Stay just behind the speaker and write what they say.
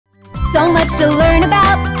So much to learn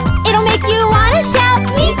about. It'll make you want to shout,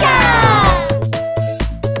 Meekah!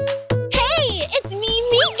 Hey, it's me,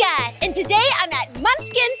 Meekah, and today I'm at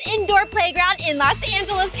Munchkin's Indoor Playground in Los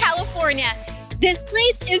Angeles, California. This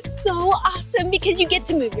place is so awesome because you get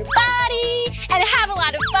to move your body and have a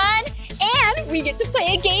lot of fun, and we get to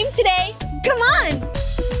play a game today. Come on!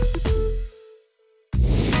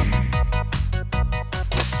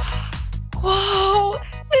 Whoa!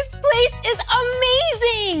 This place is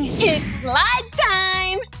amazing! It's slide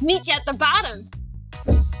time! Meet you at the bottom.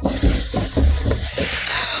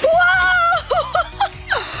 Whoa!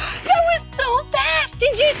 That was so fast!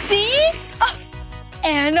 Did you see? Oh,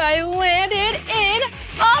 and I landed in a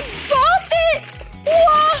ball pit!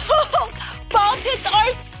 Whoa! Ball pits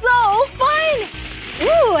are so fun!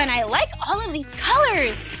 Ooh, and I like all of these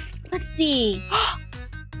colors. Let's see.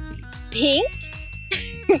 Pink.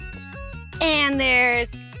 And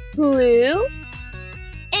there's blue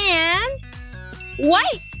and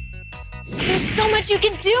white. There's so much you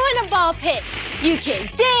can do in a ball pit. You can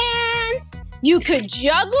dance, you could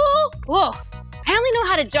juggle. Whoa, I only know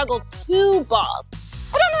how to juggle 2 balls.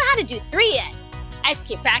 I don't know how to do 3 yet. I have to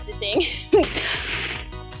keep practicing.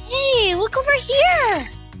 Hey, look over here.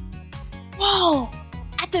 Whoa,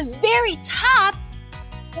 at the very top,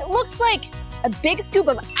 it looks like a big scoop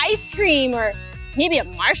of ice cream or maybe a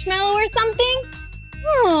marshmallow or something.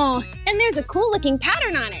 Oh, and there's a cool looking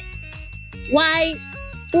pattern on it. White,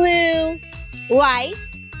 blue, white,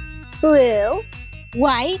 blue,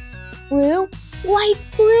 white, blue, white,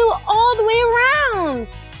 blue, all the way around.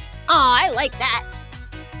 Oh, I like that.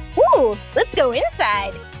 Ooh, let's go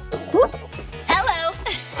inside. Ooh, hello.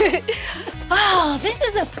 Oh, this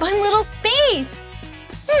is a fun little space.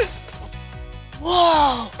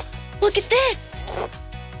 Whoa, look at this.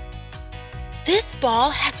 This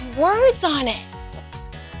ball has words on it.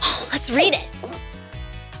 Oh, let's read it.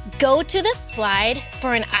 Go to the slide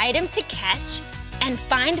for an item to catch and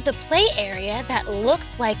find the play area that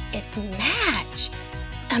looks like its match.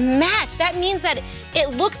 A match, that means that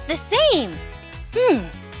it looks the same.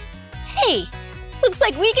 Hey, looks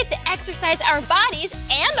like we get to exercise our bodies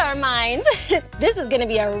and our minds. This is gonna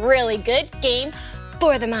be a really good game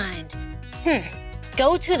for the mind.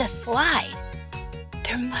 Go to the slide.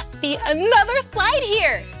 There must be another slide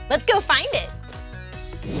here. Let's go find it.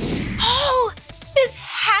 Oh, this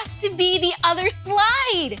has to be the other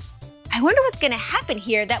slide. I wonder what's gonna happen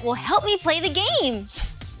here that will help me play the game.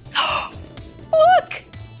 Look!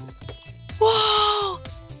 Whoa!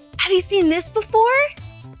 Have you seen this before?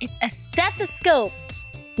 It's a stethoscope.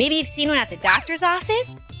 Maybe you've seen one at the doctor's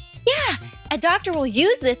office? Yeah, a doctor will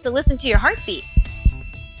use this to listen to your heartbeat.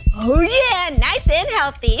 Oh yeah, nice and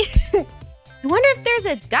healthy. I wonder if there's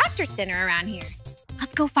a doctor center around here.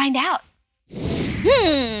 Let's go find out.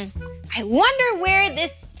 I wonder where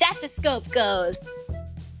this stethoscope goes.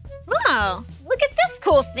 Oh, look at this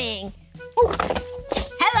cool thing. Ooh.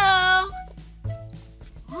 Hello.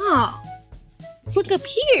 Oh, let's look up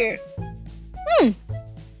here.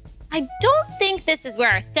 I don't think this is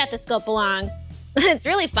where our stethoscope belongs. It's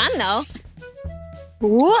really fun though.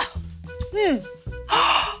 Whoa.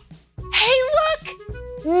 Hey, look!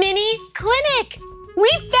 Mini clinic! We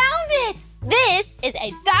found it! This is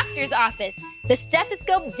a doctor's office. The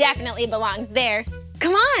stethoscope definitely belongs there.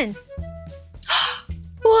 Come on.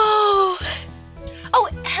 Whoa. Oh,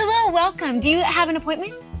 hello, welcome. Do you have an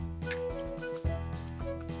appointment?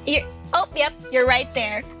 Yep, you're right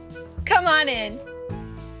there. Come on in.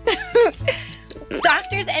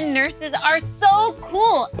 Doctors and nurses are so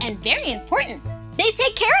cool and very important. They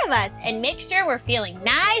take care of us and make sure we're feeling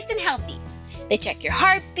nice and healthy. They check your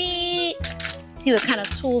heartbeat, see what kind of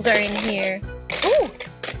tools are in here. Ooh,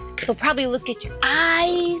 they'll probably look at your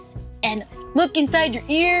eyes and look inside your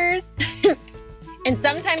ears. And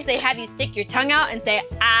sometimes they have you stick your tongue out and say,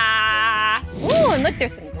 ah. Ooh, and look,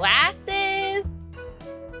 there's some glasses.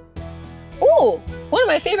 Ooh, one of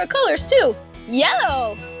my favorite colors too,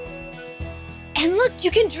 yellow. And look,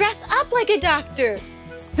 you can dress up like a doctor.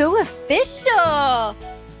 So official.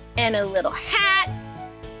 And a little hat.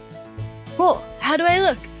 Whoa, how do I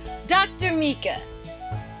look? Dr. Meekah.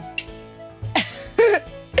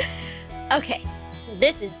 Okay, so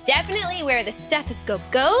this is definitely where the stethoscope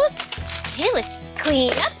goes. Okay, let's just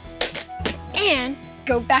clean up and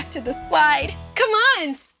go back to the slide. Come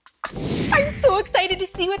on. I'm so excited to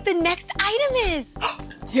see what the next item is.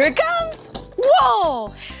 Here it comes.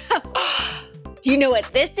 Whoa. Do you know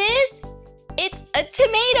what this is? It's a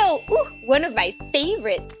tomato. Ooh, one of my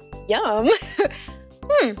favorites. Yum.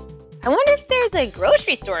 I wonder if there's a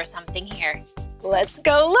grocery store or something here. Let's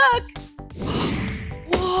go look.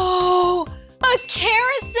 Whoa, a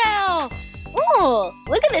carousel. Oh,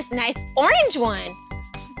 look at this nice orange one.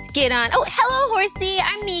 Let's get on. Oh, hello, horsey.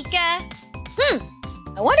 I'm Meekah.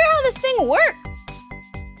 I wonder how this thing works.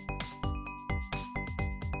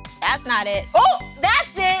 That's not it. Oh,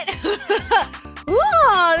 that's it.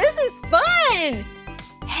 Whoa, this is fun.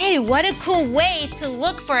 Hey, what a cool way to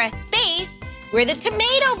look for a space where the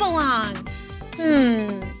tomato belongs.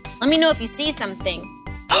 Let me know if you see something.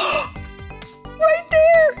 Right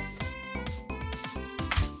there.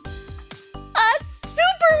 A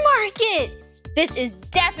supermarket. This is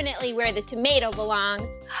definitely where the tomato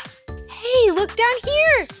belongs. Hey, look down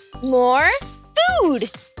here. More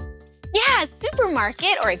food. Yeah, a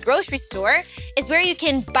supermarket or a grocery store is where you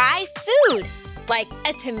can buy food, like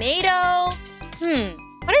a tomato.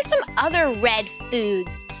 What are some other red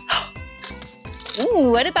foods? Ooh,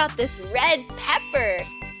 what about this red pepper?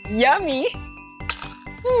 Yummy.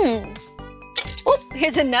 Oh,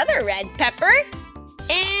 here's another red pepper.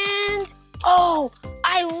 And, oh,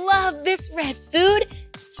 I love this red food,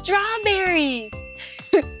 strawberries.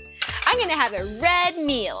 I'm gonna have a red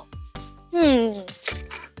meal. Ooh,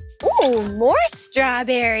 more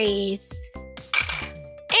strawberries.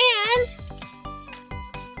 And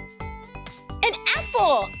an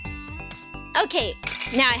apple. Okay,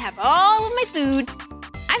 now I have all of my food.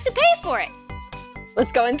 I have to pay for it.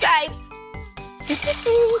 Let's go inside.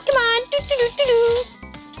 Come on.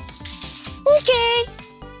 Okay.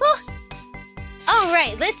 Oh. All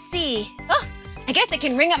right, let's see. Oh, I guess I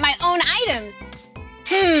can ring up my own items.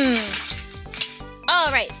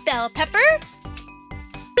 All right, bell pepper.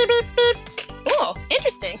 Beep, beep, beep. Oh,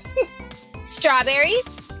 interesting. Strawberries.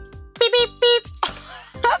 Beep, beep, beep.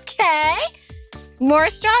 Okay. More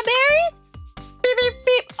strawberries. Beep, beep,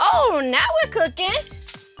 beep. Oh, now we're cooking.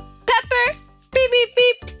 Pepper. Beep, beep,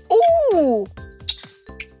 beep. Ooh.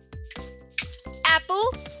 Apple.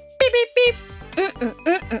 Beep, beep, beep.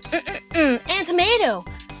 And tomato.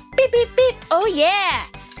 Beep, beep, beep. Oh, yeah.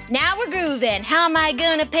 Now we're grooving. How am I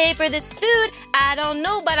gonna pay for this food? I don't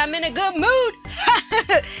know, but I'm in a good mood.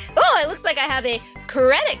 Oh, it looks like I have a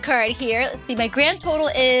credit card here. Let's see, my grand total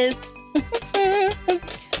is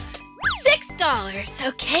 $6.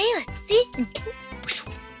 Okay, let's see.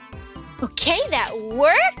 Okay, that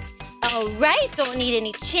worked. All right, don't need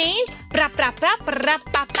any change. I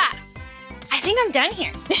think I'm done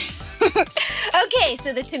here. Okay,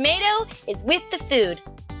 so the tomato is with the food.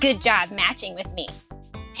 Good job matching with me.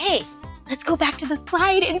 Hey, let's go back to the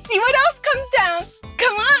slide and see what else comes down.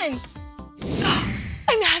 Come on.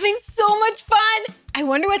 I'm having so much fun. I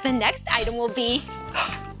wonder what the next item will be.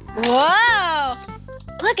 Whoa,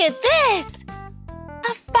 look at this.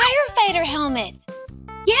 A firefighter helmet.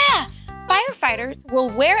 Yeah, firefighters will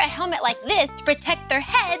wear a helmet like this to protect their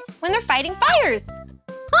heads when they're fighting fires.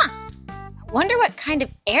 I wonder what kind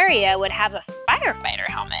of area would have a firefighter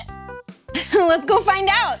helmet. Let's go find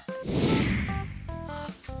out.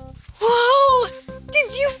 Whoa!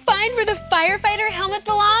 Did you find where the firefighter helmet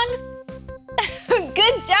belongs?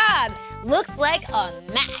 Good job! Looks like a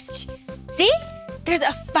match. See? There's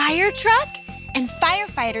a fire truck, and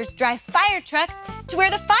firefighters drive fire trucks to where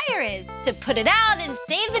the fire is to put it out and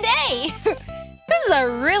save the day. This is a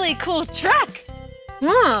really cool truck.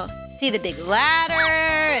 Oh, see the big ladder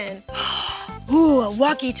and ooh, a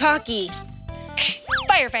walkie-talkie.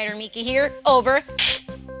 Firefighter Meekah here, over.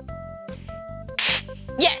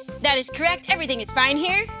 Yes, that is correct. Everything is fine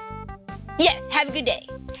here. Yes, have a good day.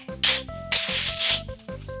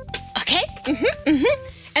 Okay,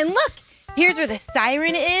 And look, here's where the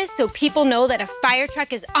siren is so people know that a fire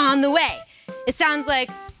truck is on the way. It sounds like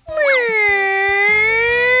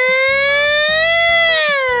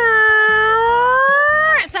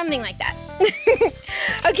something like that.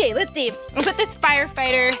 Okay, let's see. I'll put this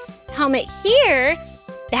firefighter helmet here.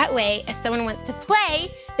 That way, if someone wants to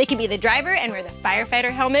play, they can be the driver and wear the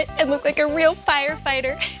firefighter helmet and look like a real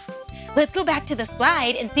firefighter. Let's go back to the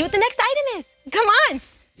slide and see what the next item is. Come on.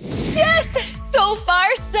 Yes, so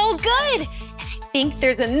far, so good. And I think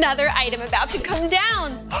there's another item about to come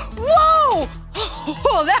down. Whoa,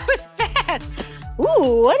 oh, that was fast.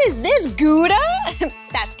 Ooh, what is this, Gouda?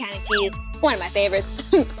 That's kind of cheese, one of my favorites.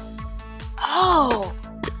 Oh,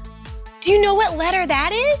 do you know what letter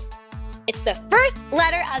that is? It's the first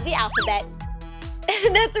letter of the alphabet.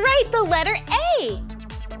 That's right, the letter A.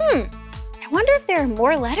 I wonder if there are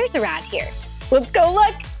more letters around here. Let's go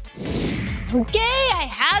look. Okay, I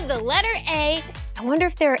have the letter A. I wonder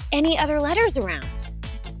if there are any other letters around.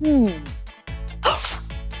 I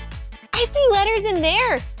see letters in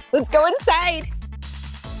there. Let's go inside.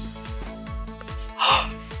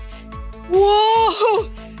 Whoa,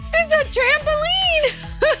 it's a trampoline.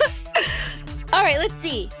 All right, let's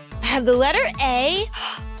see. I have the letter A.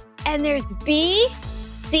 And there's B,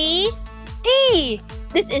 C, D.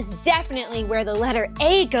 This is definitely where the letter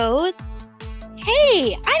A goes.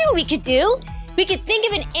 Hey, I know what we could do. We could think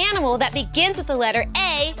of an animal that begins with the letter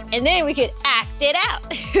A, and then we could act it out.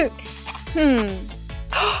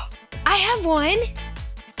 I have one.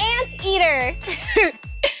 Anteater.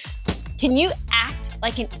 Can you act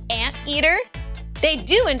like an anteater? They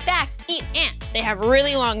do, in fact, eat ants. They have a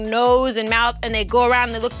really long nose and mouth, and they go around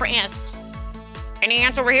and they look for ants. Any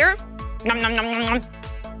ants over here? Nom, nom, nom, nom, nom.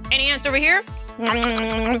 Any ants over here? Nom, nom,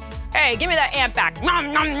 nom, nom. Hey, give me that ant back.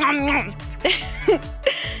 Nom, nom, nom, nom.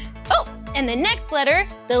 Oh, and the next letter,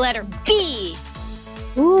 the letter B.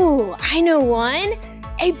 Ooh, I know one.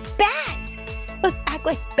 A bat. Let's act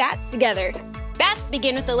like bats together. Bats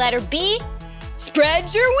begin with the letter B.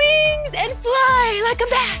 Spread your wings and fly like a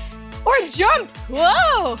bat. Or jump.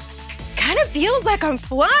 Whoa. Kind of feels like I'm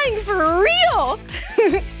flying for real.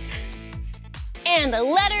 And the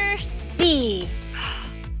letter C.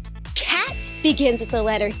 Cat begins with the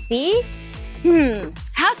letter C.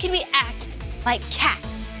 How can we act like cats?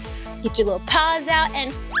 Get your little paws out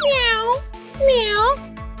and meow, meow,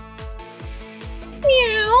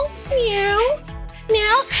 meow, meow,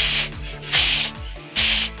 meow.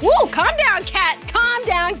 Whoa, calm down, cat. Calm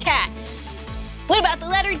down, cat. What about the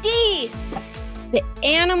letter D? The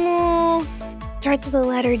animal starts with the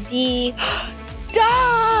letter D.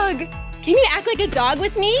 Dog! Can you act like a dog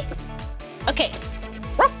with me? Okay.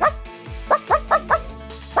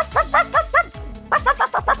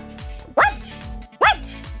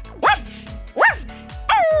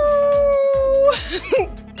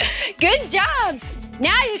 Good job!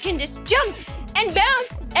 Now you can just jump and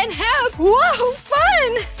bounce and have, whoa,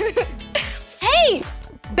 fun! Hey,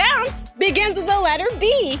 bounce begins with the letter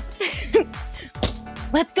B.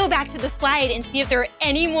 Let's go back to the slide and see if there are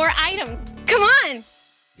any more items. Come on!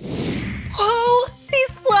 Whoa, these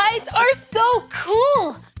slides are so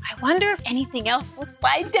cool. I wonder if anything else will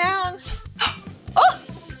slide down. Oh,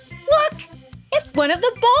 look, it's one of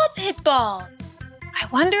the ball pit balls. I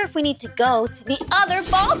wonder if we need to go to the other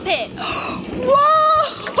ball pit. Whoa!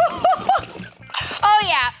 Oh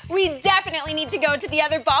yeah, we definitely need to go to the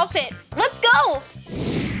other ball pit. Let's go.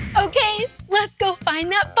 Okay, let's go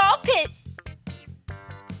find that ball pit.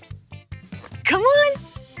 Come on.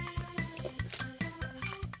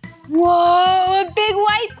 Whoa, a big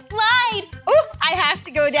white slide. Oh, I have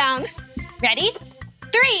to go down. Ready?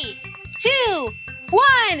 3, 2,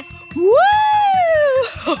 1. Woo!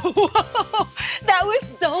 Whoa, that was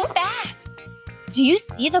so fast. Do you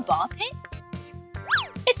see the ball pit?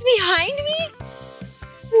 It's behind me.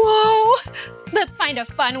 Whoa, let's find a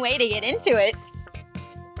fun way to get into it.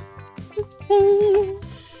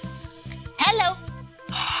 Hello.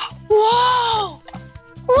 Whoa,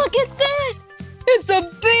 look at this. It's a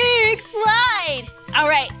big slide. All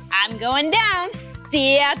right, I'm going down.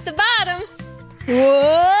 See you at the bottom.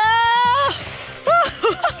 Whoa.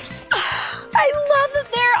 I love that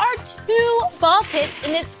there are 2 ball pits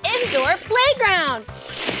in this indoor playground.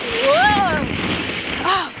 Whoa.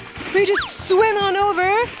 Oh, we just swim on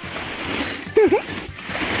over.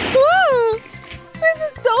 Woo. This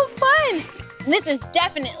is so fun. This is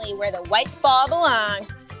definitely where the white ball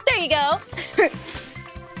belongs. There you go.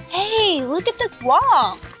 Hey, look at this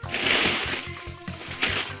wall.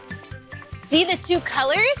 See the 2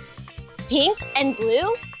 colors? Pink and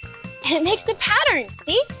blue? And it makes a pattern,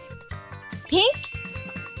 see? Pink,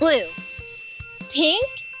 blue. Pink,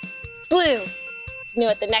 blue. Do you know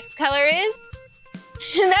what the next color is?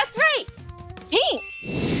 That's right, pink.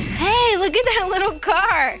 Hey, look at that little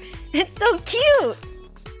car. It's so cute.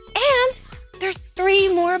 And there's 3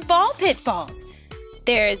 more ball pit balls.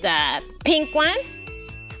 There's a pink one,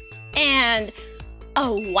 and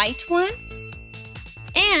a white one,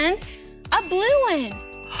 and a blue one.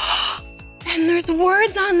 And there's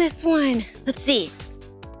words on this one. Let's see.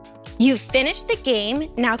 You've finished the game,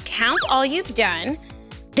 now count all you've done,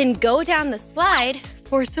 then go down the slide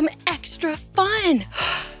for some extra fun.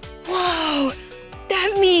 Whoa,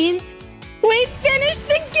 that means we finished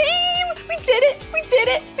the game! We did it, we did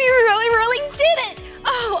it, we really did it!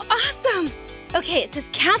 Oh, awesome! Okay, it says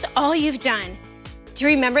count all you've done. Do you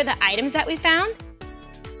remember the items that we found?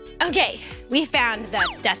 Okay, we found the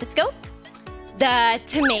stethoscope, the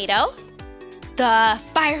tomato, the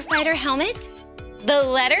firefighter helmet, the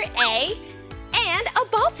letter A, and a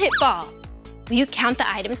ball pit ball. Will you count the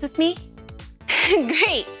items with me?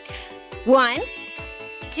 Great. 1,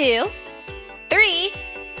 2, 3,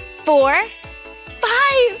 4, 5.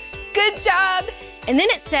 Good job. And then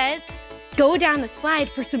it says, go down the slide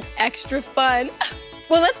for some extra fun.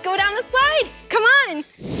 Well, let's go down the slide. Come on.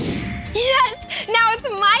 Yes, now it's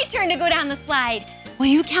my turn to go down the slide. Will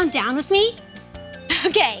you count down with me?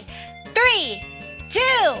 Okay, 3, 2,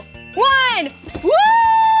 1. Woo!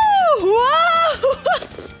 Whoa!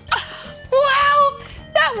 Wow,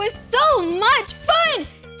 that was so much fun.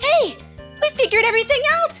 Hey, we figured everything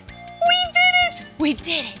out. We did it. We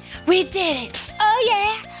did it. We did it. Oh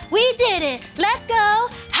yeah, we did it. Let's go.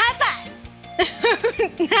 High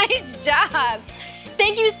five. Nice job.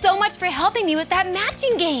 Thank you so much for helping me with that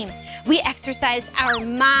matching game. We exercised our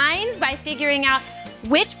minds by figuring out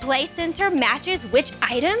which play center matches which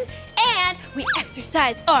item, and we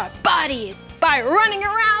exercised our bodies by running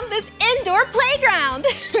around this indoor playground.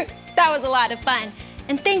 That was a lot of fun,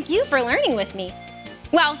 and thank you for learning with me.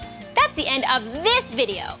 Well, that's the end of this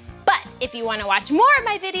video, but if you want to watch more of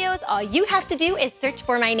my videos, all you have to do is search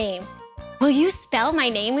for my name. Will you spell my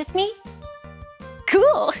name with me?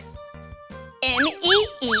 Cool.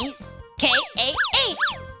 M-E-E-K-A-H.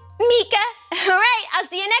 Meekah. All right, I'll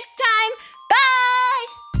see you next time. Bye.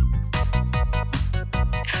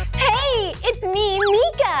 Hey, it's me,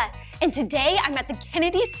 Meekah. And today I'm at the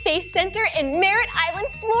Kennedy Space Center in Merritt Island,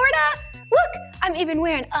 Florida. Look, I'm even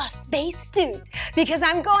wearing a space suit because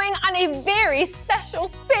I'm going on a very special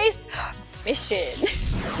space mission.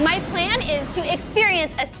 My plan is to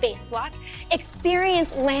experience a spacewalk,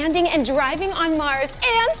 experience landing and driving on Mars,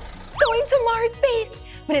 and going to Mars base.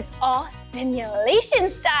 But it's all simulation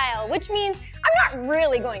style, which means I'm not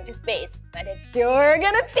really going to space, but it's sure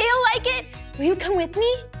gonna feel like it. Will you come with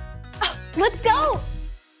me? Oh, let's go.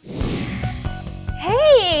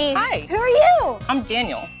 Hey. Hi. Who are you? I'm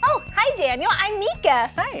Daniel. Oh, hi Daniel, I'm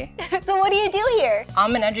Meekah. Hi. So what do you do here?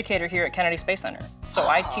 I'm an educator here at Kennedy Space Center. So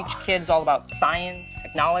I teach kids all about science,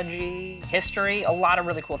 technology, history, a lot of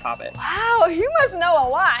really cool topics. Wow, you must know a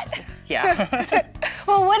lot. Yeah.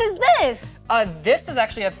 Well, what is this? This is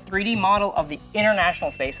actually a 3D model of the International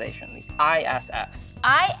Space Station, the ISS.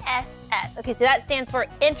 ISS. Okay, so that stands for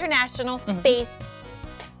International Space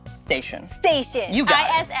Station. Station. You got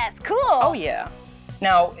ISS. Cool. Oh yeah.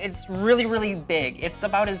 Now, it's really, really big. It's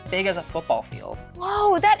about as big as a football field.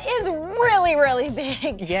 Whoa, that is really, really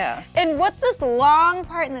big. Yeah. And what's this long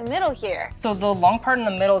part in the middle here? So the long part in the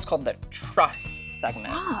middle is called the truss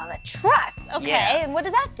segment. Oh, the truss. Okay, Yeah. and what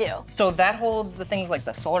does that do? So that holds the things like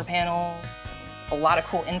the solar panels, a lot of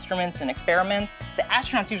cool instruments and experiments. The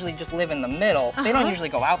astronauts usually just live in the middle. They don't usually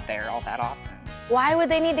go out there all that often. Why would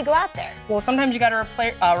they need to go out there? Well, sometimes you gotta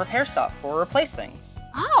repair stuff or replace things.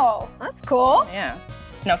 Oh, that's cool. Yeah.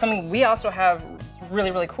 Now, something we also have that's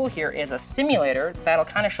really, really cool here is a simulator that'll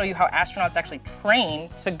kind of show you how astronauts actually train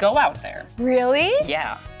to go out there. Really?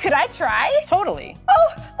 Yeah. Could I try? Totally.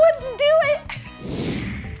 Oh, let's do it.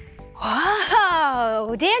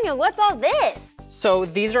 Whoa, Daniel, what's all this? So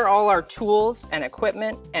these are all our tools and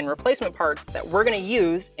equipment and replacement parts that we're gonna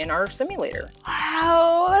use in our simulator.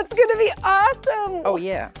 Wow, that's gonna be awesome. Oh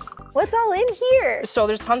yeah. What's all in here? So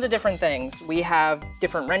there's tons of different things. We have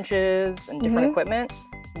different wrenches and different equipment.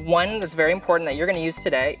 One that's very important that you're gonna use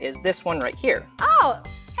today is this one right here. Oh,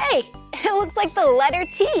 hey, it looks like the letter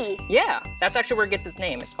T. Yeah, that's actually where it gets its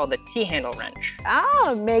name. It's called the T-handle wrench.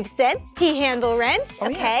 Oh, makes sense, T-handle wrench,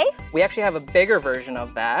 okay. Yeah. We actually have a bigger version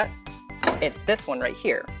of that. It's this one right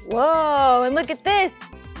here. Whoa, and look at this.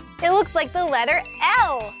 It looks like the letter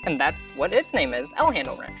L. And that's what its name is,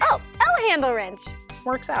 L-handle wrench. Oh, L-handle wrench.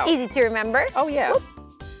 Works out. Easy to remember. Oh yeah. Whoop.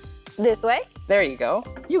 This way. There you go.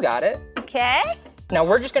 You got it. Okay. Now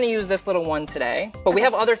we're just gonna use this little one today, but we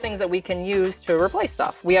have other things that we can use to replace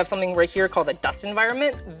stuff. We have something right here called a dust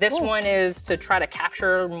environment. This one is to try to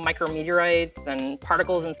capture micrometeorites and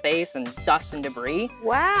particles in space and dust and debris.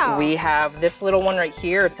 Wow. We have this little one right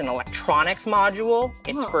here. It's an electronics module.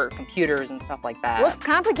 It's for computers and stuff like that. Looks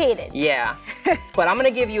complicated. Yeah, but I'm gonna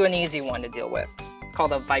give you an easy one to deal with. It's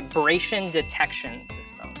called a vibration detection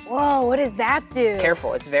system. Whoa, what does that do?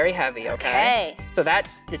 Careful, it's very heavy, okay? So that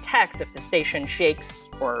detects if the station shakes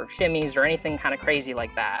or shimmies or anything kind of crazy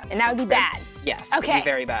like that. And that would be bad? Yes, Okay. it'd be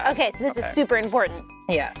very bad. Okay, so this is super important.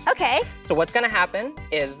 Yes. Okay. So what's gonna happen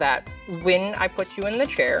is that when I put you in the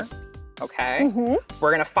chair, okay,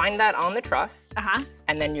 we're gonna find that on the truss,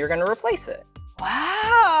 and then you're gonna replace it.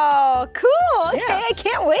 Wow, cool. Okay, Yeah. I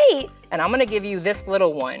can't wait. And I'm gonna give you this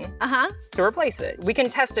little one to replace it. We can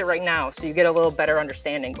test it right now so you get a little better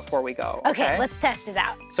understanding before we go. Okay, let's test it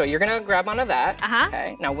out. So you're gonna grab onto that.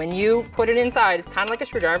 Okay. Now when you put it inside, it's kind of like a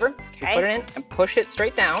screwdriver. So you put it in and push it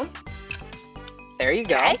straight down. There you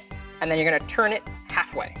go. And then you're gonna turn it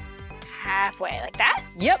halfway. Halfway, like that?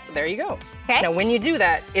 Yep, there you go. Okay. Now when you do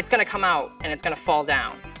that, it's gonna come out and it's gonna fall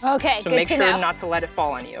down. Okay, So good make to sure know. not to let it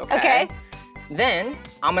fall on you, okay? Okay. Then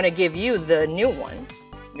I'm gonna give you the new one.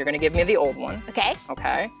 You're gonna give me the old one. Okay.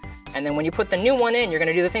 Okay. And then when you put the new one in, you're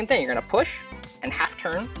gonna do the same thing. You're gonna push and half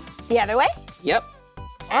turn. The other way? Yep.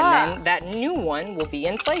 And then that new one will be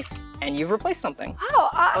in place and you've replaced something. Oh,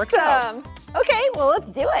 awesome. Okay, well, let's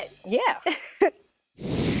do it. Yeah.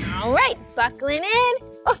 All right, buckling in.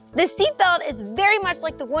 Oh, the seatbelt is very much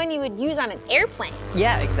like the one you would use on an airplane.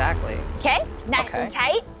 Yeah, exactly. Okay, nice and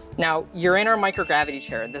tight. Now, you're in our microgravity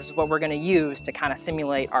chair. This is what we're gonna use to kind of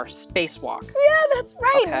simulate our spacewalk. Yeah, that's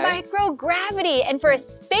right, Okay. microgravity. And for a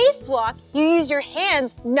spacewalk, you use your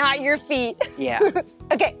hands, not your feet. Yeah.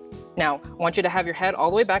 Okay. Now, I want you to have your head all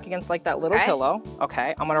the way back against like that little pillow.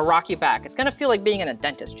 Okay, I'm gonna rock you back. It's gonna feel like being in a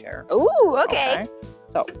dentist chair. Ooh, okay.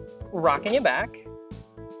 So, rocking you back.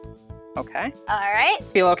 Okay. All right.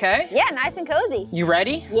 Feel okay? Yeah, nice and cozy. You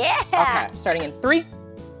ready? Yeah. Okay, starting in 3,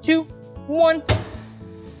 2, 1.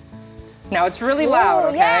 Now it's really loud,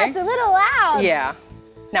 okay? Yeah, it's a little loud. Yeah.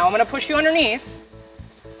 Now I'm gonna push you underneath.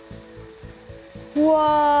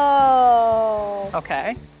 Whoa.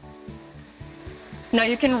 Okay. Now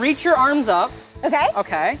you can reach your arms up. Okay.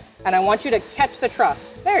 Okay. And I want you to catch the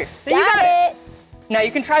truss. There, so you Got got it. Now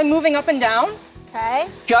you can try moving up and down. Okay.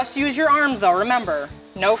 Just use your arms though, remember.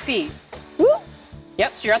 No feet. Woo.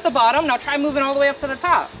 Yep, so you're at the bottom. Now try moving all the way up to the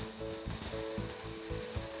top.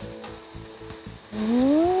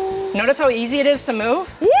 Ooh. Notice how easy it is to move?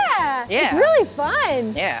 Yeah. Yeah. It's really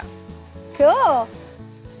fun. Yeah. Cool.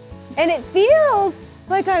 And it feels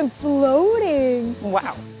like I'm floating.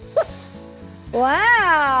 Wow.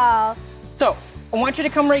 Wow. So, I want you to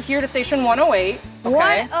come right here to station 108,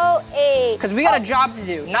 okay? 108. Because we got a job to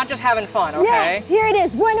do, not just having fun, okay? Yes, here it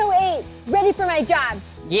is, 108. Ready for my job.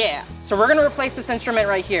 Yeah. So we're gonna replace this instrument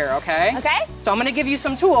right here, okay? Okay. So I'm gonna give you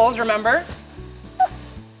some tools, remember?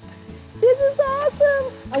 This is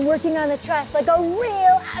awesome. I'm working on the truss like a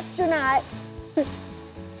real astronaut.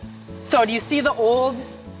 So do you see the old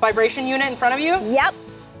vibration unit in front of you? Yep.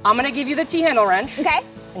 I'm gonna give you the T-handle wrench. Okay.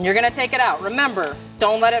 And you're gonna take it out. Remember,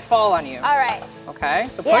 don't let it fall on you. All right. Okay,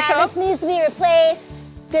 so push Yeah, up. this needs to be replaced.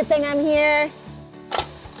 Good thing I'm here.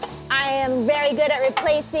 I am very good at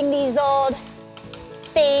replacing these old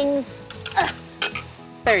things. Ugh,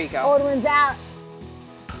 There you go. old ones out.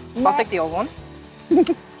 I'll take the old one.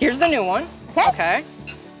 Here's the new one. Okay. Okay.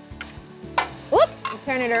 Whoop.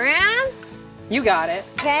 Turn it around. You got it.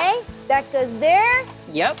 Okay. That goes there.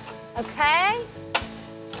 Yep. Okay.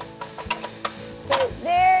 Goes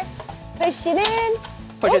there. Push it in.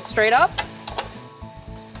 Push it straight up.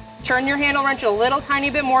 Turn your handle wrench a little tiny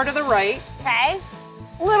bit more to the right. Okay.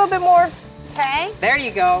 A little bit more. Okay. There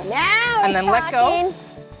you go. Now And then let go.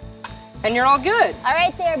 And you're all good. All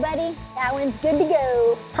right there, buddy. That one's good to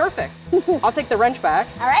go. Perfect. I'll take the wrench back.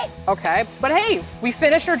 All right. Okay. But hey, we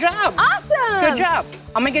finished our job. Awesome. Good job.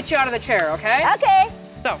 I'm gonna get you out of the chair, okay? Okay.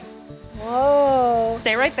 So, Whoa.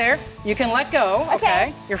 stay right there. You can let go, Okay.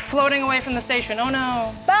 okay? You're floating away from the station. Oh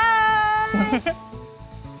no. Bye.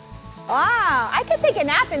 Wow, I could take a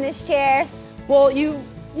nap in this chair. Well, you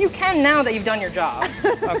can now that you've done your job,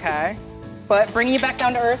 okay? But bringing you back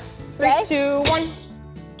down to earth. 3, Okay. 2, 1.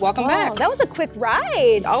 Welcome Oh, back. that was a quick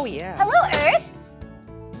ride. Oh yeah. Hello, Earth.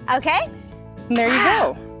 Okay. And there you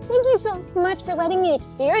Wow. go. Thank you so much for letting me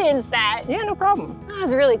experience that. Yeah, no problem. That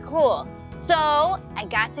was really cool. So I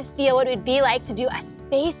got to feel what it would be like to do a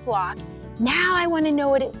spacewalk. Now I want to know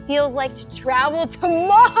what it feels like to travel to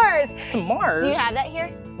Mars. To Mars. Do you have that here?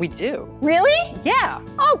 We do. Really? Yeah,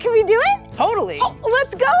 Oh, can we do it? totally. Oh,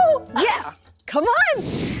 let's go. Yeah. Come on.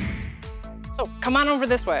 So come on over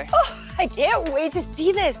this way. Oh, I can't wait to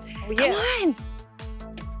see this. Oh, yeah. Come on.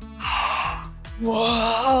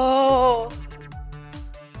 Whoa.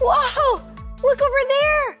 Whoa, look over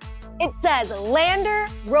there. It says Lander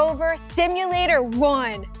Rover Simulator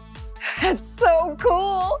 1. That's so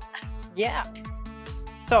cool. Yeah.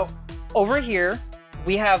 So over here,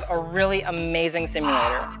 we have a really amazing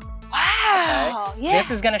simulator. Wow, Okay? yeah. This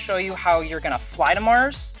is gonna show you how you're gonna fly to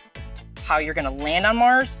Mars, how you're gonna land on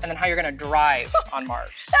Mars, and then how you're gonna drive on Mars.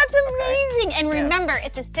 That's amazing. And Yeah. remember,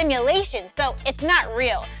 it's a simulation, so it's not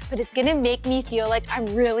real, but it's gonna make me feel like I'm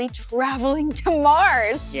really traveling to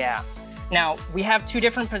Mars. Yeah. Now, we have 2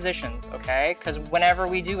 different positions, okay? Because whenever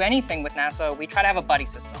we do anything with NASA, we try to have a buddy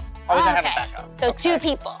system. Always gonna have a Okay. backup. So okay? 2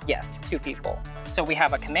 people. Yes, 2 people. So we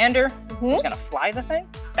have a commander who's gonna fly the thing.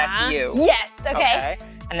 That's you. Yes, okay.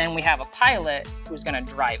 And then we have a pilot who's gonna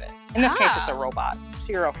drive it. In this case, it's a Ah. robot, so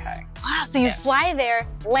you're okay. Wow, so you Yeah. fly there,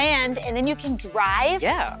 land, and then you can drive?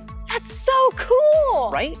 Yeah, That's so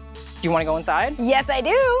cool. right? Do you wanna go inside? Yes, I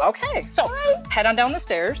do. Okay, so head on down the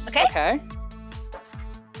stairs. Okay.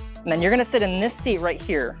 And then you're gonna sit in this seat right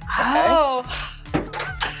here. Okay. Oh.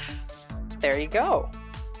 There you go.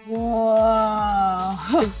 Whoa.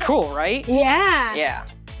 It's cool, right? Yeah. Yeah.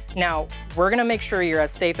 Now, we're gonna make sure you're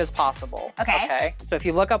as safe as possible. Okay. So if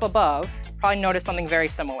you look up above, probably notice something very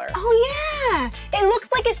similar. Oh yeah, it looks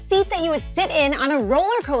like a seat that you would sit in on a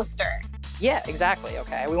roller coaster. Yeah, exactly,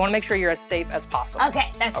 okay. We wanna make sure you're as safe as possible.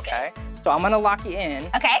 Okay, that's Okay, so I'm gonna lock you in.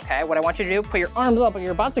 Okay. Okay, what I want you to do, put your arms up like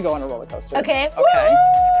you're about to go on a roller coaster. Okay. Okay.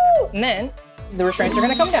 Woo! And then the restraints are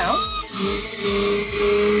gonna come down.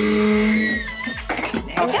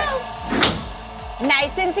 There we go.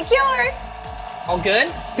 Nice and secure. All good?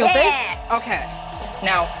 Feel Yeah. safe? Okay.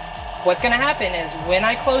 Now, what's gonna happen is when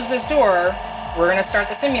I close this door, we're gonna start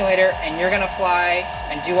the simulator and you're gonna fly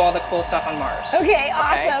and do all the cool stuff on Mars. Okay,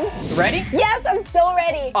 awesome. You ready? Yes, I'm so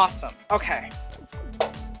ready. Awesome, okay. So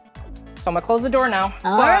I'm gonna close the door now.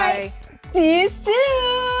 All Bye. right. See you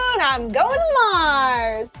soon. I'm going to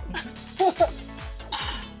Mars.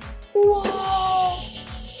 Whoa.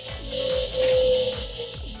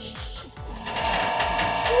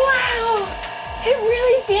 Wow. It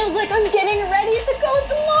really feels like I'm getting ready to go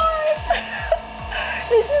to Mars.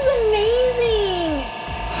 This is amazing.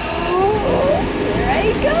 Oh, here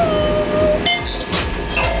I go.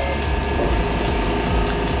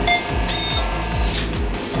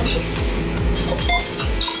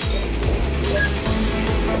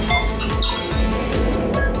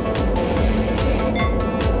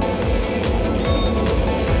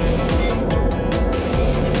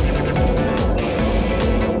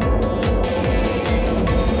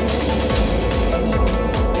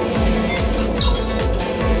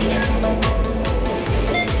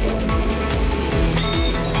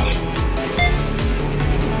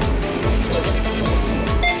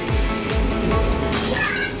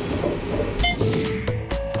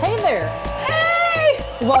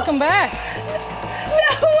 Welcome back.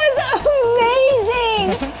 That was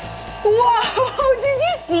amazing. Whoa, did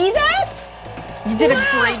you see that? You did a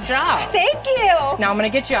great job. Thank you. Now I'm gonna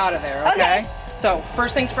get you out of there, okay? So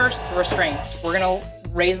first things first, the restraints. We're gonna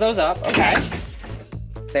raise those up, okay?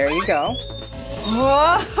 There you go.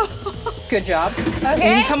 Whoa. Good job. Okay. You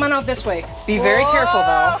can come on out this way. Be very careful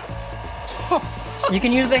though. You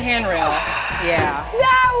can use the handrail. Yeah.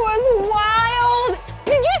 That was wild.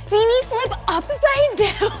 Did you see me flip upside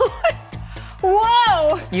down?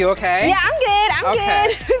 Whoa. You okay? Yeah, I'm good. I'm Okay.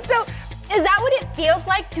 good. So, is that what it feels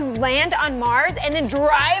like to land on Mars and then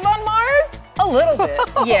drive on Mars? A little bit.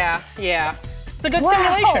 Yeah, yeah. It's a good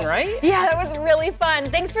simulation, right? Yeah, that was really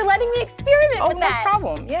fun. Thanks for letting me experiment with that. No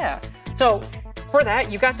problem. Yeah. So for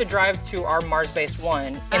that, you got to drive to our Mars base 1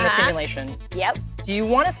 in the simulation. Yep. Do you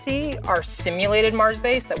want to see our simulated Mars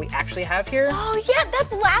base that we actually have here? Oh yeah,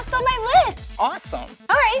 that's last on my list. Awesome.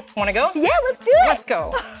 All right. Want to go? Yeah, let's do it. Let's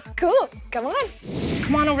go. Cool. Come on.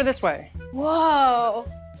 Come on over this way. Whoa.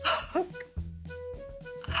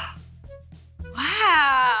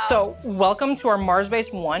 Wow. So welcome to our Mars base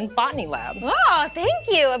 1 botany lab. Oh, thank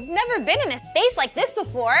you. I've never been in a space like this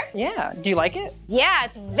before. Yeah, do you like it? Yeah,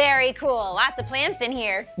 it's very cool. Lots of plants in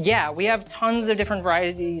here. Yeah, we have tons of different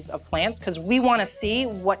varieties of plants because we want to see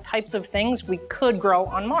what types of things we could grow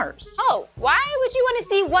on Mars. Oh, why would you want to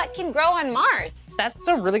see what can grow on Mars? That's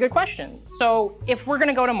a really good question. So if we're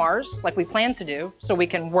gonna go to Mars, like we plan to do, so we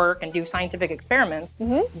can work and do scientific experiments,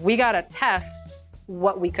 we gotta test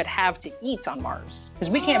what we could have to eat on Mars. Because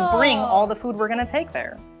we can't bring all the food we're gonna take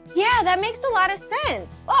there. Yeah, that makes a lot of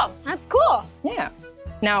sense. Oh, that's cool. Yeah.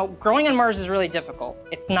 Now, growing on Mars is really difficult.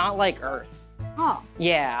 It's not like Earth. Oh.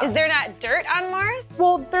 Yeah. Is there not dirt on Mars?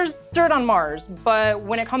 Well, there's dirt on Mars, but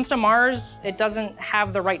when it comes to Mars, it doesn't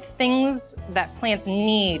have the right things that plants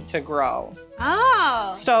need to grow.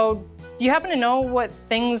 Oh. So, do you happen to know what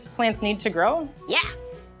things plants need to grow? Yeah.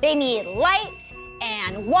 They need light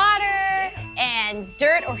and water and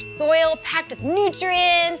dirt or soil packed with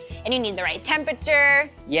nutrients, and you need the right temperature.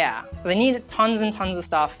 Yeah, so they need tons and tons of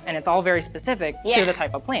stuff, and it's all very specific to the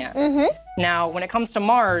type of plant. Now, when it comes to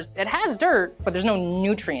Mars, it has dirt, but there's no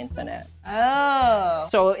nutrients in it. Oh.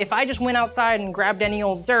 So if I just went outside and grabbed any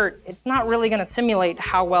old dirt, it's not really gonna simulate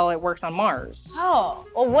how well it works on Mars. Oh,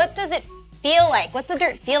 well, what does it feel like? What's the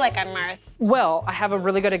dirt feel like on Mars? Well, I have a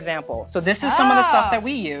really good example. So this is some of the stuff that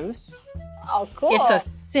we use. Oh, cool. It's a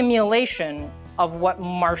simulation of what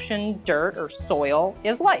Martian dirt or soil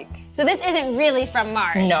is like. So this isn't really from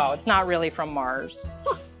Mars? No, it's not really from Mars.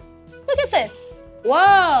 Huh. Look at this.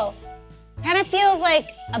 Whoa. Kind of feels like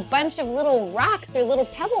a bunch of little rocks or little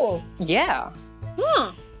pebbles. Yeah.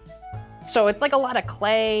 Huh. So it's like a lot of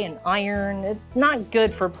clay and iron. It's not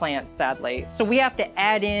good for plants, sadly. So we have to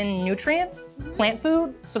add in nutrients, plant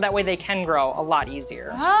food, so that way they can grow a lot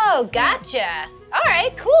easier. Oh, gotcha. All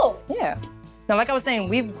right, cool. Yeah. Now, like I was saying,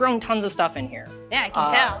 we've grown tons of stuff in here. Yeah, I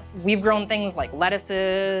can tell. We've grown things like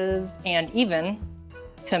lettuces and even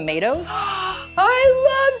tomatoes. I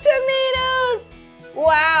love tomatoes!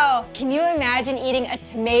 Wow, can you imagine eating a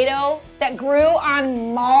tomato that grew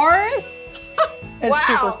on Mars? It's Wow.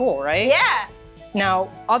 super cool, right? Yeah. Now,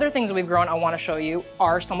 other things that we've grown I want to show you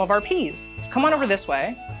are some of our peas. So come on over this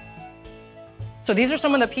way. So these are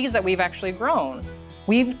some of the peas that we've actually grown.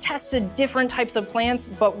 We've tested different types of plants,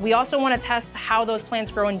 but we also want to test how those plants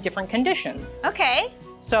grow in different conditions. Okay.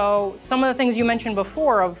 So some of the things you mentioned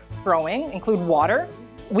before of growing include water.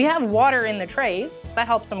 We have water in the trays, that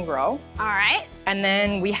helps them grow. All right. And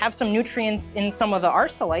then we have some nutrients in some of the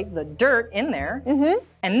arsenite, the dirt in there. Mm-hmm.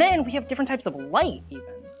 And then we have different types of light even.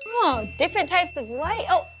 Oh, different types of light.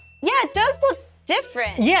 Oh, yeah, it does look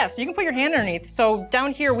different. Yeah, so you can put your hand underneath. So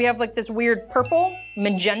down here we have like this weird purple,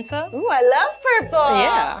 magenta. Ooh, I love purple.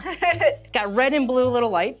 Yeah. It's got red and blue little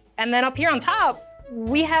lights. And then up here on top,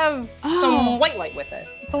 we have some white light with it.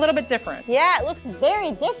 It's a little bit different. Yeah, it looks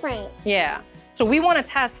very different. Yeah. So we want to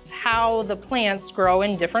test how the plants grow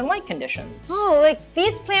in different light conditions. Oh, like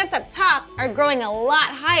these plants up top are growing a lot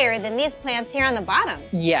higher than these plants here on the bottom.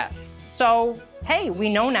 Yes. So, hey, we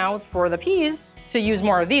know now for the peas to use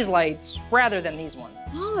more of these lights rather than these ones.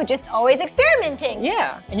 Oh, just always experimenting.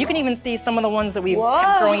 Yeah, and you can even see some of the ones that we've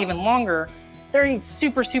kept growing even longer. They're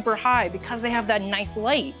super, super high because they have that nice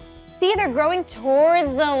light. See, they're growing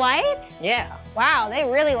towards the light? Yeah. Wow, they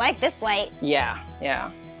really like this light. Yeah,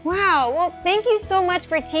 yeah. Wow, well, thank you so much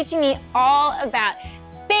for teaching me all about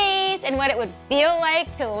space and what it would feel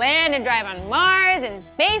like to land and drive on Mars and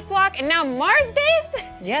spacewalk and now Mars base.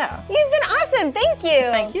 Yeah. You've been awesome, thank you.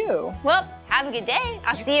 Thank you. Well, have a good day.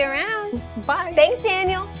 I'll see you around. Bye. Thanks,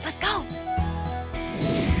 Daniel. Let's go.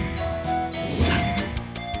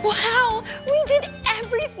 Wow, we did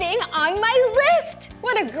everything on my list.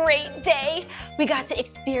 What a great day. We got to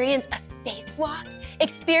experience a spacewalk,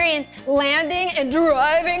 experience landing and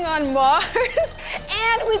driving on Mars,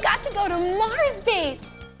 and we got to go to Mars base.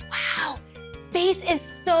 Wow, space is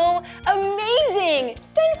so amazing.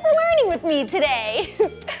 Thanks for learning with me today.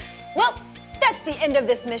 Well, that's the end of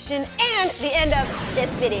this mission and the end of this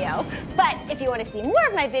video. But if you want to see more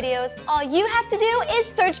of my videos, all you have to do is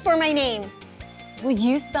search for my name. Will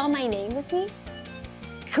you spell my name with me?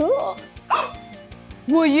 Cool.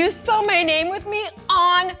 Will you spell my name with me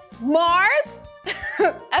on Mars?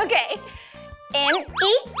 Okay.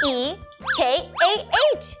 M-E-E-K-A-H.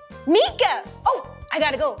 Meekah. Oh, I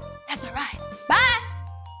gotta go. That's my ride. Bye.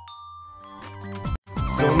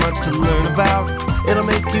 So much to learn about, it'll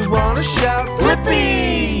make you wanna shout,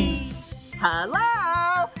 Blippi!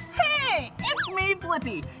 Hello! Hey, it's me,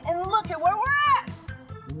 Blippi, and look at where we're at!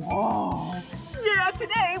 Whoa! Yeah,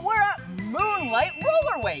 today we're at Moonlight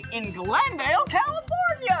Rollerway in Glendale,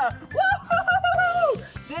 California! Woohoo!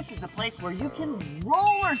 This is a place where you can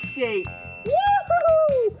roller skate!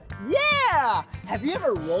 Woohoo! Yeah! Have you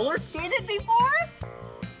ever roller skated before?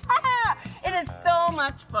 It is so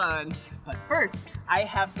much fun! But first, I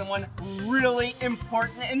have someone really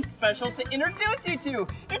important and special to introduce you to.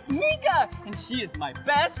 It's Meekah, and she is my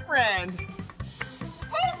best friend.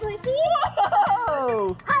 Hey, Blippi!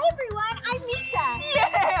 Whoa! Hi, everyone. I'm Meekah.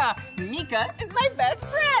 Yeah! Meekah is my best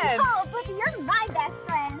friend. Oh, Blippi, you're my best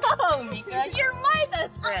friend. Oh, Meekah, you're my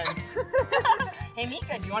best friend. Hey,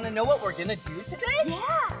 Meekah, do you want to know what we're gonna do today?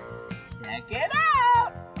 Yeah. Check it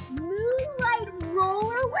out. Moonlight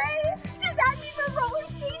Rollerway? Does that mean we're roller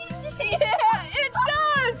skating? Yeah, it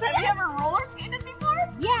does. Have you ever roller skated before?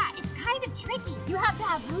 Yeah, it's kind of tricky. You have to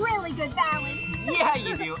have really good balance. Yeah,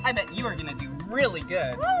 you do. I bet you are gonna do really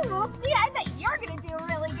good. Oh, we'll see. I bet you're gonna do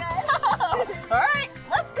really good. All right,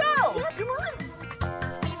 let's go. Yeah, come on.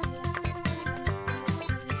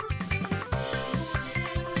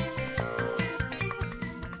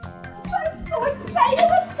 I'm so excited.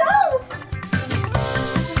 Let's go.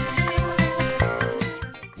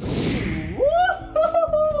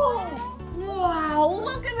 Wow,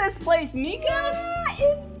 look at this place, Meekah. Yeah,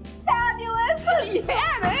 it's fabulous.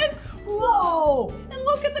 Yeah, it is. Whoa, and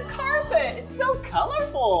look at the carpet. It's so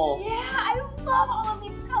colorful. Yeah, I love all of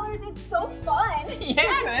these colors. It's so fun.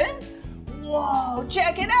 Yeah, it is. Whoa,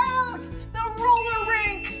 check it out. The roller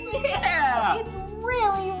rink. Yeah. It's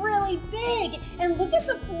really, really big. And look at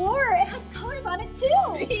the floor. It has colors on it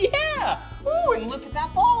too. Yeah. Ooh, and look at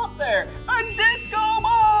that ball up there. A disco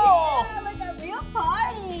ball. Yeah, like a real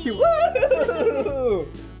party. Woo!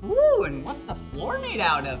 Ooh, and what's the floor made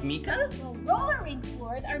out of, Meekah? The roller rink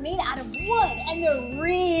floors are made out of wood and they're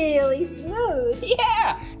really smooth.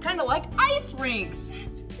 Yeah, kind of like ice rinks.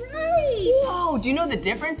 That's right. Whoa, do you know the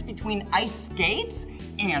difference between ice skates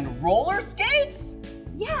and roller skates?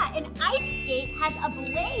 Yeah, an ice skate has a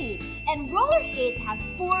blade, and roller skates have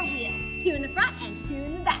 4 wheels, 2 in the front and 2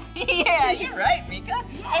 in the back. Yeah, you're right, Meekah.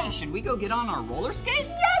 Hey, should we go get on our roller skates?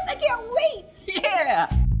 Yes, I can't wait. Yeah.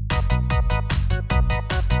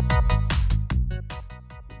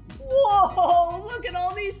 Whoa, look at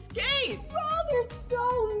all these skates. Wow, there's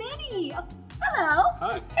so many. Hello.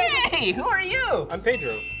 Hi, Hey, who are you? I'm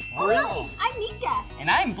Pedro. Oh, hi, I'm Meekah. And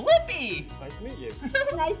I'm Blippi. Nice to meet you.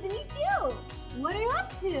 Nice to meet you. What are you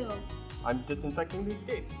up to? I'm disinfecting these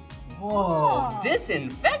skates. Whoa, Oh.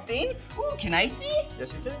 disinfecting? Ooh, can I see?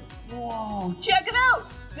 Yes, you can. Whoa, check it out.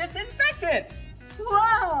 Disinfectant.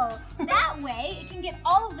 Whoa! That way, it can get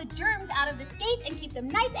all of the germs out of the skates and keep them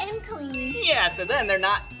nice and clean. Yeah, so then they're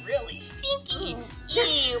not really stinky.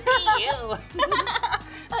 Ew, ew.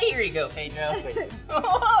 Oh, here you go, Pedro.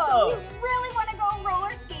 Whoa. We really want to go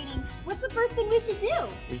roller skating. What's the first thing we should do?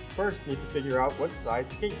 We first need to figure out what size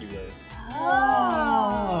skate you wear.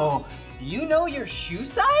 Whoa. Do you know your shoe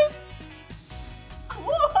size?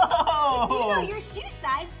 Whoa. If you know your shoe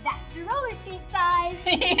size, that's your roller skate size.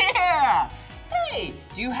 Yeah. Hey,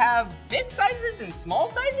 do you have big sizes and small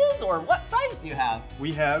sizes, or what size do you have?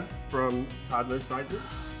 We have from toddler sizes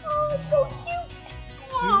Oh, so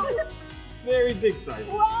cute. to very big sizes.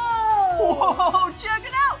 Whoa! Whoa, check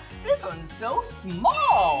it out. This one's so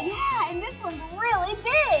small. Yeah, and this one's really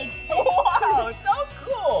big. Wow, so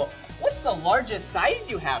cool. What's the largest size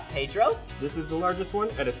you have, Pedro? This is the largest one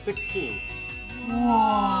at a 16.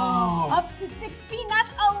 Whoa. Up to 16,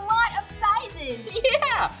 that's a lot of sizes.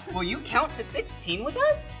 Yeah. Will you count to 16 with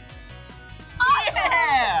us? Awesome.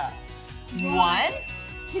 Yeah. 1,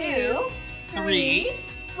 2, 3,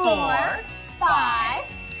 4, 5,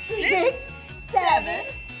 6, 7,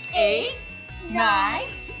 8, 9,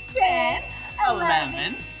 10,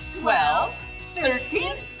 11, 12,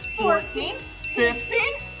 13, 14, 15,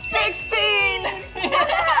 16.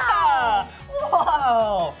 Yeah.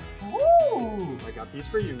 Whoa. Ooh. I got these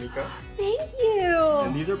for you, Meekah. Thank you.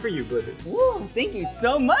 And these are for you, Blippi. Woo, thank you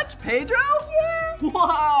so much, Pedro. Yeah.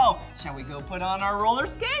 Whoa. Shall we go put on our roller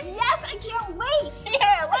skates? Yes, I can't wait.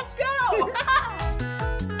 Yeah, let's go.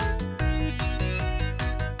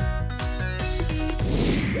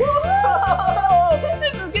 Whoa.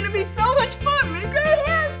 This is gonna be so much fun, Meekah.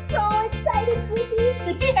 Yeah, I'm so excited,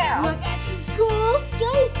 Blippi. Yeah. Look at these cool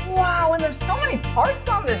skates. Wow, and there's so many parts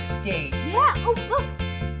on this skate. Yeah, oh look,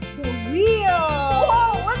 the wheels.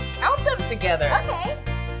 Whoa, let's count them together. Okay.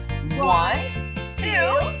 1, 2,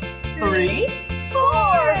 3, 4.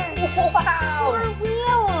 4 Wow.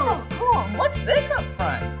 wheels. So cool. And what's this up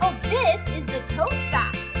front? Oh, this is the toe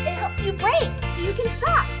stop. It helps you brake so you can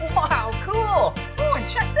stop. Wow, cool. Oh, and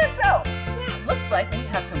check this out. Yeah, it looks like we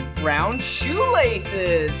have some brown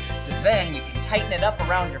shoelaces. So then you can tighten it up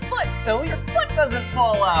around your foot so your foot doesn't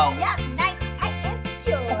fall out. Yep, nice, tight, and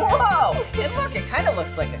secure. Whoa! And look, it kind of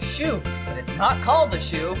looks like a shoe, but it's not called a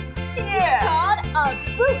shoe. Yeah! Called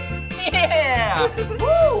a boot. Yeah!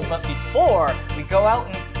 Woo! But before we go out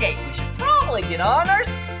and skate, we should probably get on our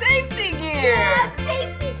safety gear. Yeah,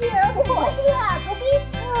 safety gear. Okay, what do you have, Blippi?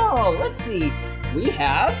 Oh, let's see. We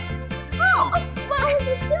have. Oh, I look! have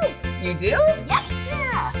this too. You do? Yep.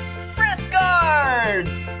 Yeah. Wrist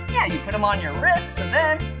guards. Yeah, you put them on your wrists, so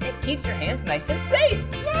then it keeps your hands nice and safe.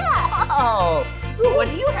 Yeah. Oh, what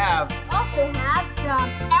do you have? Also have some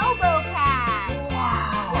elbow pads.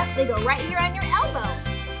 Wow. Yep, they go right here on your elbow.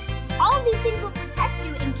 All of these things will protect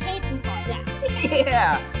you in case you fall down.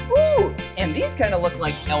 Yeah. Ooh, and these kind of look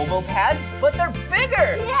like elbow pads, but they're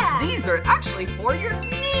bigger. Yeah. These are actually for your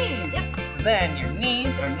knees. Yep. So then your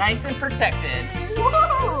knees are nice and protected.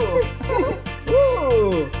 Woo!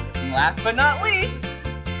 Ooh. And last but not least,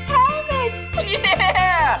 Helmets.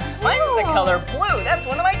 yeah! Mine's the Cool. color blue. That's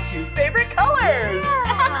one of my 2 favorite colors.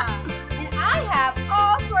 Yeah. And I have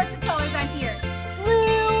all sorts of colors on here.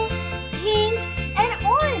 Blue, pink, and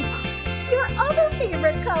orange. Your other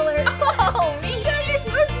favorite color. Oh, Meekah, you're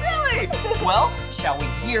so silly. Well, shall we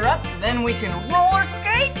gear up so then we can roller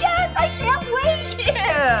skate? Yes, I can't wait.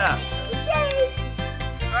 Yeah! Yay.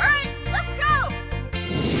 All right, let's go.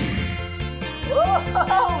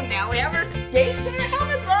 Whoa, now we have our skates and our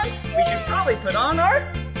helmets on. We should probably put on our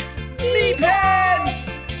knee pads.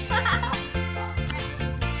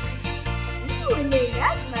 Ooh, and they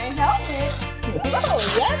match my helmet. Oh,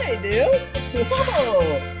 yeah, they do.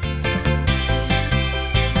 Whoa.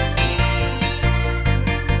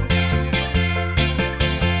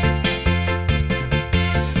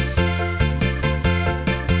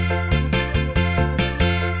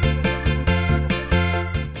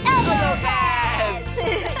 Elbow pads.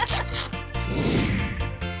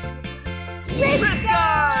 Wrist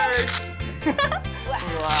guards.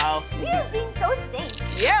 Wow. We are being so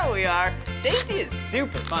safe. Yeah, we are. safety is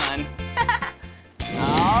super fun.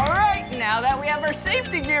 All right, now that we have our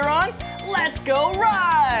safety gear on, let's go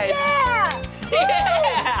ride. Yeah!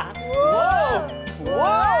 Yeah! Whoa!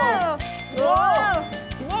 Whoa! Whoa!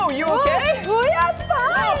 Whoa, you okay? Oh, yeah, I'm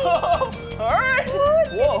fine. Whoa! All right.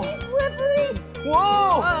 Whoa! Slippery.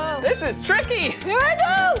 Whoa! Whoa. This is tricky. Here I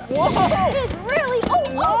go. Whoa! It's really,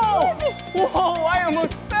 Whoa! Whoa! I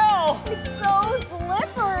almost fell. it's so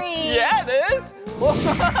slippery. Yeah, it is.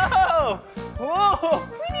 Whoa! Whoa!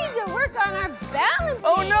 We need to work on our balancing.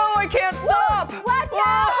 Oh no! I can't stop. Watch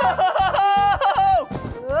out.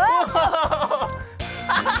 Whoa! Whoa.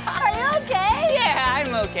 Are you okay? Yeah,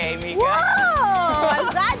 I'm okay, Meekah. Whoa!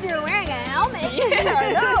 I'm glad you're wearing a helmet. Yeah,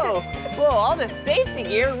 I know. Well, all the safety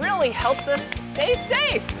gear really helps us stay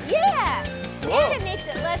safe. Yeah. Whoa. And it makes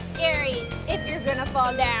it less scary if you're gonna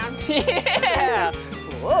fall down. Yeah.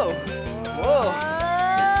 Whoa. Whoa.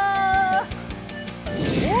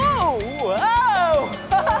 Whoa. Whoa.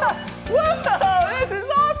 Whoa. This is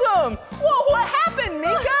awesome. Whoa, what happened,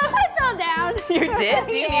 Meekah? I fell down. You did?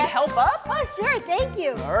 Do you Yeah. need help up? Oh, sure, thank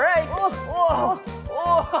you. All right. Whoa. Whoa.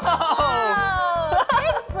 Oh,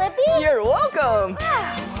 thanks, Blippi. You're welcome.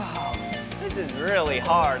 Wow. Wow. This is really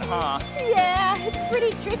hard, huh? Yeah, it's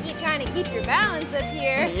pretty tricky trying to keep your balance up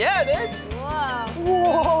here. Yeah, it is. Whoa.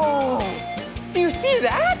 Whoa. Do you see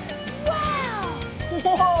that? Wow.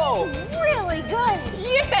 Whoa. Really good.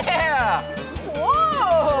 Yeah.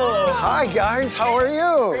 Whoa. Hi guys, how are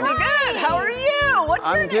you? Pretty good. How are you? What's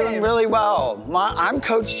your I'm doing name? really well. I'm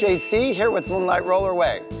Coach JC here with Moonlight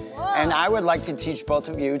Rollerway. And I would like to teach both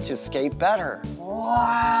of you to skate better.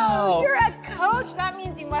 Wow. You're a coach. That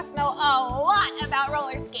means you must know a lot about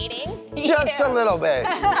roller skating. Just a little bit.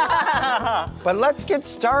 But let's get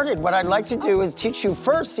started. What I'd like to do is teach you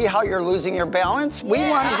first, see how you're losing your balance. We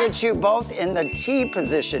want to get you both in the T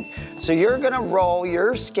position. So you're gonna roll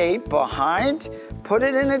your skate behind, put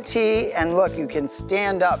it in a T, and look, you can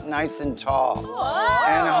stand up nice and tall.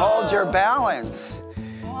 And hold your balance.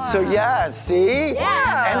 So yeah, see?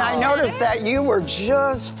 Yeah. And I noticed that you were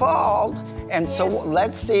just falling. And so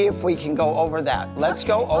let's see if we can go over that. Let's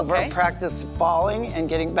go over practice falling and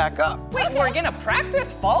getting back up. Wait, we're gonna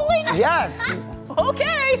practice falling? Yes.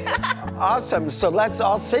 Okay. Awesome. So let's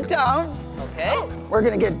all sit down. Okay. We're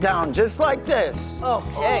gonna get down just like this.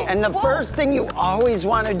 Okay. And the first thing you always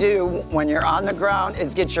want to do when you're on the ground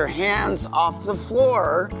is get your hands off the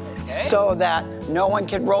floor so that no one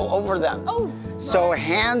can roll over them. Oh. So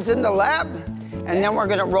hands in the lap, and then we're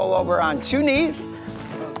gonna roll over on 2 knees.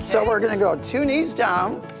 So we're gonna go 2 knees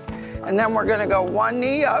down, and then we're gonna go 1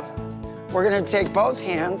 knee up. We're gonna take both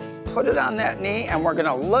hands, put it on that knee, and we're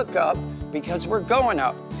gonna look up because we're going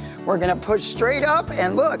up. We're gonna push straight up,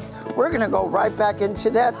 and look, we're gonna go right back into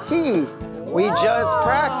that T we just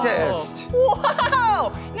practiced.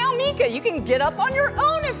 Wow. Now, Meekah, you can get up on your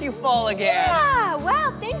own if you fall again. Yeah,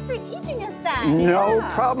 wow, thanks for teaching us that. No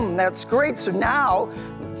problem, that's great. So now,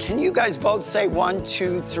 can you guys both say 1,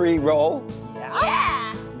 2, 3, roll?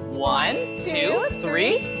 Yeah. 1, 2,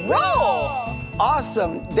 3, roll.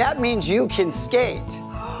 Awesome, that means you can skate.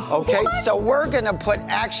 Okay, so we're gonna put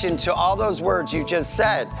action to all those words you just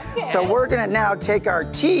said. So we're gonna now take our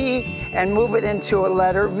T and move it into a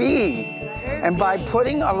letter V. And by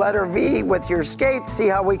putting a letter V with your skate, see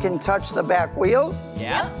how we can touch the back wheels?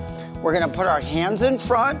 Yeah. We're gonna put our hands in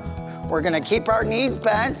front, we're gonna keep our knees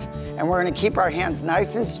bent, and we're gonna keep our hands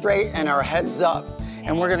nice and straight and our heads up.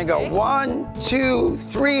 And we're gonna go 1, 2,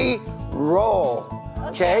 3, roll.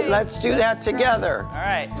 Okay, let's do that together. All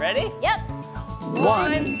right, ready? Yep.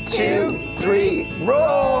 1, 2, 3,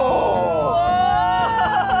 roll.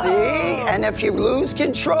 See, and if you lose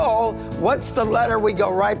control, what's the letter we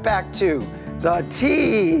go right back to? The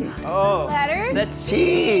T. Oh. Letter The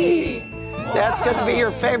T. That's gonna be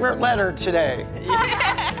your favorite letter today.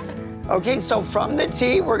 Okay, so from the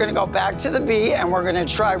T, we're gonna go back to the B, and we're gonna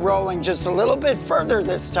try rolling just a little bit further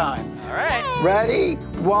this time. All right. Ready?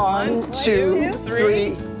 1, 2,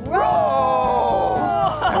 3, roll!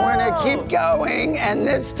 And we're gonna keep going, and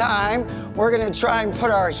this time, we're gonna try and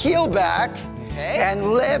put our heel back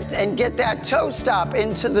and lift and get that toe stop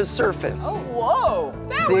into the surface. Oh, whoa.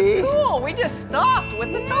 That See? was cool. We just stopped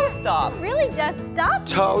with the toe stop. really just stopped.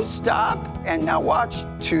 Toe stop, and now watch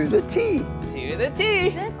to the T. To the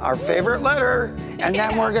T. Our favorite letter. And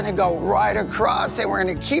then we're gonna go right across, and we're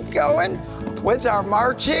gonna keep going with our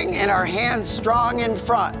marching and our hands strong in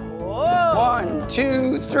front. Whoa. 1,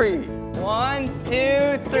 2, 3. 1,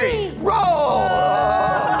 2, 3. Roll!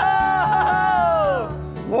 Oh.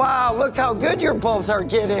 Wow, look how good you both are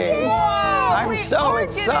getting. Whoa, I'm we so are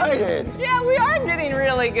excited. Yeah, we are getting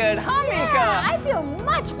really good, huh, Yeah, Meekah? I feel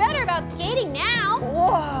much better about skating now.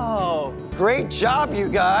 Whoa. Great job, you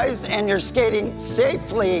guys, and you're skating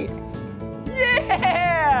safely.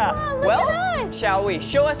 Yeah! Oh, look Well, at us. shall we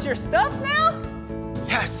show us your stuff now?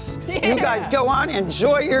 Yes. Yeah. You guys go on,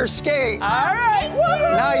 enjoy your skate. All right. Woo!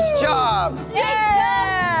 Nice job.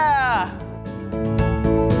 Yeah!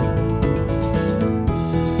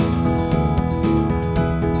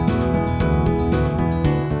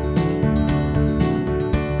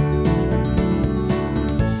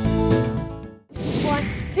 One,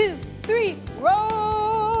 two, three, roll.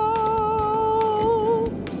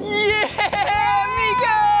 Yeah,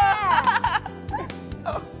 Meekah!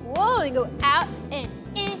 Whoa, and go out and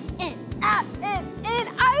in and out and in.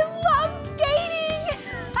 I love skating.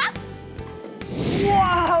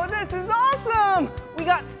 Wow, this is awesome! We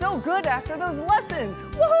got so good after those lessons.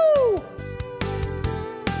 Woohoo!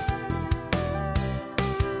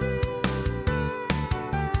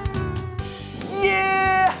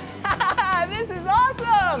 Yeah! This is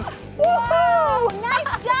awesome! Whoa, Woohoo!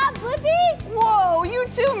 nice job, Blippi. Whoa, you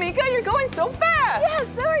too, Meekah. You're going so fast. Yeah,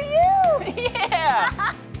 so are you.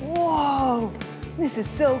 Yeah! Whoa! This is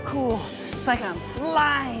so cool. It's like I'm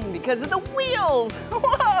flying because of the wheels.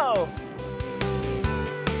 Whoa!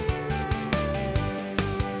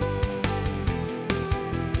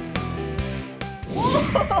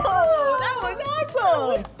 Whoa! That was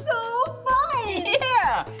awesome! So fun.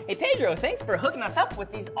 Yeah! Hey, Pedro, thanks for hooking us up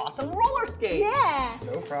with these awesome roller skates. Yeah.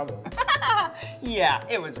 No problem. Yeah,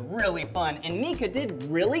 it was really fun, and Meekah did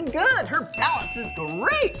really good. Her balance is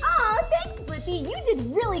great. Aw, thanks, Blippi. You did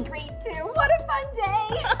really great too. What a fun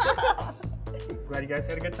day. Glad you guys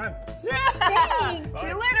had a good time. Yeah! Thanks. See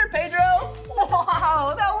you later, Pedro.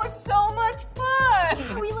 Wow, that was so much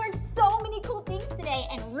fun. We learned so many cool things today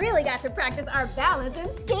and really got to practice our balance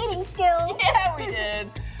and skating skills. Yeah, we did.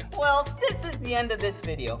 Well, this is the end of this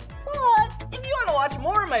video. But if you want to watch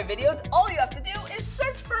more of my videos, all you have to do is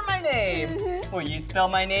search for my name. Will you spell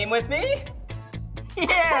my name with me?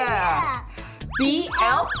 Yeah.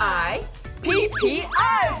 B-L-I-P-P-I.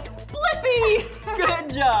 Blippi. Good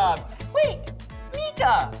job. Wait,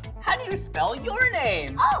 Meekah, how do you spell your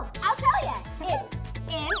name? Oh, I'll tell ya. It's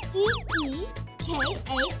M-E-E-K-A-H.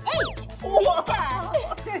 Wow.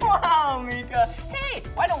 Meekah. Wow, Meekah. Hey,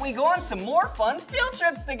 why don't we go on some more fun field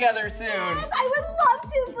trips together soon? Yes, I would love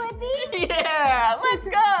to, Blippi. Yeah, let's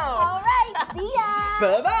go. All right, see ya.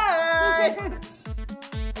 Bye-bye.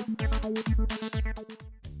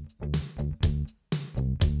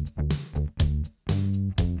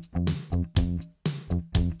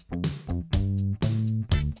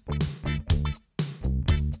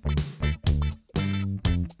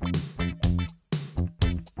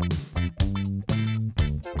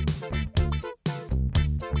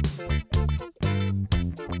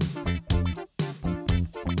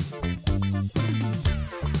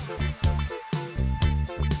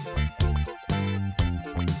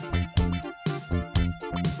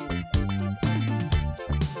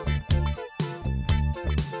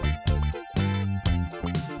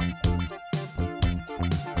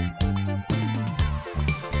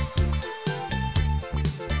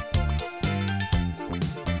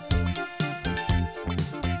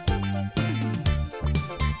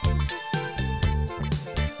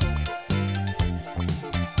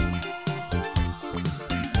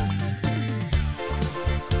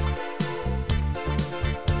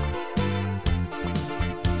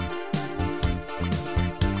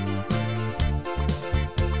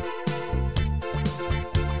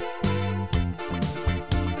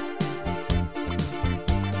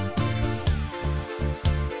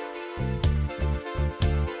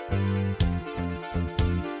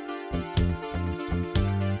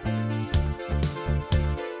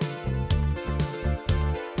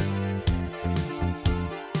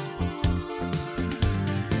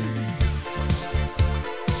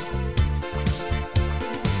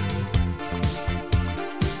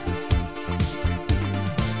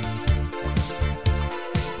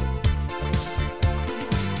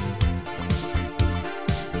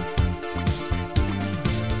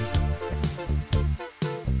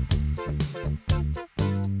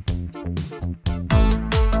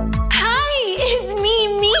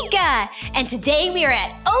 And today we are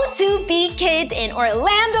at O2B Kids in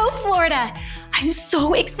Orlando, Florida. I'm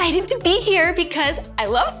so excited to be here because I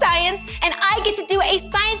love science and I get to do a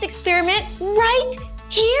science experiment right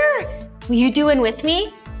here. Will you do one with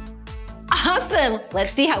me? Awesome,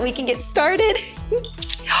 let's see how we can get started.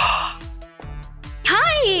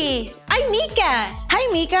 Hi, I'm Meekah. Hi,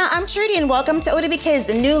 Meekah. I'm Trudy, and welcome to O2B Kids,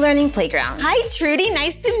 the new learning playground. Hi, Trudy.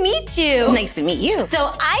 Nice to meet you. Nice to meet you.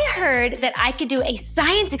 So I heard that I could do a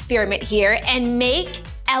science experiment here and make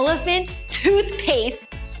elephant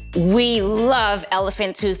toothpaste. We love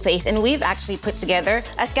elephant toothpaste, and we've actually put together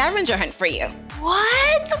a scavenger hunt for you.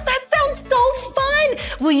 What? That sounds so fun.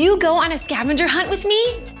 Will you go on a scavenger hunt with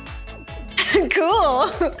me? Cool.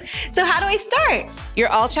 So how do I start? You're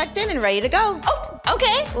all checked in and ready to go. Oh,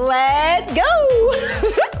 okay. Let's go.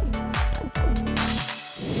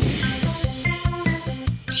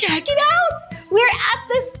 Check it out. We're at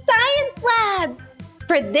the science lab.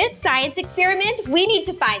 For this science experiment, we need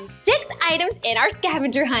to find 6 items in our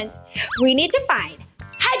scavenger hunt. We need to find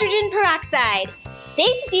hydrogen peroxide,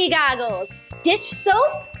 safety goggles, dish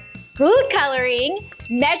soap, food coloring,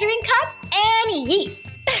 measuring cups, and yeast.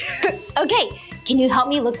 Okay, can you help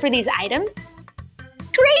me look for these items?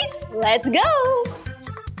 Great, let's go.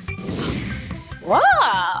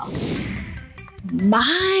 Wow,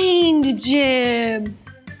 mind gym.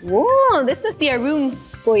 Whoa, this must be a room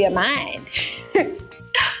for your mind.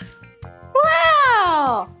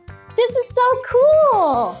 Wow, this is so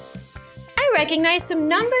cool. I recognize some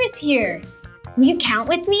numbers here. Will you count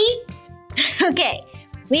with me? Okay,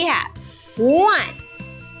 we have 1,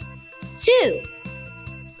 2,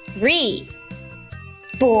 3,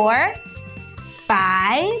 4,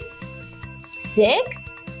 5,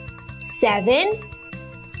 6, 7,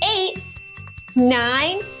 8,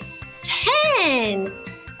 9, 10.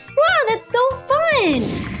 Wow, that's so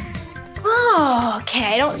fun. Oh,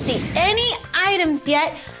 okay, I don't see any items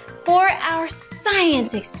yet for our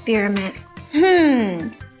science experiment.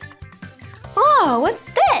 Oh, what's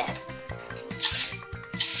this?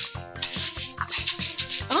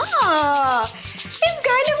 Oh, it's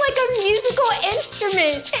kind of like a musical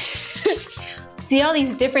instrument. See all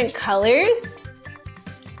these different colors?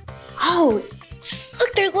 Oh,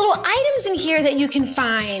 look, there's little items in here that you can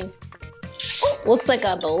find. Oh, looks like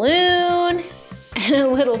a balloon and a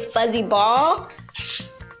little fuzzy ball.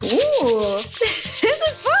 Ooh, this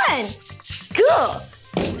is fun. Cool.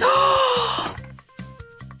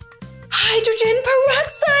 Hydrogen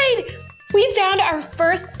peroxide! We found our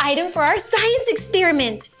first item for our science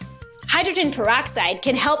experiment. Hydrogen peroxide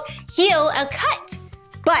can help heal a cut,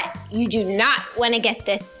 but you do not want to get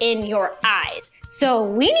this in your eyes. So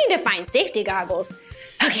we need to find safety goggles.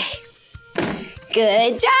 Okay,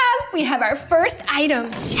 good job. We have our first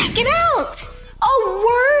item. Check it out. A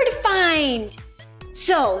word find.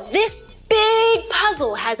 So this big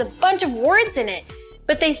puzzle has a bunch of words in it,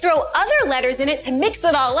 but they throw other letters in it to mix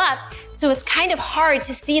it all up, so it's kind of hard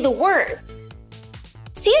to see the words.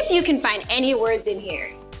 See if you can find any words in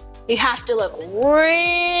here. You have to look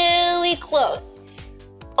really close.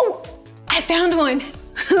 Oh, I found one.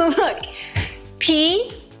 Look,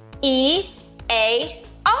 P-E-A-R,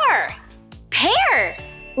 pear.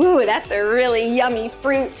 Ooh, that's a really yummy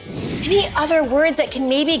fruit. Any other words that can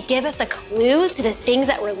maybe give us a clue to the things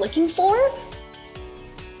that we're looking for?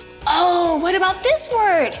 Oh, what about this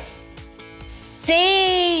word?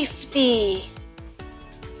 Safety.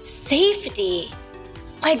 Safety.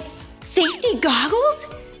 Like safety goggles?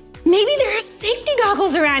 Maybe there are safety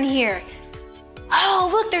goggles around here. Oh,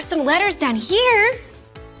 look, there's some letters down here.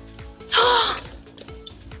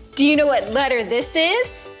 Do you know what letter this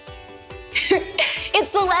is?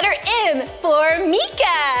 It's the letter M for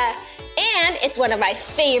Meekah. And it's one of my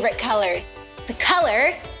favorite colors. The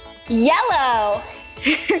color yellow.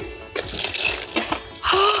 We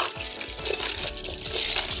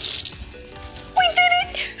did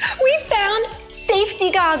it! We found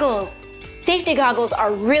safety goggles. Safety goggles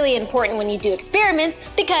are really important when you do experiments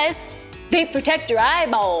because they protect your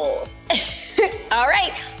eyeballs. All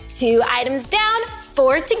right, 2 items down,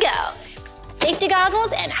 4 to go. Safety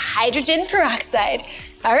goggles and hydrogen peroxide.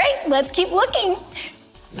 All right, let's keep looking.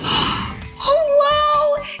 Oh,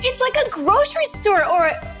 wow, it's like a grocery store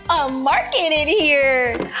or a market in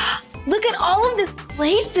here. Look at all of this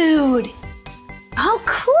play food. Oh,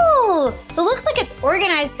 cool. It looks like it's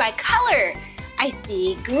organized by color. I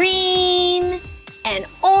see green and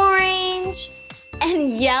orange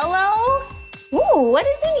and yellow. Ooh, what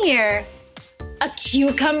is in here? A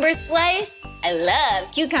cucumber slice. I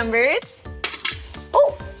love cucumbers.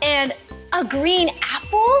 Oh, and a green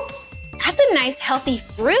apple. That's a nice healthy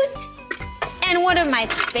fruit. And one of my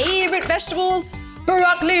favorite vegetables,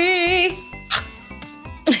 broccoli.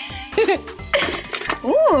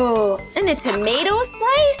 Ooh, and a tomato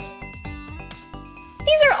slice.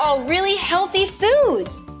 These are all really healthy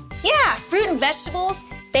foods. Yeah, fruit and vegetables,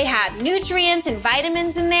 they have nutrients and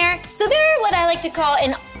vitamins in there, so they're what I like to call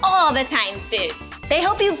an all-the-time food. They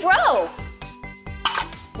help you grow.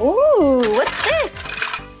 Ooh, what's this?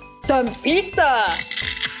 Some pizza.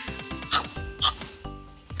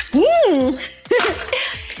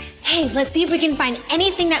 Hey, let's see if we can find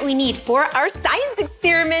anything that we need for our science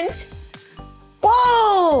experiment.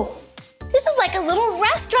 Whoa! This is like a little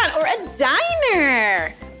restaurant or a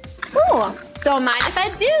diner. Ooh, don't mind if I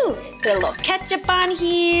do. Put a little ketchup on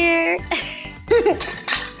here.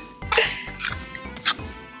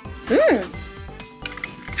 Mmm,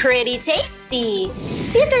 pretty tasty.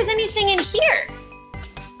 See if there's anything in here.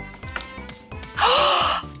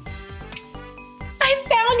 I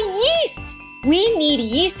found yeast. We need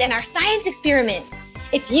yeast in our science experiment.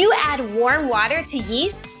 If you add warm water to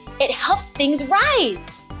yeast, it helps things rise.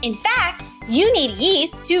 In fact, you need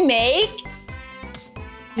yeast to make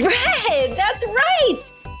bread. That's right.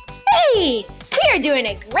 Hey, we are doing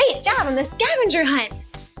a great job on the scavenger hunt.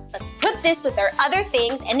 Let's put this with our other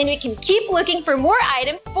things and then we can keep looking for more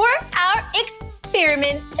items for our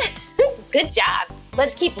experiment. Good job.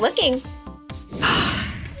 Let's keep looking.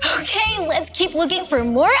 Okay, let's keep looking for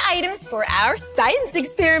more items for our science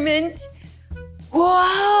experiment.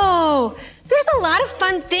 Whoa, there's a lot of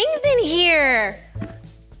fun things in here.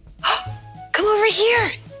 Come over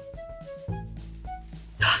here.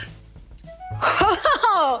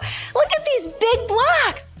 Whoa, look at these big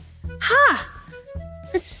blocks. Huh,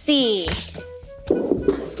 let's see.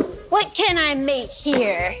 What can I make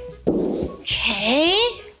here? Okay.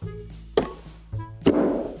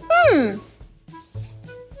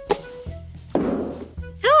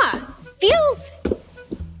 Feels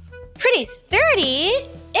pretty sturdy.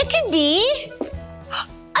 It could be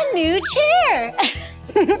a new chair.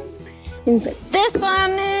 Put this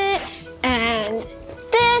on it and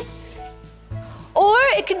this. Or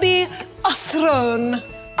it could be a throne.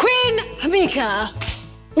 Queen Meekah.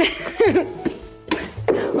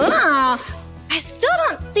 Wow, I still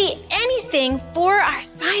don't see anything for our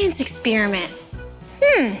science experiment.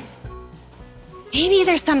 Maybe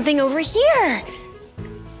there's something over here.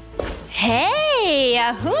 Hey,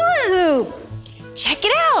 a hula hoop. Check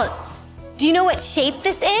it out. Do you know what shape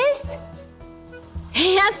this is?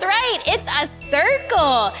 That's right, it's a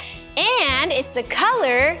circle. And it's the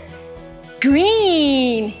color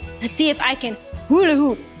green. Let's see if I can hula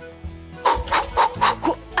hoop.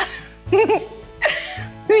 Let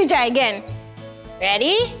me try again.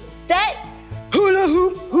 Ready, set, hula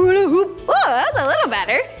hoop, hula hoop. Oh, that's a little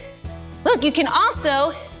better. Look, you can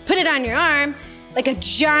also put it on your arm like a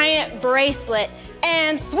giant bracelet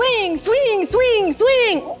and swing, swing, swing,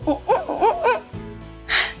 swing.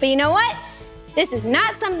 But you know what? This is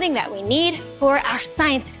not something that we need for our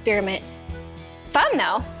science experiment. Fun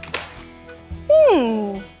though.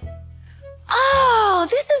 Oh,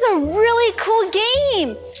 this is a really cool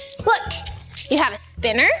game. Look, you have a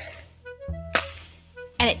spinner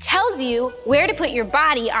and it tells you where to put your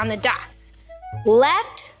body on the dots.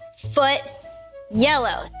 Left foot,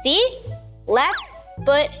 yellow, see? Left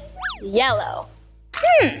foot, yellow.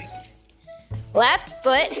 Left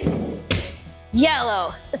foot,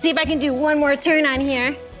 yellow. Let's see if I can do one more turn on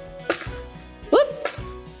here. Whoop.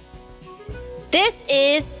 This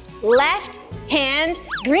is left hand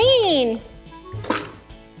green.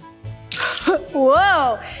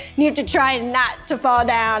 Whoa, you have to try not to fall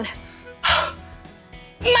down.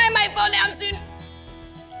 I might fall down soon.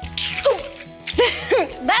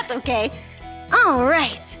 That's okay. All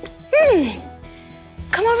right.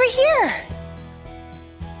 Come over here.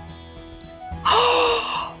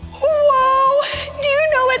 Whoa, do you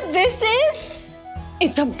know what this is?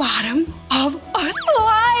 It's a bottom of a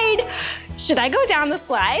slide. Should I go down the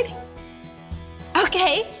slide?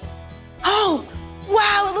 Okay. Oh,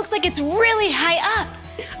 wow, it looks like it's really high up.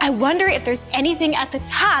 I wonder if there's anything at the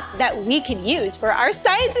top that we could use for our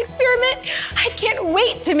science experiment. I can't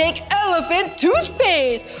wait to make elephant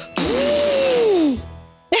toothpaste.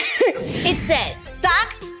 It says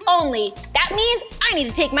socks only. That means I need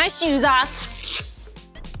to take my shoes off.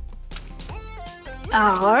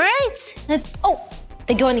 All right, oh,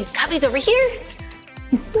 they go in these cubbies over here.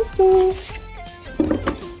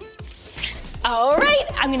 All right,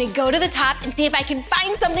 I'm gonna go to the top and see if I can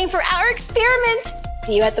find something for our experiment.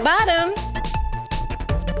 See you at the bottom.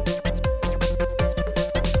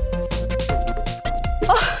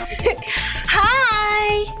 Oh,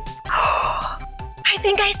 hi. I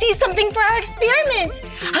think I see something for our experiment.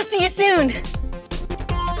 I'll see you soon.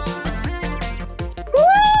 Woo!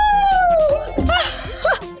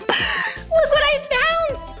 Look what I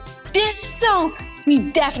found. Dish soap. We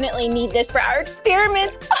definitely need this for our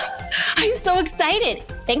experiment. I'm so excited.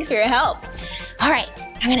 Thanks for your help. All right,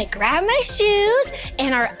 I'm gonna grab my shoes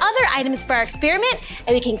and our other items for our experiment,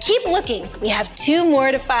 and we can keep looking. We have 2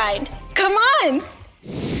 more to find. Come on.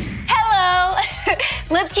 Hello.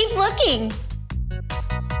 Let's keep looking.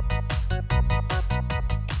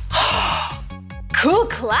 Cool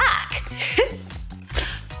clock.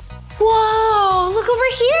 Whoa, look over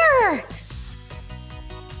here.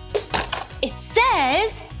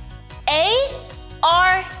 says A-R-T.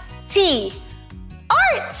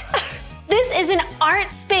 Art! This is an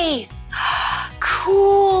art space.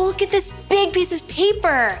 Cool, look at this big piece of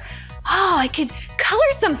paper. Oh, I could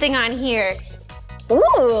color something on here.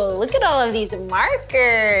 Ooh, look at all of these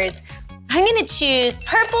markers. I'm gonna choose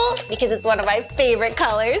purple because it's one of my favorite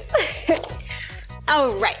colors.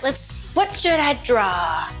 All right, let's see, what should I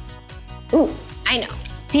draw? Ooh, I know,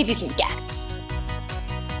 see if you can guess.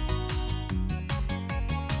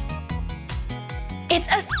 It's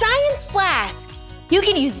a science flask. You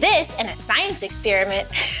could use this in a science experiment,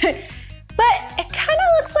 but it kind of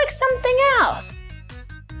looks like something else.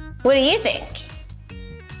 What do you think?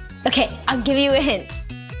 Okay, I'll give you a hint.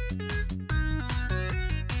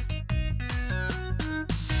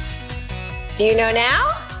 Do you know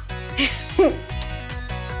now?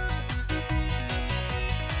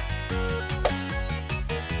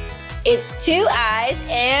 It's 2 eyes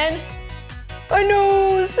and a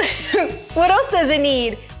nose. What else does it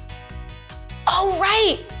need? Oh,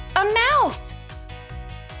 right, a mouth.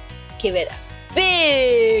 Give it a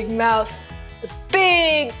big mouth, a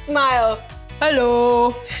big smile.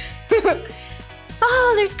 Hello.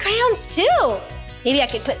 Oh, there's crayons too. Maybe I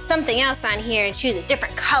could put something else on here and choose a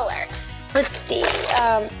different color. Let's see.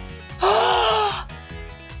 Oh,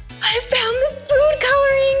 I found the food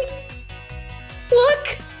coloring.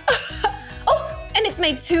 Look. Oh, and it's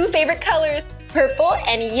my 2 favorite colors, purple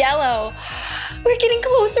and yellow. We're getting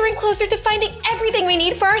closer and closer to finding everything we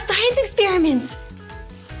need for our science experiment.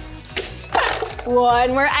 One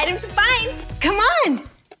more item to find. Come on.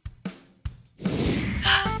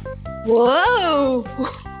 Whoa.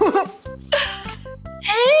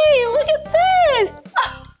 Hey, look at this.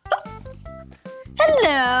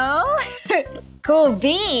 Hello. Cool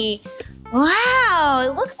bee. Wow,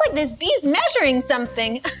 it looks like this bee's measuring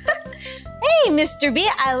something. Hey, Mr. Bee,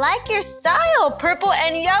 I like your style, purple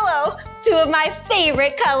and yellow, 2 of my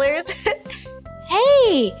favorite colors.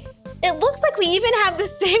 Hey, it looks like we even have the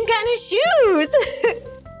same kind of shoes.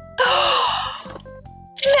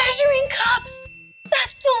 Measuring cups.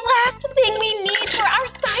 That's the last thing we need for our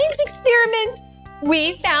science experiment.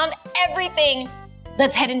 We found everything.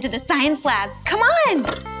 Let's head into the science lab. Come on.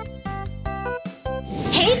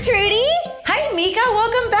 Hey, Trudy. Hi, Meekah,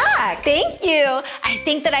 welcome back. Thank you. I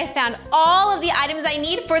think that I found all of the items I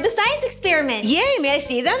need for the science experiment. Yay, may I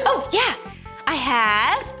see them? Oh, yeah. I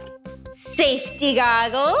have safety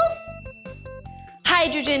goggles,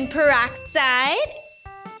 hydrogen peroxide,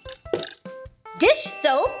 dish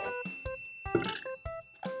soap,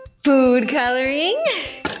 food coloring,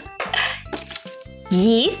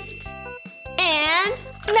 yeast, and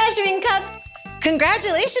measuring cups.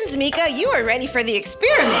 Congratulations, Meekah, you are ready for the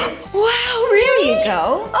experiment. Wow, really? Here you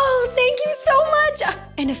go. Oh, thank you so much.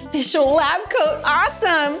 An official lab coat,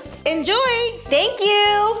 awesome. Enjoy. Thank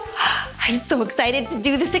you. I'm so excited to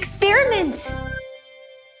do this experiment.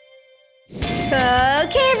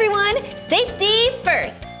 Okay, everyone, safety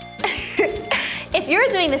first. If you're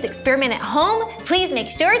doing this experiment at home, please make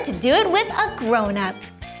sure to do it with a grown-up.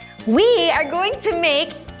 We are going to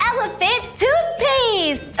make elephant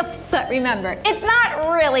toothpaste. Oh, but remember, it's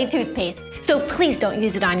not really toothpaste, so please don't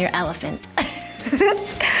use it on your elephants.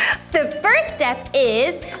 The first step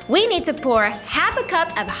is we need to pour half a cup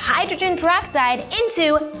of hydrogen peroxide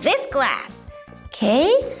into this glass.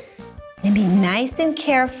 Okay? And be nice and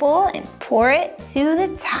careful and pour it to the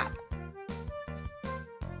top.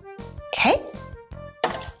 Okay?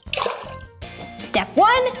 Step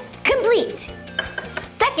 1, complete.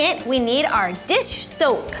 Second, we need our dish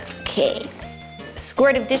soap. Okay, a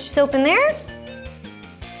squirt of dish soap in there.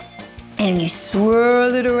 And you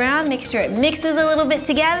swirl it around, make sure it mixes a little bit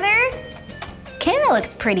together. Okay, that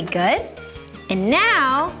looks pretty good. And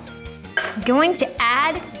now, I'm going to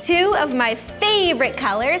add 2 of my favorite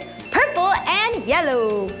colors, purple and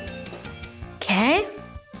yellow. Okay.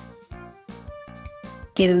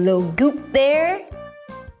 Get a little goop there.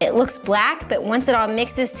 It looks black, but once it all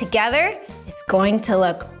mixes together, it's going to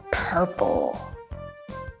look purple.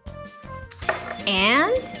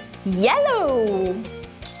 And yellow.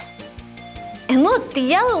 And look, the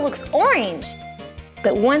yellow looks orange,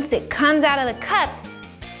 but once it comes out of the cup,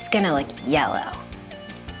 it's gonna look yellow.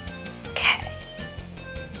 Okay.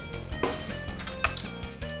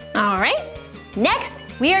 All right, next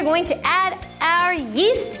we are going to add our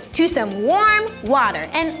yeast to some warm water.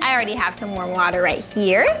 And I already have some warm water right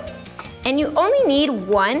here. And you only need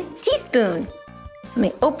 1 teaspoon. So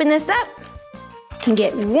let me open this up and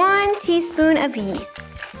get 1 teaspoon of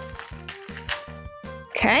yeast.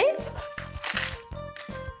 Okay.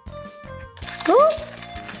 Ooh.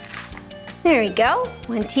 There we go,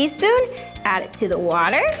 1 teaspoon. Add it to the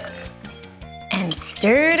water. and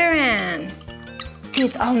stir it around. See,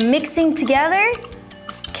 it's all mixing together.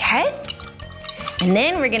 Okay. And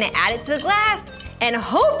then we're gonna add it to the glass. And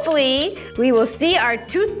hopefully, we will see our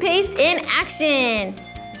toothpaste in action.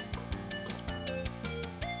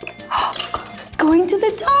 It's going to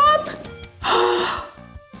the top.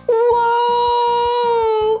 Whoa!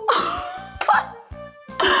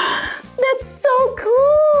 That's so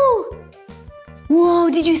cool. Whoa,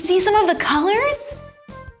 did you see some of the colors?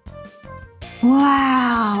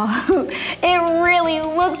 Wow, it really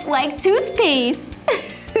looks like toothpaste.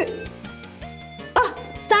 Oh,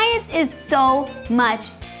 science is so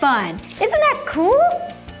much fun. Isn't that cool?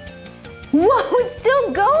 Whoa, it's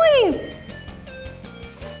still going.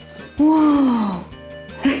 Whoa,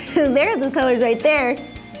 there are the colors right there.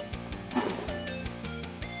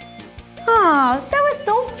 Oh, that was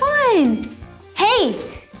so fun. Hey,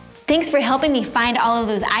 thanks for helping me find all of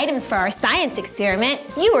those items for our science experiment.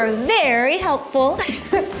 You were very helpful.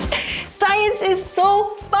 Science is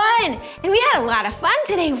so fun. And we had a lot of fun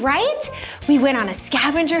today, right? We went on a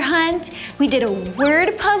scavenger hunt. We did a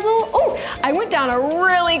word puzzle. Oh, I went down a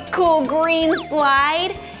really cool green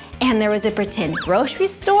slide. And there was a pretend grocery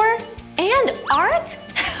store and art.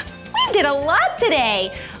 We did a lot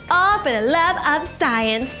today, all for the love of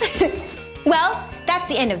science. Well, that's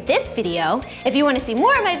the end of this video. If you want to see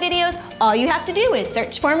more of my videos, all you have to do is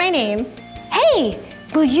search for my name. Hey,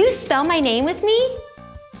 will you spell my name with me?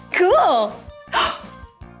 Cool.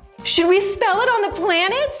 Should we spell it on the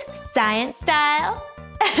planets? Science style?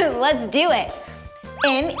 Let's do it.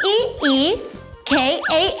 M-E-E-K-A-H.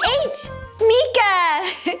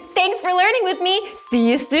 Meekah. Thanks for learning with me. See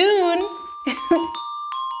you soon.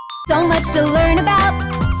 So much to learn about,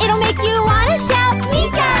 it'll make you want to shout,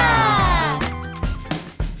 Meekah!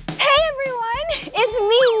 Hey everyone, it's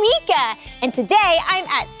me, Meekah, and today I'm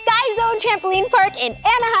at Sky Zone Trampoline Park in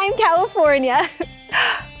Anaheim, California.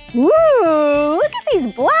 Woo, look at these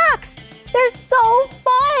blocks. They're so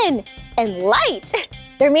fun and light.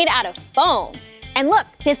 They're made out of foam. And look,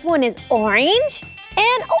 this one is orange,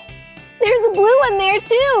 and oh, there's a blue one there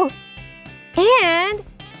too. And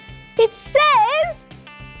it says,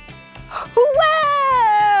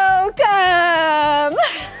 welcome!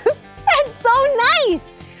 That's so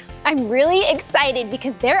nice! I'm really excited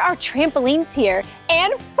because there are trampolines here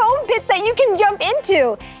and foam pits that you can jump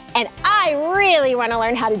into. And I really want to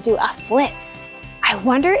learn how to do a flip. I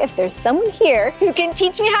wonder if there's someone here who can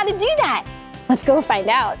teach me how to do that. Let's go find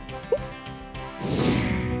out.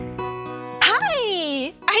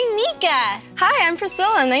 Hi, I'm Meekah. Hi, I'm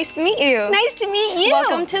Priscilla. Nice to meet you. Nice to meet you.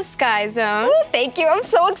 Welcome to Sky Zone. Ooh, thank you. I'm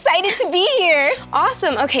so excited to be here.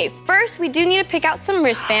 Awesome. Okay, first we do need to pick out some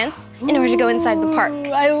wristbands in order to go inside the park.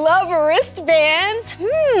 Ooh, I love wristbands.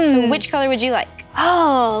 So which color would you like?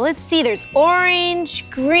 Oh, let's see. There's orange,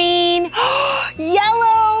 green,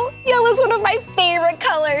 yellow. Yellow's one of my favorite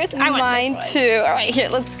colors. I want Mine this one. too. All right, here,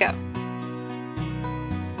 let's go.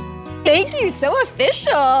 Thank you, so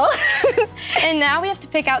official. And now we have to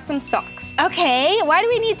pick out some socks. Okay, why do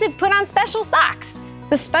we need to put on special socks?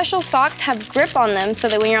 The special socks have grip on them so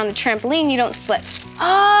that when you're on the trampoline, you don't slip.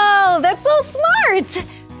 Oh, that's so smart.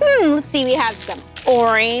 Let's see, we have some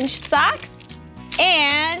orange socks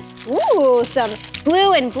and, ooh, some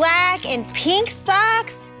blue and black and pink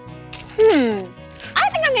socks. I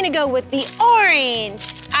think I'm gonna go with the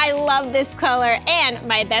orange. I love this color, and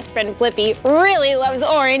my best friend Blippi really loves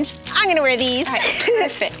orange. I'm gonna wear these. All right,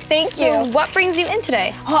 perfect. Thank So you. what brings you in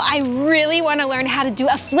today? Oh, I really wanna learn how to do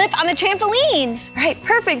a flip on the trampoline. All right,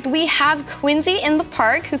 perfect. We have Quincy in the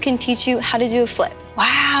park who can teach you how to do a flip.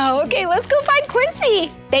 Wow, okay, let's go find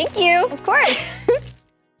Quincy. Thank you. Of course.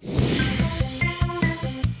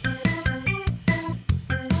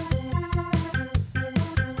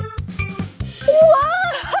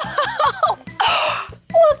 Whoa!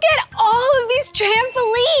 Look at all of these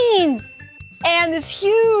trampolines and this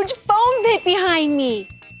huge foam pit behind me.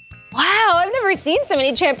 Wow, I've never seen so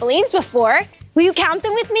many trampolines before. Will you count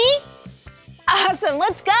them with me? Awesome,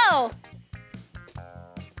 let's go.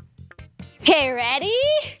 Okay, ready?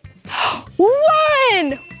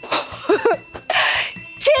 1,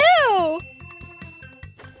 2,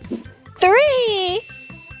 3,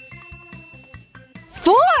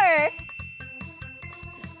 4,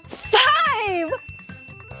 5.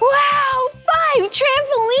 Wow, 5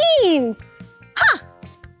 trampolines. Huh,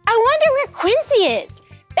 I wonder where Quincy is.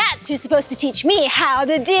 That's who's supposed to teach me how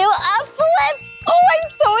to do a flip. Oh, I'm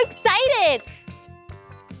so excited.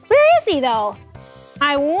 Where is he though?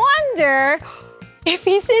 I wonder if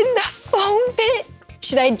he's in the foam pit.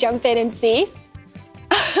 Should I jump in and see?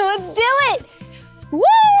 Let's do it. Woo!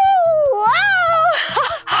 Wow!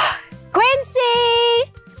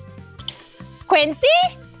 Quincy! Quincy?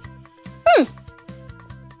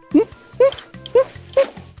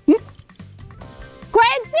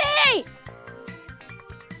 Quincy!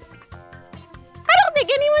 I don't think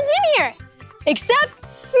anyone's in here, except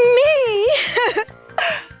me.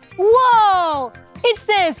 Whoa, it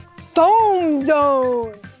says foam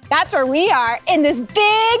zone. That's where we are, in this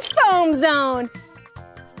big foam zone.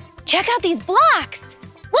 Check out these blocks.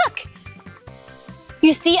 Look,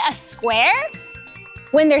 you see a square?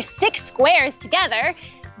 When there's 6 squares together,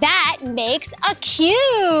 that makes a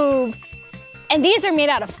cube. And these are made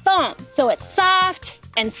out of foam, so it's soft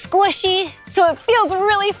and squishy, so it feels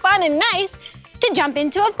really fun and nice to jump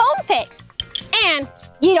into a foam pit. And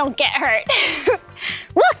you don't get hurt.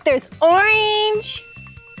 Look, there's orange,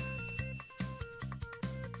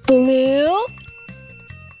 blue,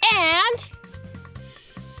 and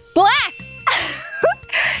black.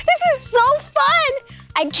 This is so fun.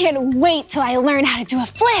 I can't wait till I learn how to do a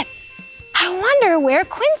flip. I wonder where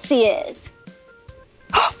Quincy is.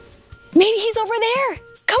 Maybe he's over there.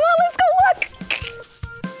 Come on, let's go look.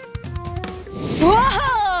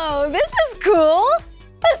 Whoa, this is cool.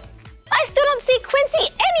 But I still don't see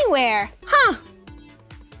Quincy anywhere, huh?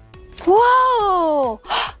 Whoa,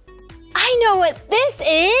 I know what this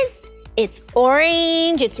is. It's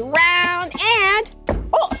orange, it's round, and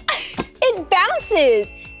oh, it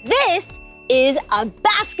bounces. This is a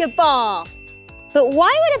basketball. But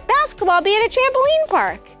why would a basketball be at a trampoline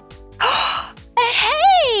park? And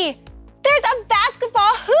hey, there's a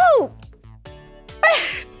basketball hoop.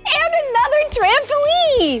 And another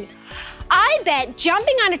trampoline. I bet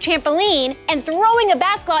jumping on a trampoline and throwing a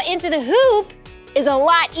basketball into the hoop is a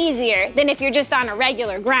lot easier than if you're just on a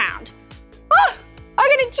regular ground. Oh, I'm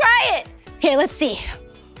gonna try it. Okay, let's see.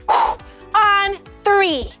 On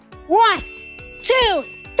 3. 1, 2,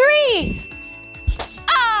 3.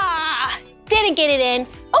 Ah, didn't get it in.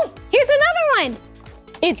 Oh, here's another one.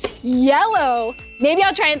 It's yellow. Maybe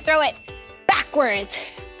I'll try and throw it backwards.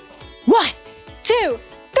 1, 2,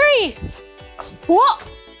 3. Whoa.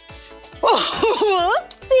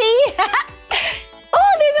 Whoopsie.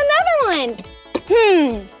 Oh, there's another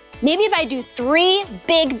one. Maybe if I do 3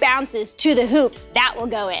 big bounces to the hoop, that will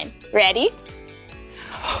go in. Ready?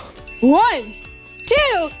 1,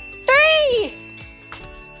 2, 3.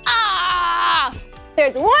 Ah,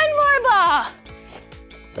 there's one more ball.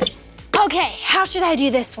 Okay, how should I do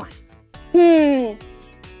this one?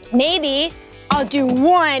 Maybe I'll do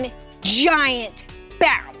 1 giant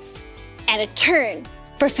bounce and a turn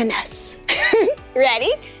for finesse.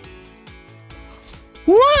 Ready?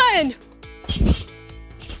 1.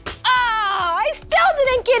 Oh, I still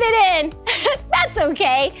didn't get it in. That's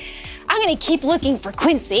okay. I'm gonna keep looking for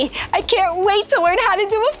Quincy. I can't wait to learn how to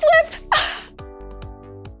do a flip.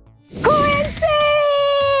 Quincy!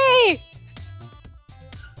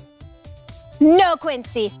 No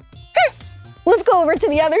Quincy. Let's go over to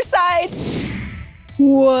the other side.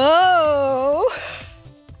 Whoa.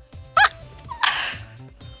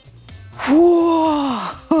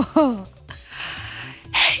 Whoa.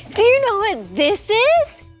 Do you know what this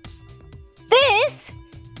is? This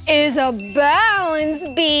is a balance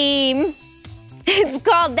beam. It's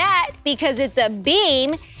called that because it's a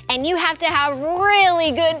beam and you have to have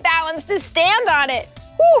really good balance to stand on it.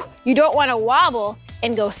 Whew, you don't want to wobble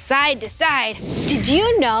and go side to side. Did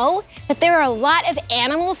you know that there are a lot of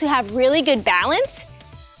animals who have really good balance?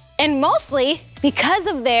 And mostly because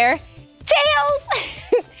of their tails.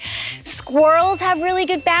 Squirrels have really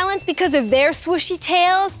good balance because of their swooshy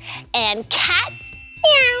tails. And cats,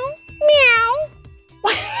 meow, meow.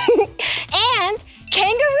 And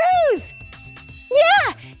kangaroos.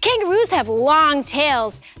 Yeah, kangaroos have long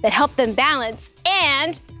tails that help them balance,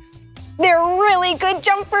 and they're really good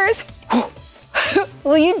jumpers.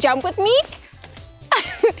 Will you jump with me?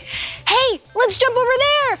 Hey, let's jump over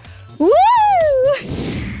there. Woo!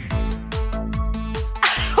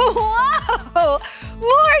 Whoa,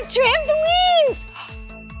 more trampolines.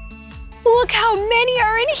 Look how many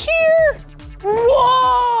are in here.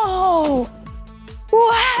 Whoa,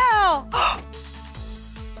 wow.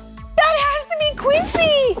 That has to be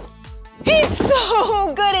Quincy. He's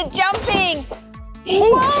so good at jumping.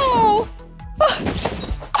 Whoa.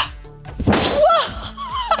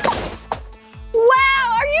 Wow,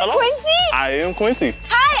 are you Hello? Quincy? I am Quincy.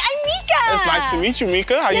 Hi, I'm Meekah. It's nice to meet you,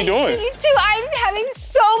 Meekah. How you doing? Nice to meet you too. I'm having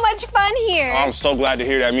so much fun here. I'm so glad to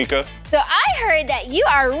hear that, Meekah. So I heard that you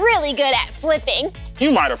are really good at flipping.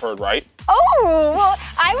 You might have heard right. Oh, well,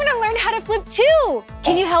 I want to learn how to flip too.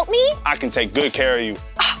 Can you help me? I can take good care of you.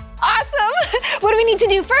 Awesome. What do we need to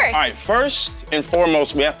do first? All right, first and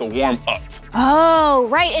foremost, we have to warm up. Oh,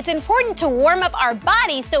 right. It's important to warm up our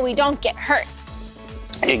body so we don't get hurt.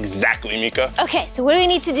 Exactly, Meekah. Okay, so what do we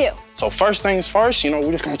need to do? So first things first,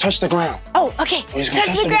 we're just gonna touch the ground. Oh, okay. We're just gonna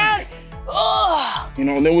Touch the ground. Oh. Then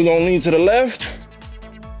we're gonna lean to the left,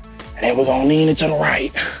 and then we're gonna lean it to the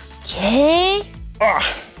right. Okay.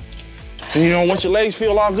 And once your legs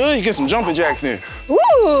feel all good, you get some jumping jacks in.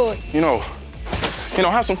 Ooh.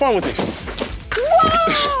 Have some fun with it.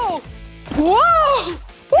 Whoa! Whoa!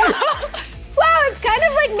 Whoa! Wow, it's kind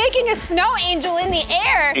of like making a snow angel in the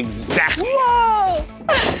air. Exactly. Whoa!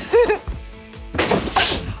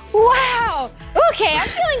 Wow! Okay, I'm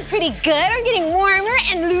feeling pretty good. I'm getting warmer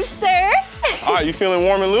and looser. All right, you feeling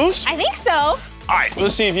warm and loose? I think so. All right,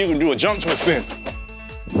 let's see if you can do a jump twist then.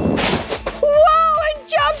 Whoa, a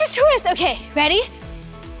jump twist. Okay, ready?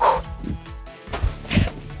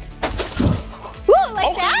 Whoa,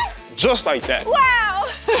 like that? Just like that. Wow!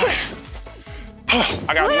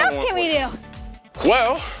 I got What another else can one we for you. do?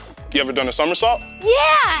 Well, you ever done a somersault?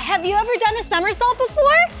 Yeah, have you ever done a somersault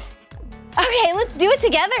before? Okay, let's do it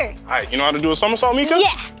together. All right, you know how to do a somersault, Meekah?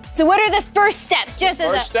 Yeah, so what are the first steps, just as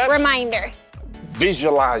First a steps? reminder?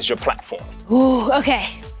 Visualize your platform. Ooh, okay,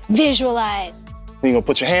 visualize. Then you're gonna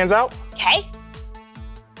put your hands out Okay,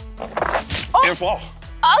 and fall.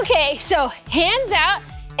 okay, so hands out,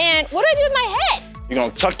 and what do I do with my head? You're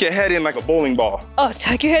gonna tuck your head in like a bowling ball. Oh,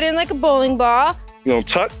 tuck your head in like a bowling ball, You're gonna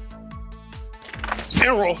tuck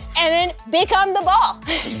and roll. and then become the ball.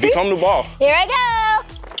 Become the ball. Here I go.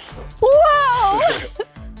 Whoa!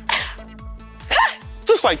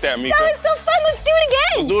 Just like that, Meekah. That was so fun, let's do it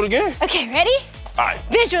again. Let's do it again. Okay, ready? All right,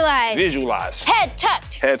 Visualize. visualize. Head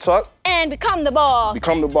tucked, Head tuck, and become the ball.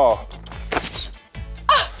 become the ball.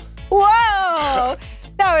 Whoa!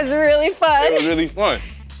 That was really fun. It was really fun.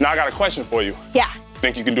 Now I got a question for you. Yeah.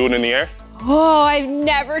 Think you can do it in the air? Oh, I've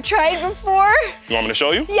never tried before. You want me to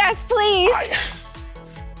show you? Yes, please. All right.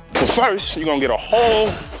 So first, you're gonna get a whole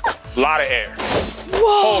lot of air.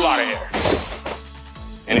 Whoa. Whole lot of air.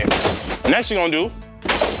 And then next you're gonna do,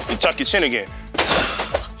 you tuck your chin again.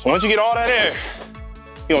 So once you get all that air,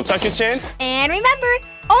 you're gonna tuck your chin. And remember,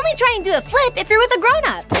 only try and do a flip if you're with a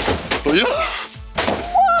grown-up.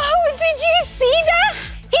 Whoa, did you see that?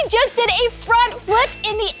 He just did a front flip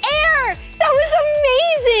in the air. That was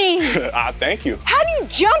amazing. Thank you. How do you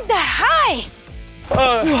jump that high?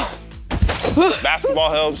 Basketball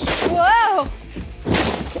helps. Whoa.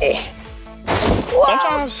 Whoa.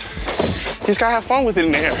 Sometimes you just gotta have fun with it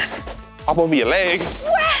in the air. Hop over your leg.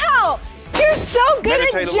 Wow, you're so good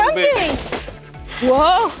Meditate at a little bit. jumping.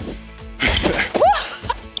 Whoa.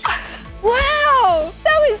 Wow,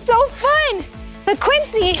 that was so fun. But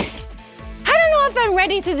Quincy, I don't know if I'm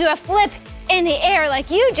ready to do a flip in the air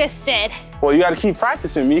like you just did. Well, you gotta keep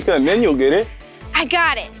practicing, Meekah, and then you'll get it. I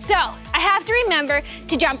got it. So I have to remember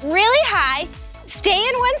to jump really high, stay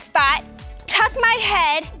in one spot, tuck my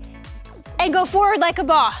head, and go forward like a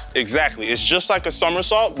ball. Exactly. It's just like a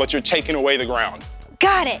somersault, but you're taking away the ground.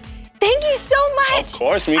 Got it. Thank you so much. Of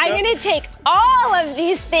course, Meekah. I'm gonna take all of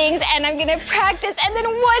these things and I'm gonna practice, and then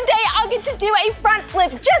one day I'll get to do a front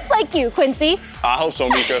flip just like you, Quincy. I hope so,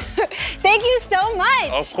 Meekah. Thank you so much.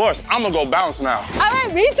 Of course. I'm gonna go bounce now. All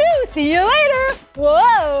right, me too. See you later.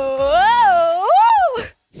 Whoa, whoa, whoa.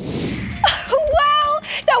 Wow,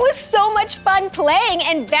 that was so much fun playing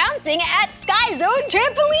and bouncing at Sky Zone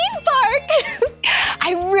Trampoline Park.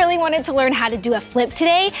 I really wanted to learn how to do a flip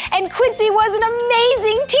today, and Quincy was an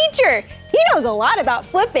amazing teacher. He knows a lot about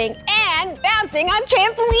flipping and bouncing on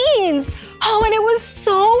trampolines. Oh, and it was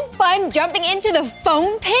so fun jumping into the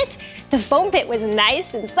foam pit. The foam pit was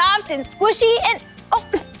nice and soft and squishy and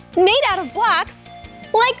made out of blocks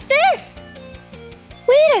like this.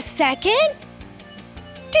 Wait a second.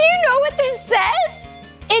 Do you know what this says?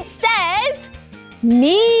 It says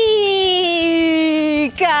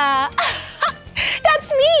Meekah. That's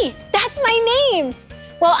me. That's my name.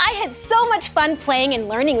 Well, I had so much fun playing and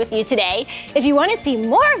learning with you today. If you want to see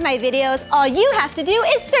more of my videos, all you have to do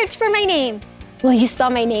is search for my name. Will you spell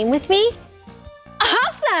my name with me?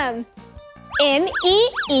 Awesome.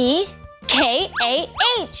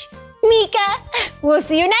 M-E-E-K-A-H. Meekah. We'll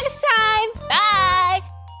see you next time. Bye.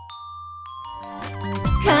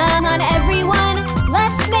 Come on, everyone,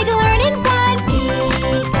 let's make learning fun.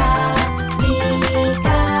 Meekah,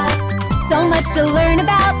 Meekah. So much to learn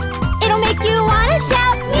about, it'll make you wanna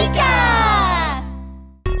shout, Meekah!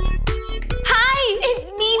 Hi,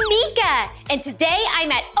 it's me, Meekah, and today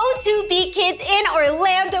I'm at O2B Kids in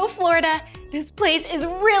Orlando, Florida. This place is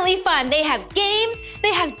really fun. They have games,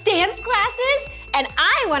 they have dance classes, and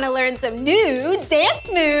I wanna learn some new dance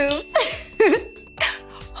moves.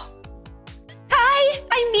 Hi,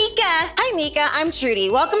 I'm Meekah. Hi, Meekah. I'm Trudy.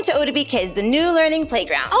 Welcome to O2B Kids, the new learning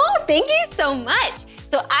playground. Oh, thank you so much.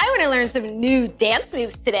 So I want to learn some new dance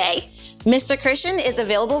moves today. Mr. Christian is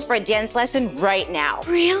available for a dance lesson right now.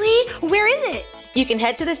 Really? Where is it? You can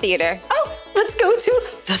head to the theater. Oh, let's go to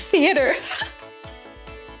the theater.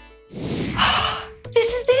 This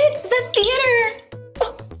is it, the theater.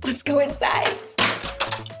 Oh, let's go inside.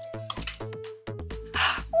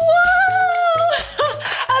 Whoa!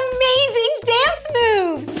 Amazing dance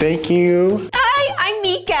moves. Thank you. Hi, I'm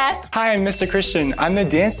Meekah. Hi, I'm Mr. Christian. I'm the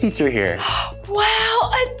dance teacher here.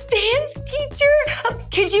 Wow, a dance teacher?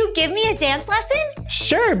 Could you give me a dance lesson?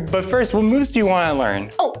 Sure, but first, what moves do you want to learn?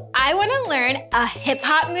 Oh, I want to learn a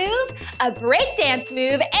hip-hop move, a break dance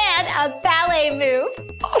move, and a ballet move.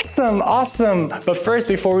 Awesome, awesome. But first,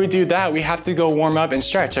 before we do that, we have to go warm up and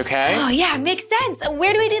stretch, okay? Oh yeah, makes sense.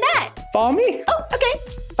 Where do we do that? Follow me. Oh, okay.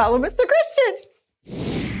 Follow Mr. Christian.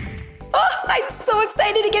 Oh, I'm so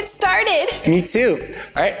excited to get started. Me too.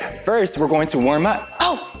 All right, first, we're going to warm up.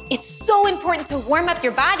 Oh, it's so important to warm up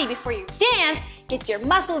your body before you dance. Get your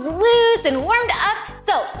muscles loose and warmed up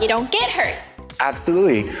so you don't get hurt.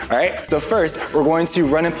 Absolutely. All right, so first, we're going to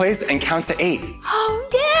run in place and count to 8. Oh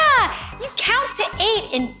yeah, you count to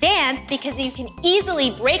 8 in dance because you can easily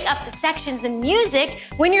break up the sections in music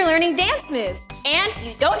when you're learning dance moves. And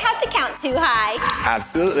you don't have to count too high.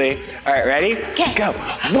 Absolutely. All right, ready? Okay. Go.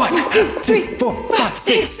 1, 2, 3, 4, 5,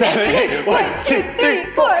 6, 7, 8. 1, 2, 3,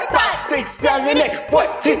 4, 5, 6, 7, 8. 1,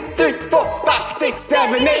 2, 3, 4, 5, 6,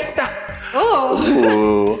 7, 8. Stop. Oh,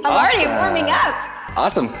 Ooh, I'm already warming up.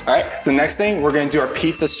 Awesome. All right, so next thing, we're gonna do our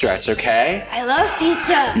pizza stretch, okay? I love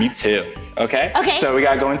pizza. Me too, okay? Okay. So we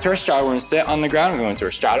gotta go into our straddle. We're gonna sit on the ground. We're going into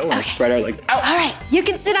our straddle. We're gonna spread our legs out. All right, you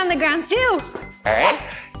can sit on the ground too. All right,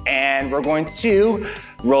 and we're going to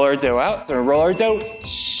roll our dough out. So roll our dough,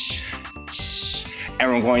 shh, shh, and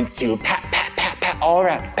we're going to pat, pat, pat, pat all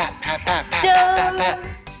around. Pat, pat, pat, pat, pat, pat, pat.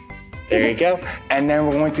 There you go. And then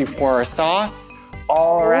we're going to pour our sauce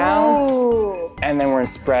all around. Ooh. And then we're gonna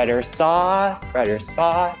spread our sauce, spread our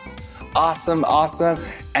sauce. Awesome, awesome.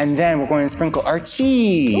 And then we're going to sprinkle our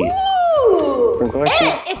cheese. Ooh. Sprinkle our And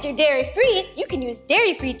cheese. if you're dairy-free, you can use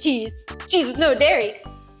dairy-free cheese. Cheese with no dairy.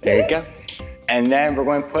 There you go. And then we're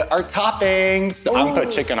going to put our toppings. So I'm gonna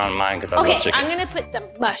put chicken on mine because I love chicken. I'm gonna put some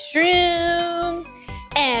mushrooms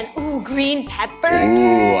and green pepper.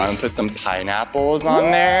 Ooh, I'm gonna put some pineapples on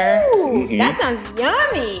there. Ooh, that sounds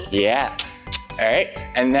yummy. Yeah. All right,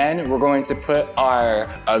 and then we're going to put our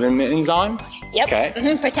oven mittens on. Yep.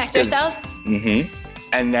 Okay. Protect ourselves.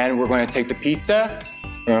 And then we're going to take the pizza.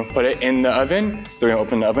 We're going to put it in the oven. So we're going to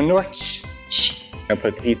open the oven door. We're going to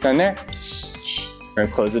put the pizza in there. We're going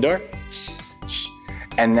to close the door.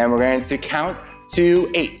 And then we're going to count to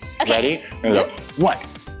 8. Okay. Ready? We're going to go 1,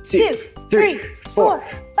 2, 3, 4,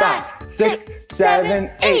 5, 6, 7,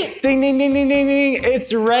 8. Ding, ding, ding, ding, ding, ding.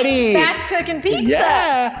 It's ready. Fast cooking pizza.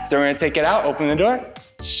 Yeah. So we're gonna take it out, open the door.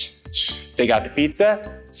 Take out the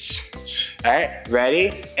pizza. All right,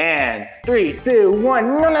 ready? And 3, 2, 1.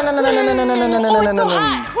 No, no, no, no, no, no, no, no, no, no, no, no, no.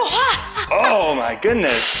 Oh my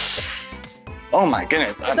goodness. Oh my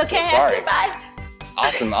goodness. I'm It's okay, so sorry. I survived.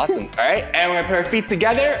 Awesome, awesome. All right, and we're gonna put our feet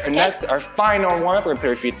together. Next, our final warm-up, we're gonna put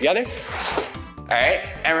our feet together. All right,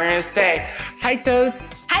 and we're gonna say, hi toes.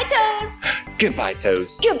 Hi toes. Goodbye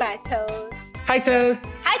toes. Goodbye toes. Hi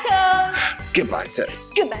toes. Hi toes. Goodbye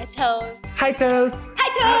toes. Goodbye toes. Hi toes.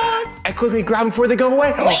 Hi toes. And quickly grab before they go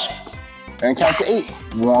away. Wait. And count to 8.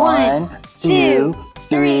 1, 2,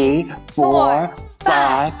 3, 4,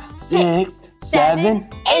 5, 6, 7,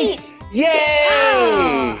 8. Yay!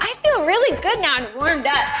 I feel really good now and warmed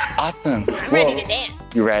up. Awesome. I'm ready to dance.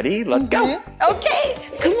 You ready? Let's go. Okay,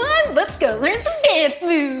 come on, let's go learn some dance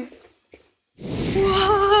moves.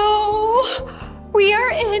 Whoa, we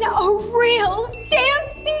are in a real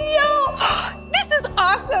dance studio. This is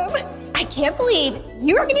awesome. I can't believe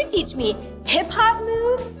you are gonna teach me hip hop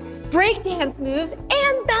moves, break dance moves,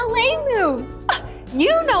 and ballet moves.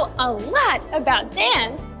 You know a lot about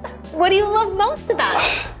dance. What do you love most about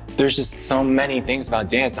it? There's just so many things about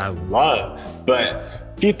dance I love, but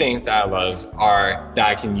a few things that I love are that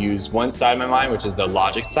I can use one side of my mind, which is the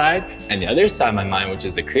logic side, and the other side of my mind, which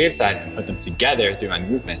is the creative side, and put them together through my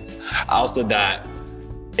movements. Also that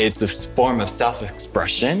it's a form of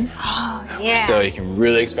self-expression. Oh, yeah. So you can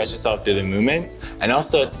really express yourself through the movements. And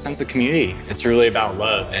also it's a sense of community. It's really about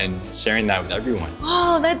love and sharing that with everyone.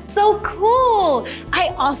 Oh, that's so cool.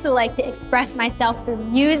 I also like to express myself through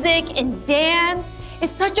music and dance.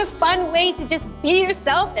 It's such a fun way to just be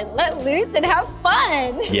yourself and let loose and have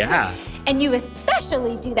fun. Yeah. And you especially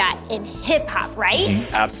especially do that in hip hop, right?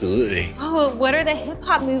 Absolutely. Oh, what are the hip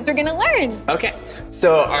hop moves we're gonna learn? Okay,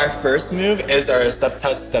 so our first move is our step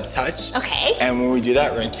touch, step touch. Okay. And when we do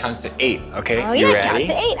that, we're gonna count to 8, okay? Oh You yeah, ready?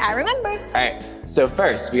 count to 8, I remember. All right, so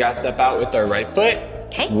first we gotta step out with our right foot.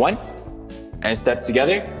 Okay. 1, and step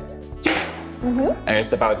together, 2. And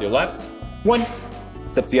step out with your left, 1,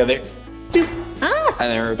 step together, 2. Ah,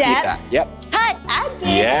 and then repeat step, that. Yep. touch, I get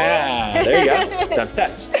it. Yeah, there you go. Step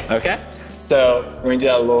touch. Okay. So we're gonna do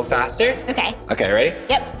that a little faster. Okay. Okay, ready?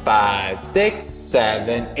 Yep. 5, 6,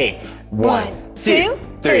 7, 8. 1, 2,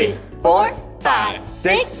 3, 4, 5,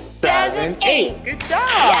 6, 7, 8. Good job.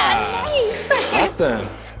 Yeah, nice. Awesome.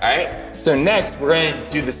 All right. So next we're gonna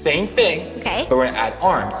do the same thing. Okay. But we're gonna add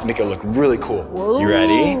arms to make it look really cool. You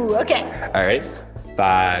ready? Ooh, okay. All right.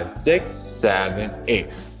 5, 6, 7, 8.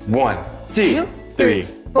 1, 2, 3,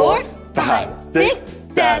 4, 5, 6,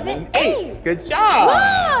 7, 8. Good job.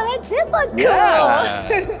 Wow, that did look cool.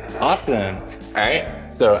 Yeah. Awesome. All right.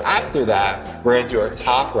 So after that, we're gonna do our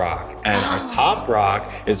top rock, and our top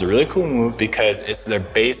rock is a really cool move because it's the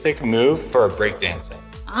basic move for breakdancing.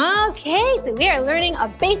 Okay, so we are learning a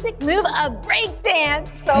basic move of breakdance.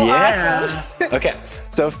 So awesome. Okay.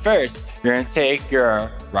 So first, you're gonna take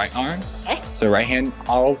your right arm. Okay. So right hand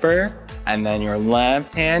over, and then your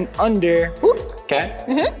left hand under. Okay?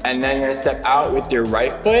 And then you're gonna step out with your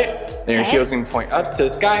right foot, then your heels gonna point up to the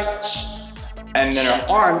sky. And then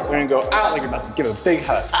our arms are gonna go out like you're about to give a big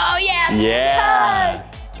hug. Oh yeah, Yeah.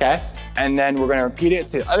 Okay? And then we're gonna repeat it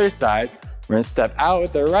to the other side. We're gonna step out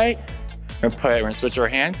with the right. We're gonna switch our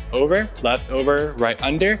hands over, left over, right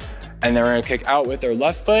under. And then we're gonna kick out with our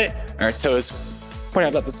left foot, and our toes point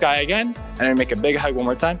up at the sky again. And then make a big hug one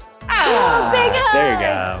more time. Big hug. There you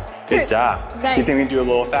go. Good job. Nice. You think we can do it a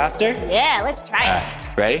little faster? Yeah, let's try All it.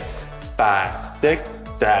 right. Ready? 5, 6,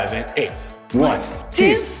 7, 8. 1,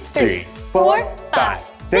 2, 3, 4, 5,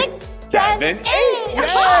 6, 7, 8.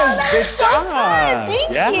 Yes, good job. Thank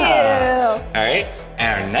yeah. you. All right.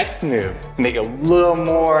 And our next move, to make it a little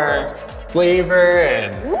more flavor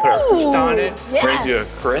and put our first on it, we're gonna do a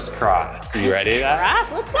crisscross. You ready for that?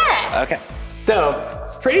 Crisscross? What's that? Okay. So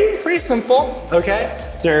it's pretty simple. Okay.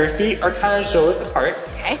 So your feet are kind of shoulder width apart.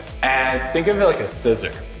 Okay. And think of it like a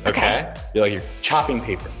scissor. Okay. You're chopping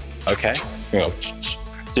paper. Okay. You're gonna go. So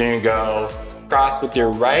you're gonna go cross with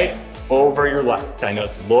your right over your left. I know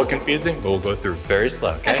it's a little confusing, but we'll go through very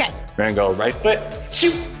slow. Okay. Okay. We're gonna go right foot.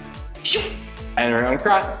 Shoot. Shoot. And we're gonna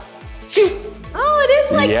cross. Shoot. Oh, it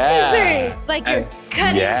is like Yeah. scissors, like you're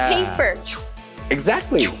cutting paper.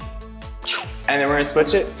 Exactly. And then we're gonna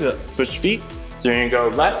switch it to switch feet. So you're gonna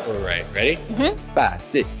go left or right. Ready? 5,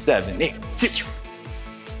 6, 7, 8.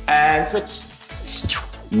 And switch.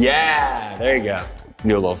 Yeah, there you go.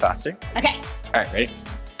 Do a little faster. Okay. All right, ready?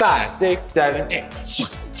 5, 6, 7, 8.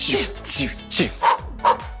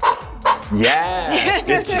 Yes,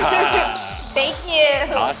 good job. Thank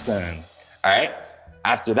you. Awesome. All right,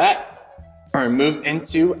 after that, we're gonna move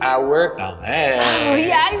into our ballet. Oh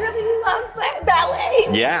yeah, I really love ballet.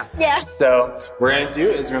 Yeah. Yeah. So what we're gonna do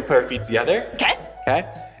is we're gonna put our feet together. Okay. Okay.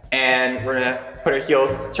 And we're gonna put our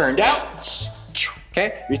heels turned out.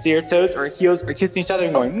 Okay. We see your toes, our heels are kissing each other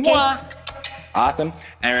and going, mwah. Awesome.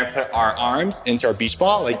 And we're gonna put our arms into our beach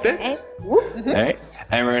ball like this. All right.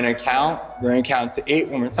 And we're gonna count to 8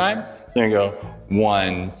 one more time. So we're gonna go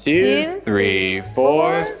 1, 2, 3,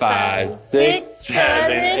 4, 5, 6,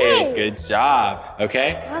 7, 8. Good job.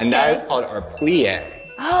 Okay. And that is called our plie.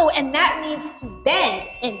 Oh, and that means to bend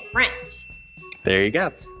in French. There you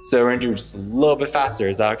go. So we're gonna do it just a little bit faster.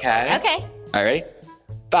 Is that okay? Okay. All right.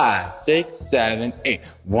 5, 6, 7, 8.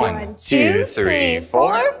 1, 2, 3,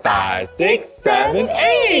 4, 5, 6, 7,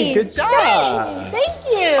 8. Good job. Thank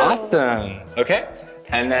you. Awesome. Okay.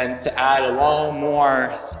 And then to add a little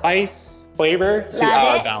more spice flavor to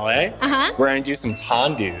our ballet, we're gonna do some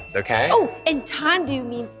tendus, okay? Oh, and tendu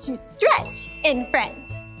means to stretch in French.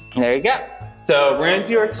 There you go. So we're gonna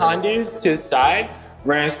do our tendus to the side.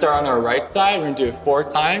 We're gonna start on our right side. We're gonna do it 4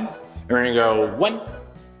 times. And we're gonna go 1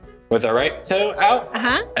 with our right toe out.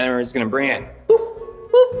 And then we're just gonna bring it in. Boop,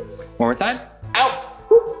 boop. One more time. Out.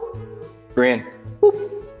 Boop. Bring in.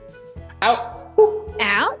 Boop. Out. Boop.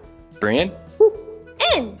 Out. Bring in.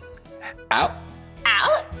 In. Out.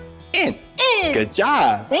 Out. In. In. Good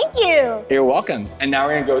job. Thank you. You're welcome. And now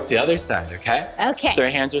we're gonna go to the other side, okay? Okay. So your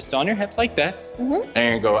hands are still on your hips like this. And you're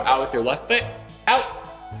gonna go out with your left foot, out.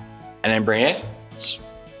 And then bring it.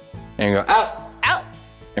 And go out. Out.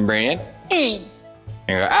 And bring it. In.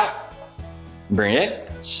 And go out. Bring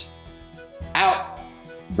it. Out.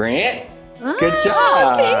 Bring it. Good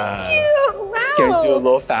job. Thank you. Wow. Can we do a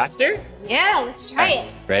little faster? Yeah, let's try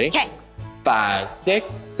it. Ready? Okay. 5,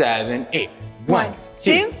 6, 7, 8. 1,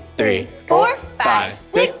 2, 3, 4, 5,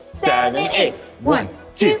 6, 7, 8. 1,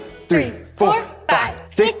 2, 3, 4, 5,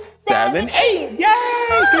 6, 7, 8. Yay! Good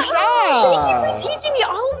job! Thank you for teaching me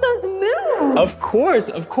all of those moves. Of course,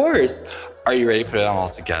 of course. Are you ready to put it all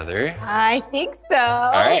together? I think so.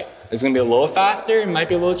 All right. It's gonna be a little faster. It might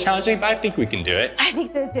be a little challenging, but I think we can do it. I think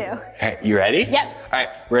so too. All right, you ready? Yep. All right,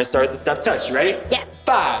 we're gonna start with the step touch. You ready? Yes.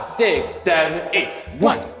 5, 6, 7, 8.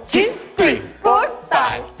 1, 2, 3, 4,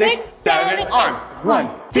 5, 6, 7, arms. 1,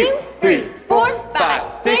 2, 3, 4,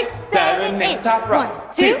 5, 6, 7, 8. Top right.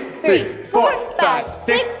 2, 3, 4, 5,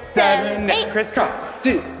 6, 7, 8. Crisscross.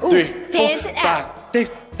 2, 3, 4, 5,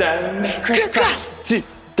 6, 7, 8. Crisscross. 2,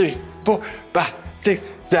 3, 4, 5, 6,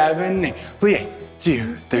 7, 8. Plie.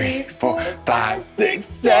 2, 3, 4, 5, 6,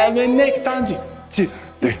 7, 8. On 2,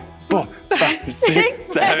 3, 4, 5, 6,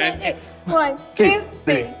 7, 8. 1, 2,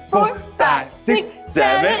 3, 4, 5, 6,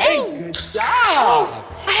 7, 8. Good job.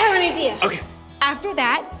 I have an idea. Okay. After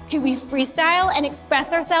that, can we freestyle and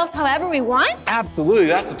express ourselves however we want? Absolutely,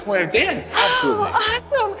 that's the point of dance. Absolutely.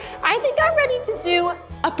 Awesome. I think I'm ready to do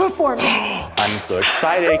a performance. I'm so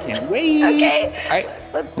excited, can't wait. Okay. All right,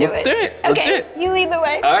 Let's do it. Let's do it. Let's do it. You lead the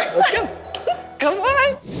way. All right, let's go. Come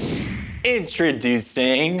on.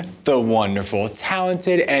 Introducing the wonderful,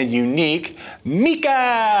 talented, and unique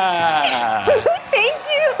Meekah. Thank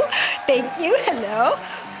you. Thank you. Hello.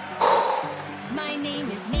 My name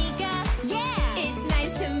is Meekah. Yeah, it's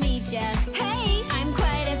nice to meet ya. Hey, I'm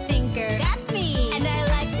quite a thinker. That's me. And I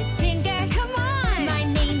like to tinker. Come on. My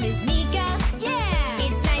name is Meekah. Yeah,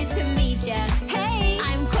 it's nice to meet ya. Hey,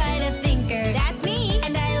 I'm quite a thinker. That's me.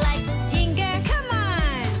 And I like to tinker. Come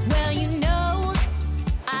on. Well, you know,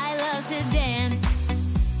 I love to dance.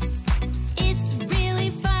 It's really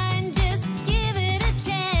fun. Just give it a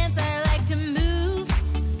chance. I like to move.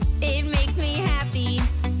 It makes me happy.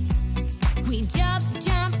 We jump,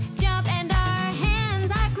 jump, jump, and our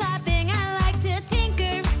hands are clapping. I like to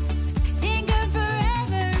tinker, tinker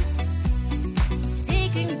forever.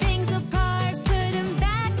 Taking things apart, put them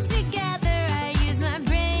back together. I use my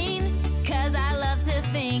brain, 'cause I love to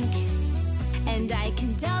think. And I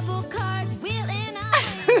can double cartwheel and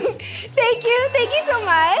Thank you so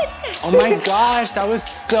much. Oh my gosh, that was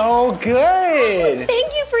so good.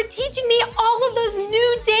 Thank you for teaching me all of those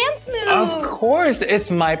new dance moves. Of course, it's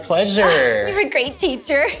my pleasure. You're a great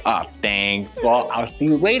teacher. Oh, thanks. Well, I'll see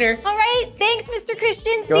you later. All right, thanks, Mr.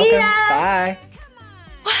 Christian. You're See welcome. ya. Bye.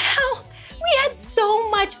 Wow, we had so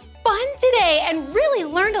much fun today and really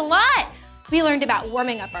learned a lot. We learned about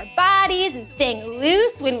warming up our bodies and staying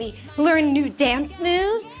loose when we learn new dance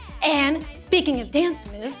moves. And speaking of dance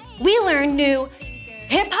moves, we learned new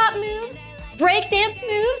hip-hop moves, break dance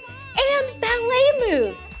moves, and ballet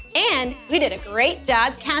moves. And we did a great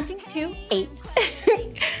job counting to 8.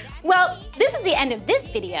 Well, this is the end of this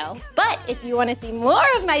video, but if you want to see more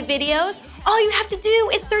of my videos, all you have to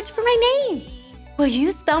do is search for my name. Will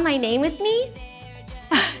you spell my name with me?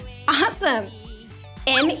 Awesome.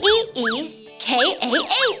 M-E-E-K-A-H.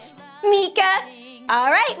 Meekah.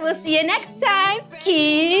 All right, we'll see you next time.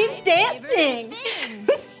 Keep dancing.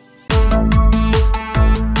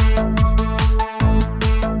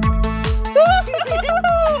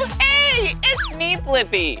 Hey, it's me,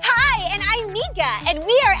 Blippi. Hi, and I'm Meekah, and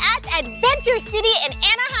we are at Adventure City in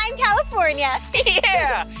Anaheim, California.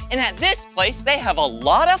 Yeah, and at this place, they have a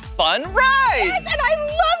lot of fun rides. Yes, and I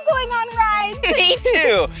love going on rides. Me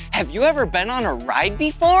too. Have you ever been on a ride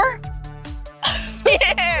before?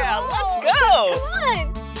 Yeah, let's go. Come on.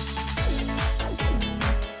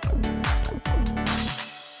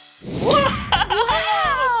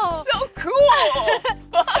 Wow! So cool!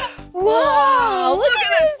 Whoa, Look at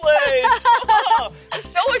this place! Oh, I'm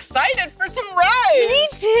so excited for some rides! Me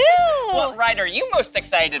too! What ride are you most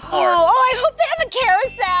excited for? Oh, I hope they have a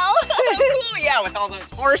carousel. Cool, yeah, with all those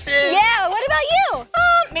horses. Yeah, what about you?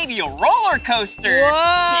 Maybe a roller coaster. Whoa!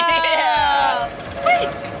 Yeah! Wait,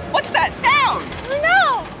 what's that sound?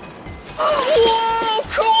 No! Whoa,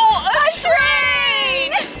 cool! A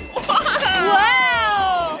train!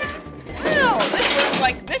 Wow! Wow, this looks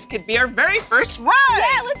like this could be our very first ride.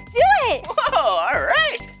 Yeah, let's do it. Whoa, all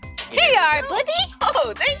right. Here you are, Blippi.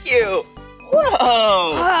 Oh, thank you. Whoa.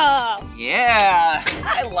 Oh. Yeah,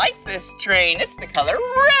 I like this train. It's the color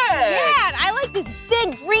red. Yeah, and I like this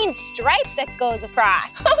big green stripe that goes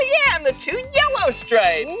across. Oh yeah, and the 2 yellow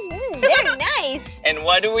stripes. They're nice. And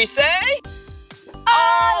what do we say?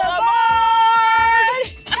 All aboard!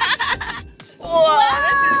 Wow,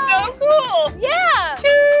 this is so cool. Yeah.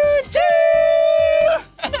 Choo choo.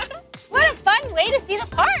 What a fun way to see the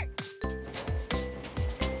park.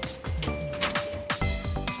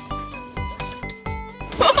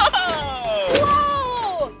 Whoa.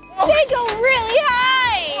 Whoa! They go really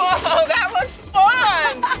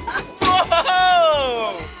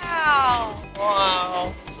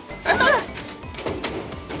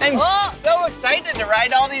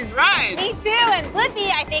ride all these rides. Me too, and Blippi,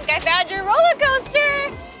 I think I found your roller coaster.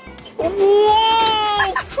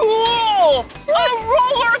 Whoa, cool! A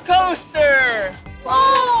roller coaster!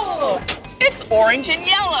 Whoa! It's orange and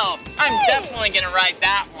yellow. I'm definitely gonna ride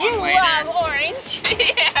that one You later. love orange.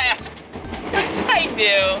 Yeah, I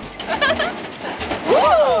do.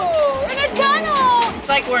 Whoa, we're in a tunnel. It's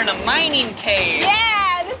like we're in a mining cave.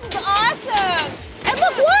 Yeah, this is awesome. And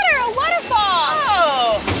look, water, a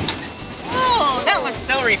waterfall. Oh, that looks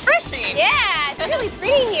so refreshing. Yeah, it's really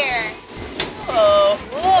pretty here. Whoa.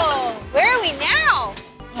 Whoa, where are we now?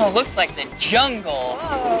 Oh, looks like the jungle.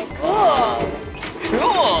 Oh, cool.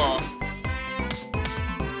 Cool.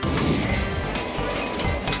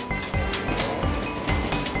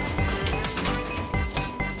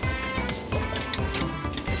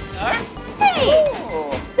 Hey,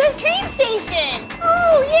 the train station.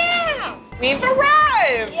 Oh, yeah. We've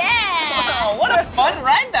arrived. Yeah. Wow, what a fun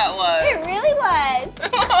ride that was. It really was.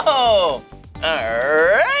 Oh, all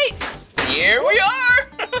right. Here we are.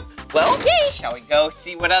 Well, shall we go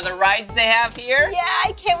see what other rides they have here? Yeah,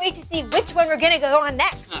 I can't wait to see which one we're gonna go on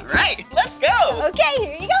next. All right, let's go. Okay,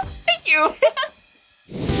 here you go. Thank you.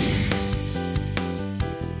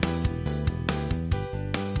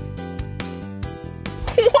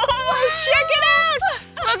 Whoa, check it out.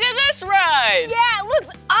 Look at this ride. Yeah, it looks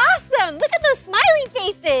awesome. Look at those smiley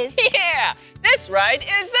faces. Yeah, this ride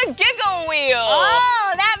is the Giggle Wheel.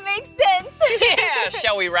 Oh, that makes sense. Yeah,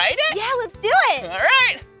 shall we ride it? Yeah, let's do it. All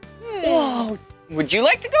right. Whoa, would you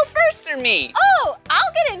like to go first or me? Oh,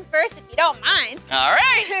 I'll get in first if you don't mind. All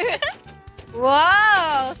right.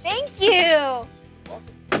 Whoa, thank you.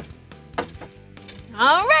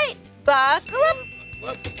 All right, buckle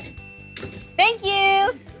up. Thank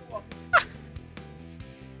you.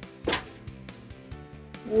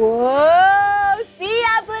 Whoa, see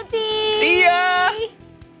ya, Blippi. See ya.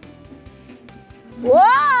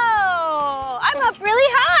 Whoa, I'm up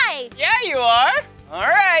really high. Yeah, you are. All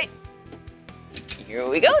right. Here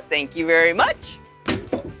we go. Thank you very much.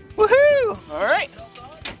 Woohoo! All right.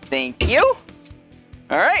 Thank you.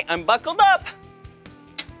 All right, I'm buckled up.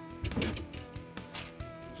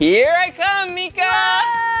 Here I come, Meekah.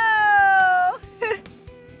 Whoa.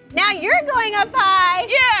 Now you're going up high.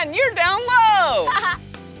 Yeah, and you're down low.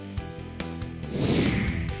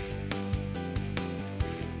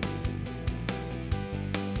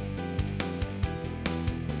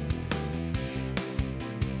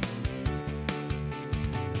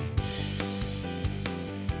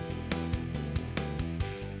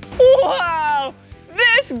 Wow!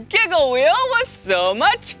 This Giggle Wheel was so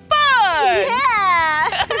much fun! Yeah!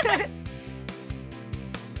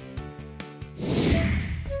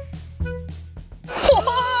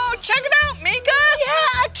 Whoa! Check it out, Meekah!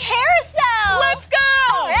 Yeah, a carousel! Let's go!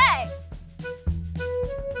 All right.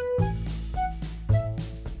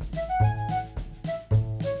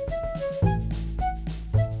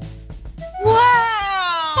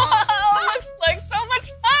 Wow! Looks like so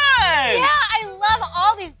much fun! Yeah, I love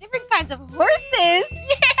all these different kinds of horses.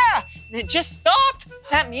 Yeah! And it just stopped.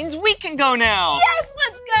 That means we can go now. Yes,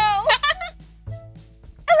 let's go.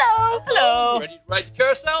 Hello. Hello. Ready to ride the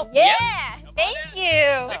carousel? Yeah, thank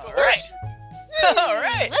you. All right. All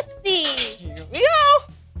right. Let's see. Here we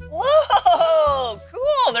go. Whoa,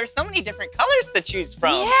 cool. There's so many different colors to choose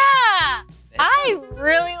from. Yeah, I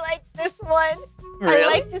really like this one. Really? I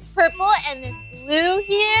like this purple and this blue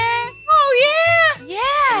here. Oh, yeah.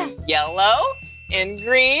 Yeah. Yellow and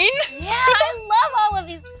green. Yeah, I love all of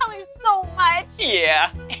these colors so much.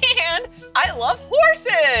 Yeah, and I love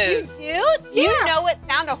horses. You do? Do you know what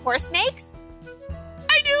sound a horse makes?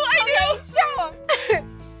 I do. Show them.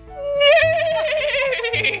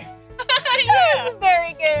 Nay. That was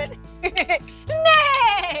very good.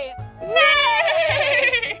 Nay.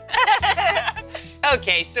 Nay.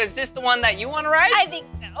 Okay, so is this the one that you want to ride? I think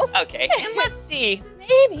so. Okay, and let's see.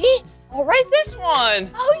 Maybe I'll ride this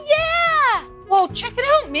one. Oh, yeah. Whoa, check it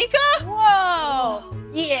out, Meekah. Whoa.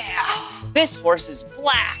 Yeah, this horse is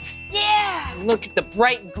black. Yeah. And look at the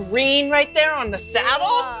bright green right there on the saddle.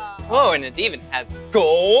 Wow. Whoa, and it even has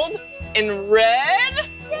gold and red.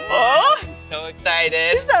 Yeah. Whoa, I'm so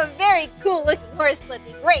excited. This is a very cool looking horse,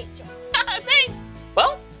 Blippi. Great choice. Thanks.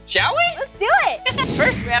 Well, shall we? Let's do it.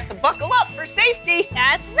 First, we have to buckle up for safety.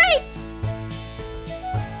 That's right.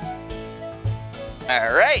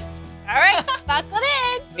 All right. All right, buckled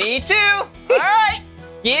in. Me too. All right.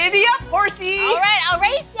 Giddy up, horsey. All right, I'll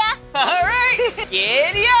race ya. All right.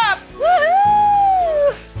 Giddy up.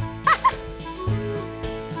 Woohoo!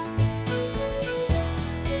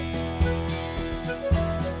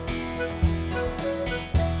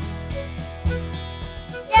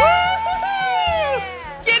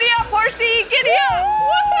 Giddy up, horsey. Giddy up.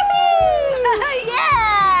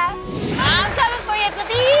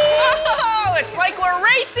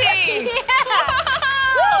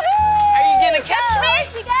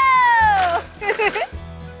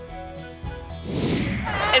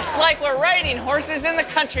 like we're riding horses in the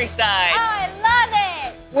countryside. Oh, I love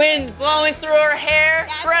it. Wind blowing through our hair,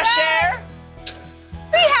 That's fresh right. air.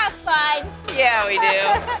 We have fun. Yeah, we do.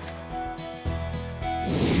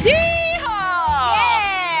 Yeehaw!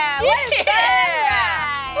 Yeah, what a fun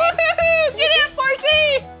ride. Woohoo! Get in,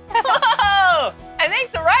 horsey! Whoa! I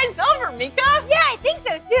think the ride's over, Meekah. Yeah, I think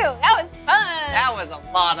so too. That was fun. That was a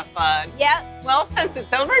lot of fun. Yep. Well, since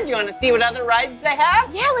it's over, do you want to see what other rides they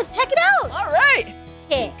have? Yeah, let's check it out. All right.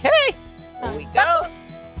 Okay. Okay. Here we go. All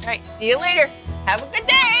right, see you later. Have a good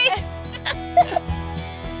day.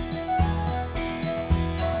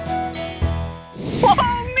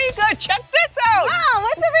 Whoa, Meekah, check this out. Wow,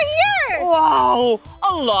 what's over here? Wow,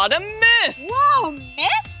 a lot of mist. Whoa,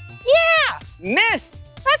 mist? Yeah, mist.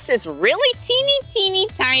 That's just really teeny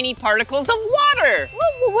tiny particles of water.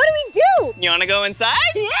 What do we do? You want to go inside?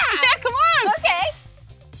 Yeah. Yeah, come on. Okay.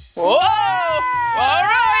 Whoa. All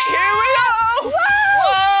right, here we go. Whoa.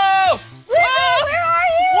 Whoa. Whoa. Where are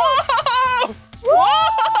you? Whoa. Whoa.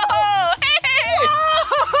 Hey.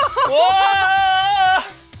 Whoa.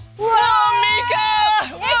 Whoa, Meekah.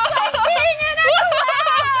 It's like being in a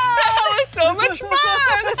cloud. That was so much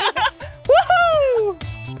fun. Woohoo.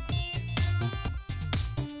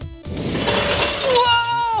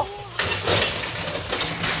 Whoa.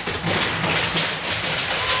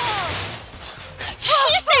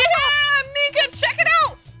 Yeah, Meekah, check it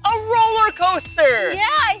out. A roller coaster. Yeah,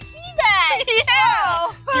 I see that. Yeah.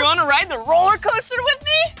 Whoa. Do you want to ride the roller coaster with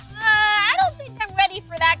me? I don't think I'm ready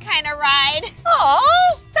for that kind of ride.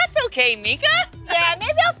 Oh, that's okay, Meekah. Yeah,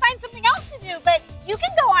 maybe I'll find something else to do, but you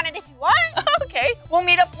can go on it if you want. Okay, we'll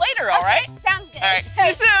meet up later, all right? Sounds good. All right, see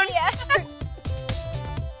you soon. Yeah.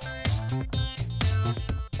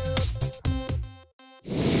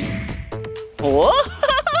 Whoa!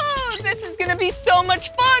 This is gonna be so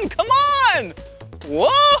much fun. Come on!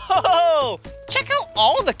 Whoa! Check out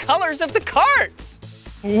all the colors of the carts.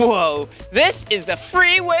 Whoa! This is the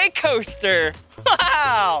freeway coaster.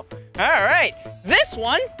 Wow! All right, this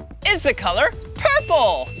one is the color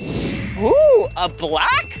purple. Ooh, a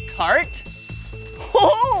black cart.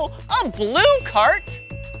 Oh, a blue cart.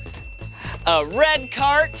 A red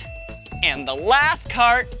cart. And the last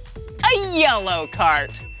cart, a yellow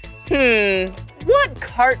cart. What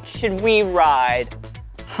cart should we ride?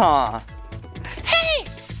 Huh. Hey,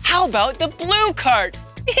 how about the blue cart?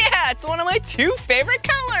 Yeah, it's one of my 2 favorite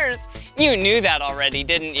colors. You knew that already,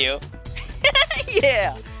 didn't you?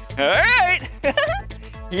 Yeah. All right.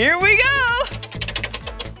 Here we go.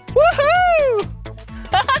 Woohoo!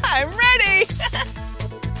 I'm ready.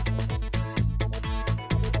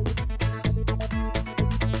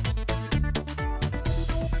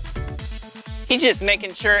 He's just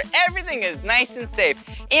making sure everything is nice and safe.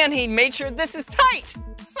 And he made sure this is tight.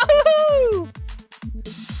 Woohoo!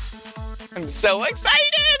 I'm so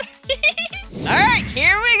excited. All right,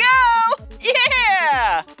 here we go.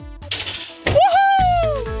 Yeah!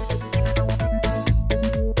 Woohoo!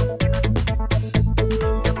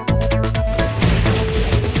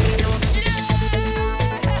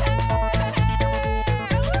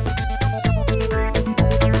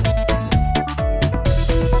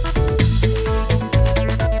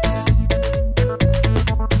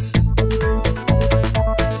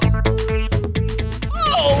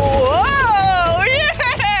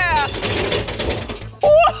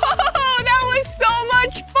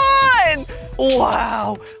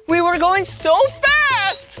 Wow, we were going so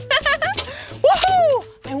fast! Woohoo!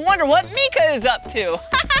 I wonder what Meekah is up to.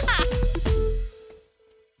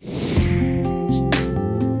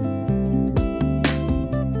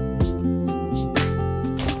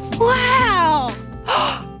 Wow!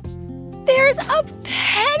 There's a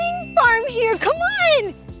petting farm here. Come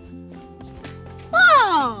on!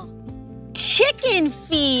 Oh, chicken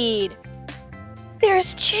feed.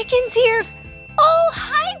 There's chickens here. Oh,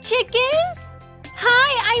 hi, chickens.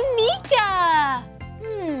 Hi, I'm Meekah.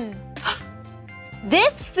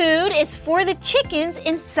 This food is for the chickens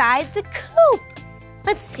inside the coop.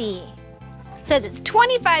 Let's see. It says it's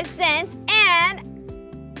 25 cents and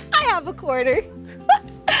I have a quarter.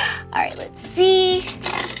 All right, let's see.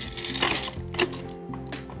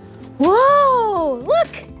 Whoa,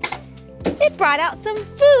 look. It brought out some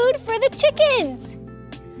food for the chickens.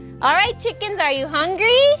 All right, chickens, are you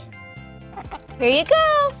hungry? Here you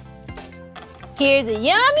go. Here's a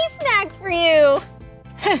yummy snack for you.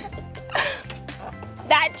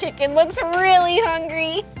 That chicken looks really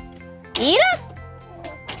hungry. Eat up.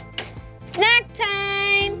 Snack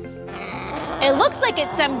time. It looks like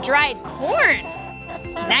it's some dried corn.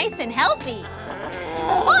 Nice and healthy.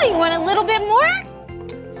 Oh, you want a little bit more?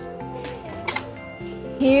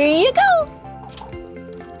 Here you go.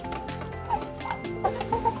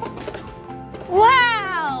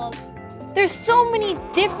 there's so many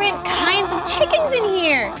different kinds of chickens in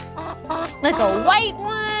here. Like a white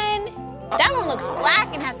one. That one looks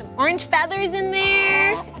black and has some orange feathers in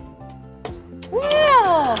there.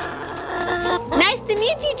 Wow. Nice to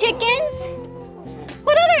meet you, chickens.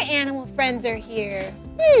 What other animal friends are here?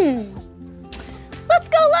 Let's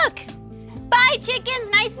go look. Bye, chickens.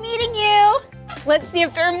 Nice meeting you. Let's see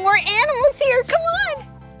if there are more animals here. Come on.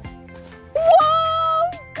 Whoa,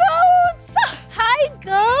 goats. Hi,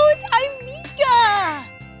 goat. I'm Meekah.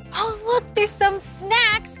 Oh, look, there's some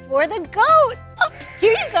snacks for the goat. Oh,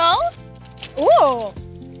 here you go. Ooh,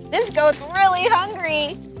 this goat's really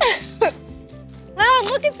hungry. Oh,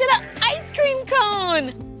 look, it's in an ice cream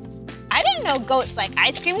cone. I didn't know goats like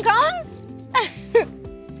ice cream cones.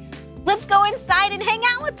 Let's go inside and hang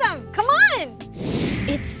out with them. Come on.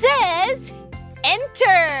 It says,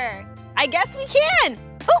 enter. I guess we can.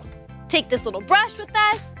 Oh, take this little brush with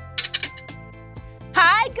us.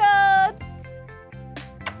 Hi, goats.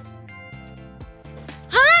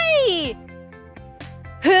 Hi.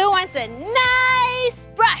 Who wants a nice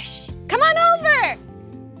brush? Come on over.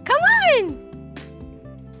 Come on.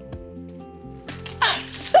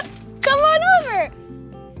 Come on over.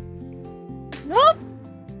 Nope.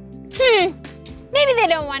 Maybe they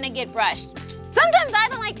don't want to get brushed. Sometimes I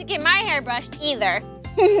don't like to get my hair brushed either.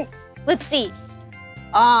 Let's see.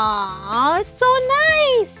 Aw, it's so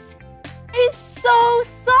nice. And it's so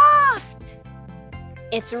soft.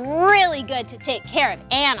 It's really good to take care of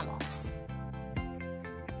animals.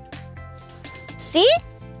 See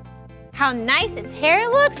how nice its hair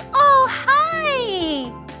looks? Oh, hi.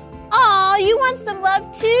 Aw, you want some love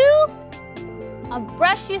too? I'll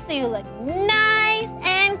brush you so you look nice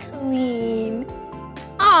and clean.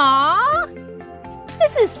 Aw,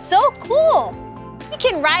 this is so cool. We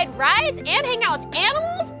can ride rides and hang out with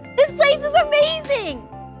animals. This place is amazing.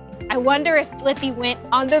 I wonder if Blippi went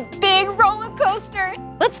on the big roller coaster.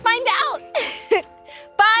 Let's find out.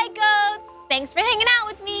 Bye, goats. Thanks for hanging out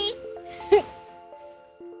with me.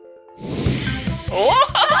 Whoa,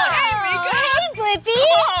 hey, Meekah. Hey, Blippi.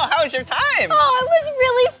 Oh, how was your time? Oh, it was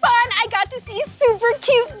really fun. I got to see super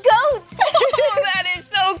cute goats. Oh, that is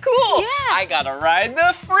so cool. Yeah. I got to ride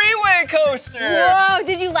the freeway coaster. Whoa,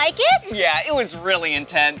 did you like it? Yeah, it was really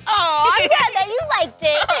intense. Oh, I'm glad that you liked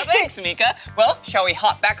it. Oh, thanks, Meekah. Well, shall we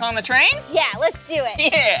hop back on the train? Yeah, let's do it.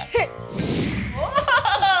 Yeah.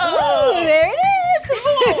 Whoa, there it is.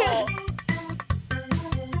 Cool.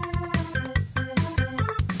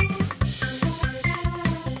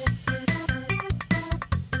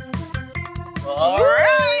 All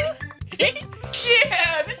right.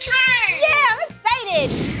 Yeah, the train. Yeah, I'm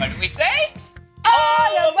excited. What did we say?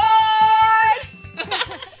 On aboard.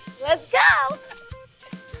 Let's go.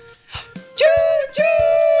 Choo-choo.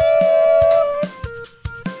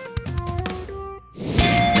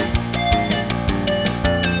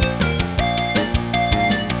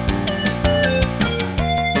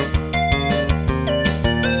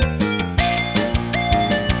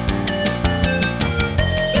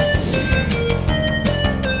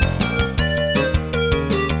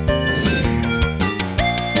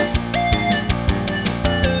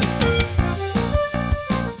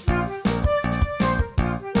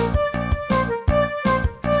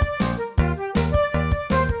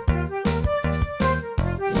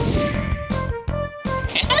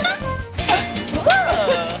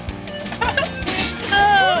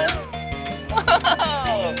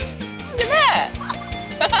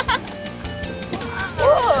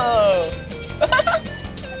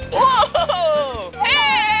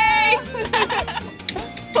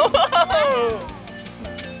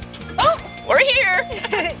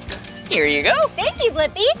 Here you go. Thank you,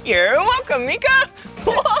 Blippi. You're welcome, Meekah.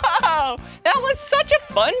 Whoa, that was such a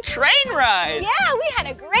fun train ride. Yeah, we had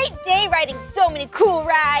a great day riding so many cool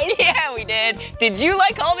rides. Yeah, we did. Did you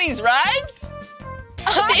like all these rides?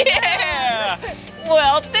 Awesome. Yeah.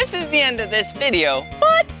 Well, this is the end of this video.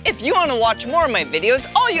 But if you want to watch more of my videos,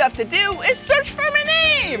 all you have to do is search for my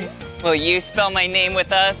name. Will you spell my name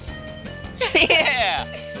with us? Yeah.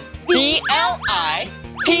 B-L-I-P-P-I.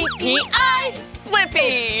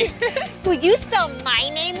 Blippi. Will you spell my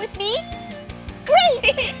name with me?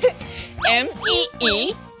 Great.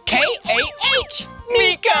 M-E-E-K-A-H.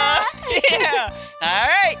 Meekah. Yeah. All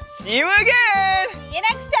right. See you again. See you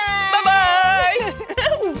next time. Bye-bye.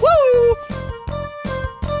 Woo.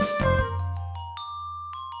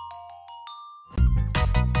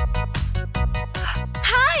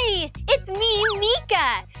 Hi, it's me,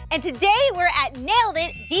 Meekah. And today we're at Nailed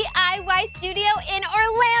It DIY Studio in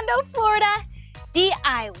Orlando, Florida.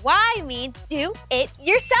 DIY means do it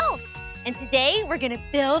yourself. And today we're gonna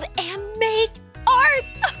build and make art.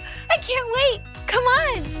 I can't wait. Come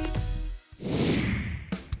on.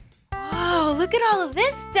 Wow, look at all of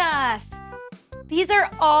this stuff. These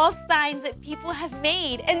are all signs that people have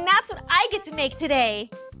made, and that's what I get to make today.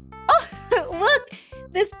 Oh, look,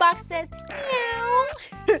 this box says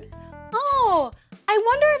meow. Oh, I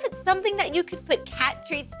wonder if it's something that you could put cat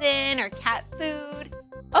treats in or cat food.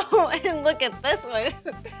 Oh, and look at this one.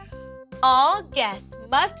 All guests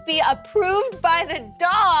must be approved by the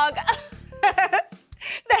dog.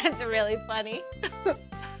 That's really funny.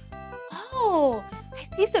 Oh,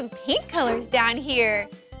 I see some paint colors down here.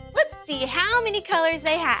 Let's see how many colors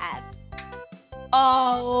they have.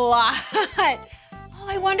 A lot. Oh,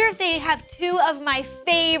 I wonder if they have two of my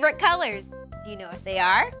favorite colors. Do you know what they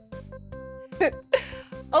are?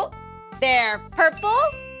 Oh, they're purple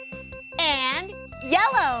and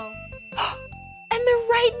yellow. And they're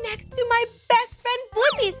right next to my best friend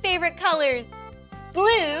Blippi's favorite colors,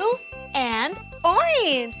 blue and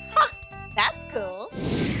orange. Huh, that's cool.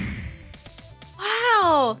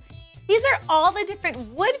 Wow, these are all the different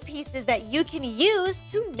wood pieces that you can use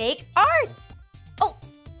to make art. Oh,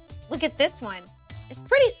 look at this one. It's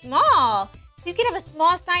pretty small. You can have a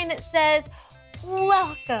small sign that says,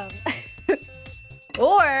 welcome.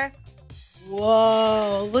 Or,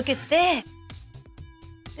 whoa, look at this.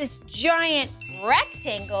 This giant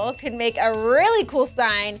rectangle could make a really cool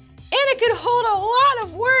sign, and it could hold a lot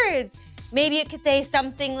of words. Maybe it could say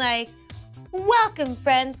something like, welcome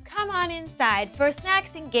friends, come on inside for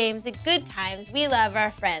snacks and games and good times. We love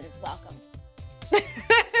our friends, welcome.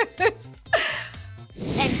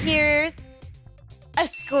 And here's a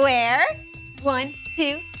square. 1,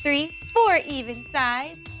 2, 3, 4 even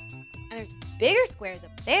sides. And there's bigger squares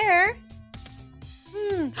up there.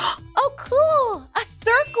 Oh, cool, a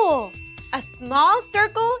circle. A small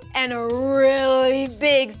circle and a really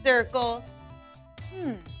big circle.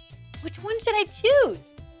 Which one should I choose?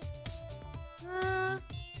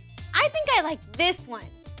 I think I like this one,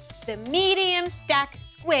 the medium stack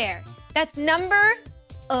square. That's number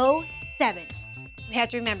 07. We have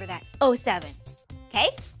to remember that, 07. Okay,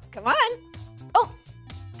 come on. Oh,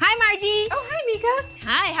 hi Margie. Oh, hi Meekah.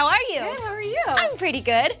 Hi, how are you? Good, how are you? I'm pretty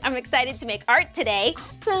good. I'm excited to make art today.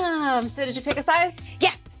 Awesome. So did you pick a size?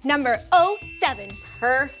 Yes, number 07.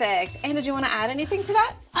 Perfect. And did you want to add anything to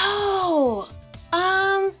that? Oh,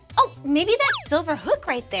 maybe that silver hook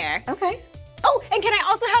right there. Okay. Oh, and can I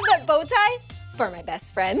also have that bow tie for my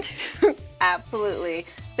best friend? Absolutely.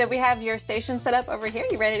 So we have your station set up over here.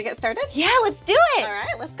 You ready to get started? Yeah, let's do it. All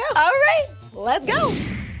right, let's go. All right, let's go.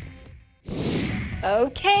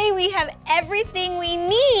 Okay, we have everything we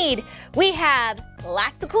need. We have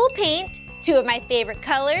lots of cool paint, two of my favorite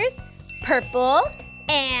colors, purple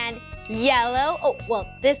and yellow. Oh, well,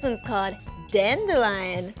 this one's called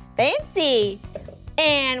dandelion. Fancy.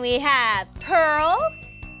 And we have pearl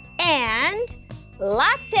and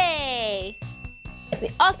latte. We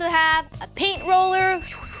also have a paint roller,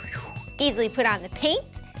 easily put on the paint.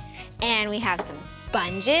 And we have some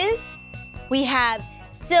sponges. We have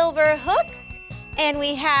silver hooks. And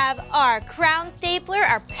we have our crown stapler,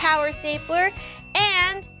 our power stapler,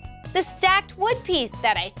 and the stacked wood piece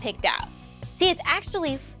that I picked out. See, it's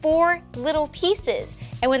actually 4 little pieces.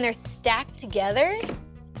 And when they're stacked together,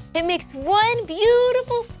 it makes one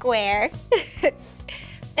beautiful square.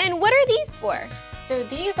 And what are these for? So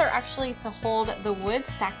these are actually to hold the wood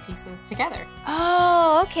stacked pieces together.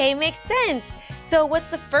 Oh, okay, makes sense. So what's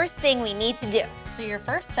the first thing we need to do? So your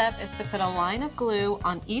first step is to put a line of glue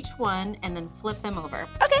on each one and then flip them over.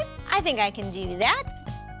 Okay, I think I can do that.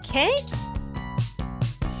 Okay.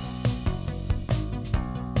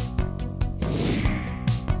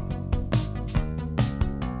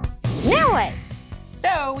 Now what?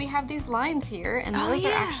 So we have these lines here, and those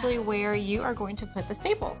are actually where you are going to put the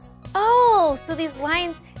staples. Oh, so these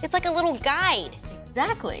lines, it's like a little guide.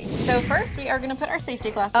 Exactly. So first we are going to put our safety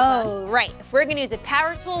glasses on. Oh, right. If we're going to use a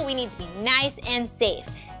power tool, we need to be nice and safe.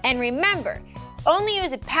 And remember, only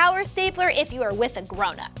use a power stapler if you are with a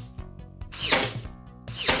grown-up.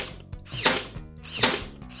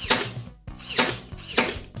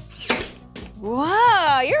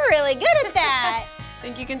 Whoa, you're really good at that.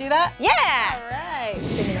 Think you can do that? Yeah. All right.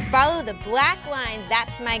 So I'm gonna follow the black lines.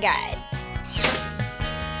 That's my guide.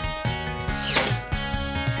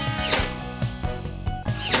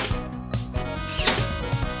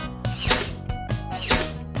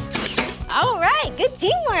 All right, good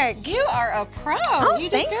teamwork. You are a pro. Oh, you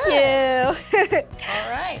did thank good. you. All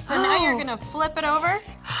right, so now you're gonna flip it over.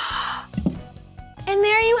 And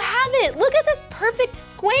there you have it. Look at this perfect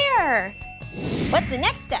square. What's the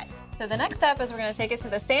next step? So the next step is we're gonna take it to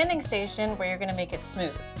the sanding station where you're gonna make it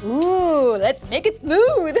smooth. Ooh, let's make it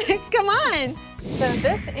smooth. Come on. So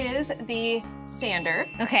this is the sander.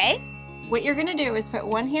 Okay. What you're gonna do is put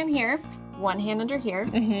one hand here, one hand under here.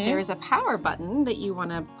 There is a power button that you want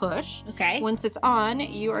to push. Okay. Once it's on,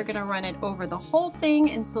 you are going to run it over the whole thing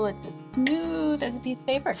until it's as smooth as a piece of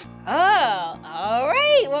paper. Oh, all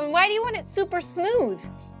right. Well, why do you want it super smooth?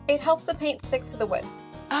 It helps the paint stick to the wood.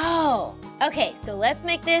 Oh, okay. So let's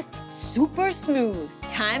make this super smooth.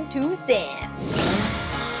 Time to sand.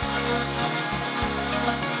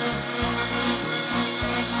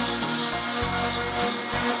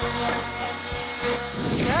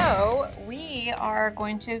 So we are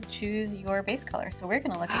going to choose your base color. So we're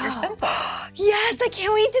going to look at your stencil. Yes, I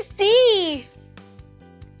can't wait to see.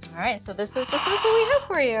 All right, so this is the stencil we have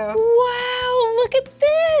for you. Wow, look at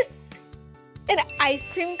this. An ice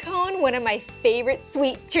cream cone, one of my favorite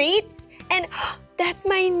sweet treats. And that's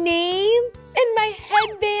my name and my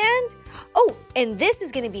headband. Oh, and this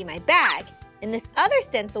is gonna be my bag. And this other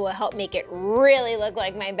stencil will help make it really look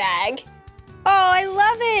like my bag. Oh, I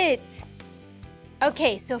love it.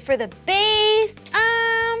 Okay, so for the base,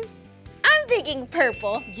 I'm thinking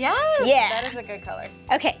purple. Yes, Yeah. that is a good color.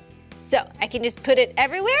 Okay, so I can just put it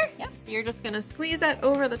everywhere? Yep, so you're just gonna squeeze that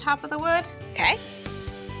over the top of the wood. Okay.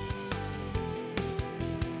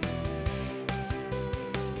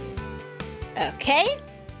 Okay,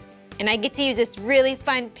 and I get to use this really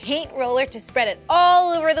fun paint roller to spread it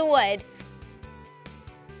all over the wood.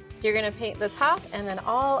 So you're gonna paint the top and then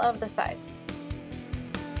all of the sides.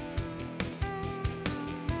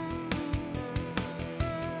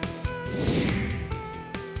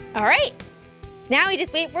 All right, now we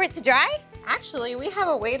just wait for it to dry? Actually, we have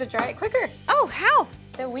a way to dry it quicker. Oh, how?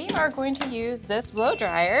 So we are going to use this blow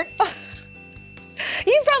dryer.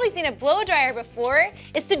 You've probably seen a blow dryer before.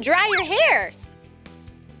 It's to dry your hair.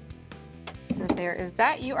 So there is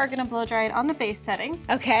that. You are gonna blow dry it on the base setting.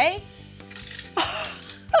 Okay.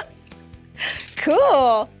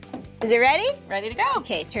 Cool. Is it ready? Ready to go.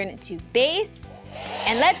 Okay, turn it to base,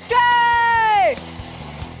 and let's dry!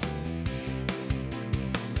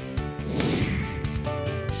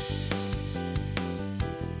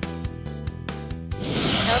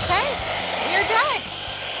 Okay, you're dry.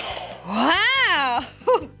 Wow.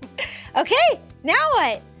 Okay, now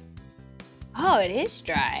what? Oh, it is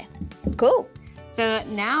dry. Cool. So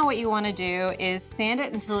now what you want to do is sand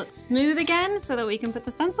it until it's smooth again so that we can put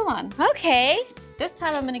the stencil on. Okay. This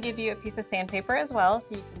time I'm going to give you a piece of sandpaper as well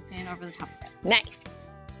so you can sand over the top of it. Nice.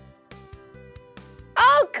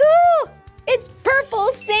 Oh, cool. It's purple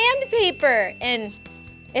sandpaper, and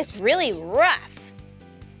it's really rough.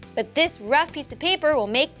 But this rough piece of paper will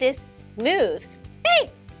make this smooth.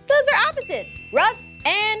 Hey, those are opposites, rough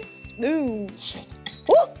and smooth.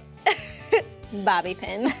 Woo. Bobby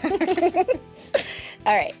pin.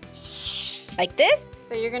 All right, like this?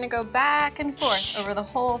 So you're gonna go back and forth over the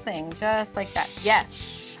whole thing, just like that.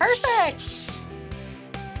 Yes, perfect.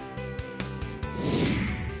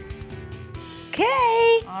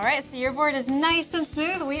 Okay. All right, so your board is nice and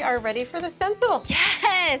smooth. We are ready for the stencil.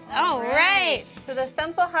 Yes, all right. So the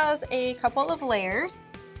stencil has a couple of layers.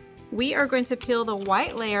 We are going to peel the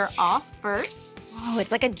white layer off first. Oh,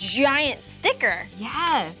 it's like a giant sticker.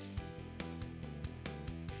 Yes.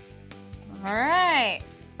 All right,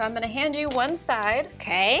 so I'm gonna hand you one side.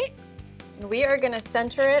 Okay. And we are gonna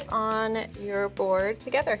center it on your board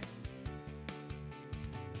together.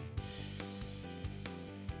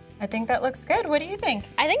 I think that looks good. What do you think?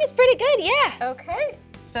 I think it's pretty good, yeah. Okay,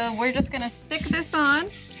 so we're just gonna stick this on.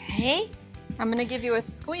 Okay. I'm gonna give you a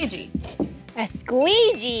squeegee. A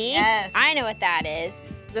squeegee? Yes. I know what that is.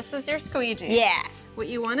 This is your squeegee. Yeah. What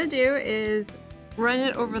you wanna do is run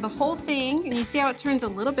it over the whole thing, and you see how it turns a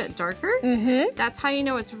little bit darker? Mm-hmm. That's how you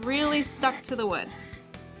know it's really stuck to the wood.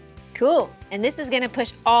 Cool. And this is gonna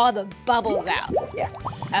push all the bubbles out. Yes.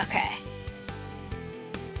 Okay.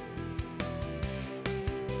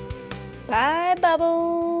 Bye,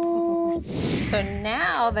 bubbles. So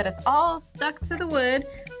now that it's all stuck to the wood,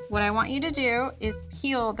 what I want you to do is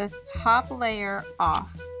peel this top layer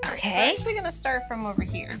off. Okay. We're actually gonna start from over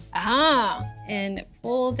here. Ah. And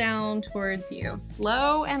pull down towards you,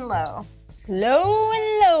 slow and low. Slow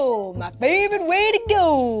and low, my favorite way to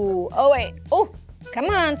go. Oh, wait. Oh, come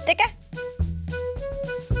on, sticker.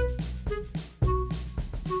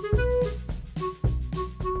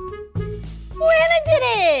 Lana did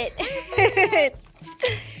it!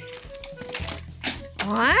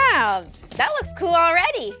 Wow, that looks cool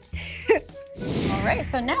already. All right,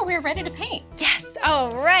 so now we're ready to paint. Yes,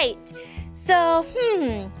 all right. So,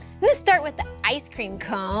 I'm gonna start with the ice cream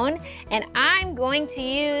cone, and I'm going to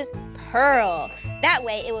use pearl. That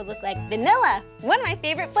way it would look like vanilla, one of my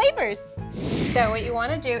favorite flavors. So what you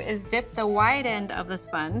wanna do is dip the wide end of the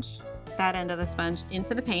sponge, that end of the sponge,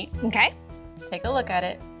 into the paint. Okay. Take a look at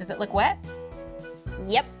it. Does it look wet?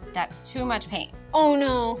 Yep. That's too much paint. Oh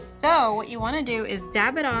no. So what you want to do is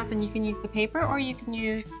dab it off, and you can use the paper or you can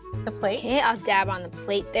use the plate. Okay, I'll dab on the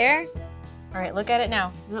plate there. All right, look at it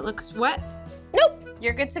now. Does it look wet? Nope.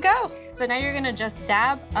 You're good to go. So now you're gonna just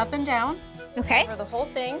dab up and down. Okay. Over the whole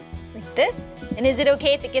thing. Like this? And is it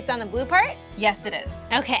okay if it gets on the blue part? Yes, it is.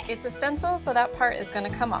 Okay. It's a stencil, so that part is gonna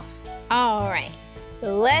come off. All right.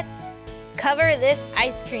 So let's cover this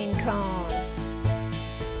ice cream cone.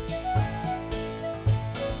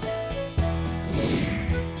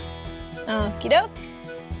 Okie doke.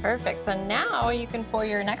 Perfect. So now you can pour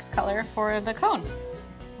your next color for the cone.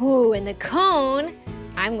 Ooh, and the cone,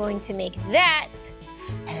 I'm going to make that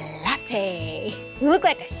a latte. We look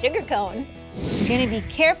like a sugar cone. I'm gonna be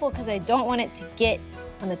careful because I don't want it to get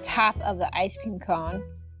on the top of the ice cream cone.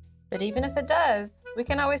 But even if it does, we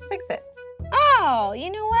can always fix it. Oh, you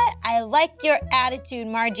know what? I like your attitude,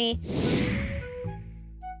 Margie.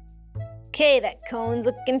 Okay, that cone's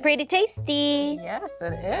looking pretty tasty. Yes,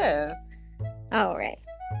 it is. All right.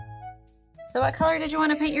 So what color did you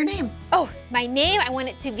want to paint your name? Oh, my name, I want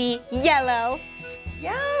it to be yellow.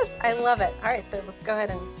 Yes, I love it. All right, so let's go ahead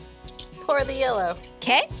and pour the yellow.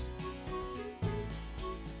 Okay.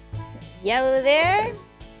 So yellow there.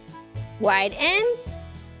 Wide end.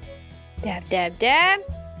 Dab, dab, dab.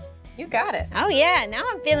 You got it. Oh yeah, now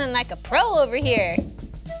I'm feeling like a pro over here.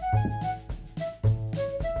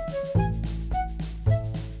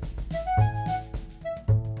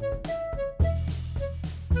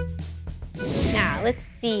 Now, let's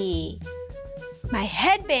see. My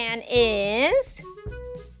headband is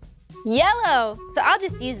yellow, so I'll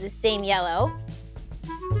just use the same yellow.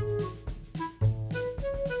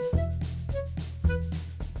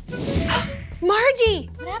 Margie!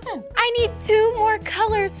 What happened? I need 2 more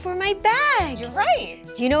colors for my bag. You're right.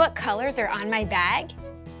 Do you know what colors are on my bag?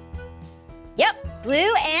 Yep,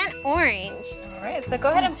 blue and orange. All right, so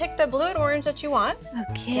go ahead and pick the blue and orange that you want.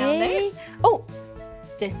 Okay. Down there. Oh,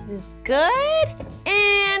 this is good.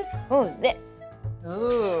 And, oh, this.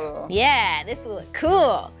 Ooh. Yeah, this will look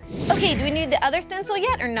cool. Okay, do we need the other stencil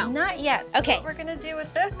yet or no? Not yet. So Okay. what we're gonna do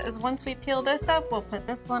with this is once we peel this up, we'll put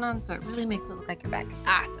this one on so it really makes it look like your bag.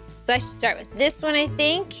 Awesome. So I should start with this one, I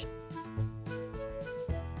think.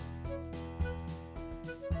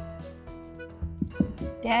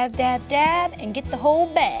 Dab, dab, dab, and get the whole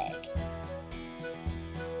bag.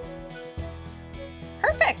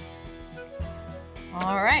 Perfect.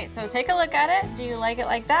 All right, so take a look at it. Do you like it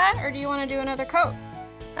like that, or do you want to do another coat?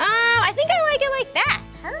 I think I like it like that.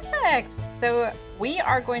 Perfect. So we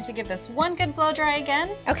are going to give this one good blow dry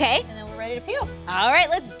again. Okay. And then we're ready to peel. All right,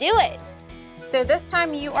 let's do it. So this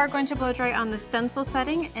time you are going to blow dry on the stencil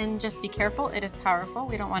setting, and just be careful, it is powerful.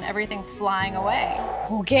 We don't want everything flying away.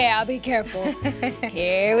 Okay, I'll be careful.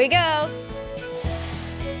 Here we go.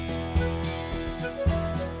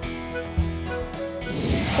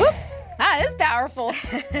 Whoop. Ah, that is powerful.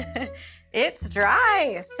 It's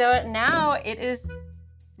dry. So now it is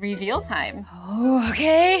reveal time. Oh,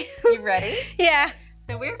 okay. You ready? Yeah.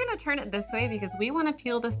 So we're gonna turn it this way because we wanna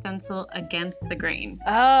peel the stencil against the grain.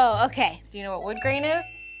 Oh, okay. Do you know what wood grain is?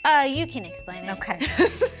 You can explain it. Okay.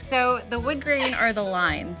 So the wood grain are the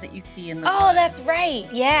lines that you see in the Oh, wood. that's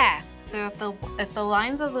right. Yeah. So if the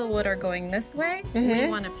lines of the wood are going this way, we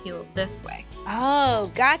want to peel this way.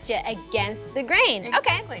 Oh, gotcha. Against the grain.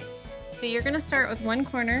 Exactly. Okay. So you're gonna start with one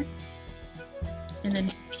corner and then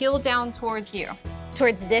peel down towards you.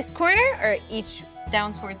 Towards this corner or each?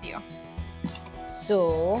 Down towards you.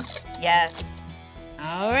 So, yes.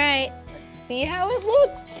 All right. Let's see how it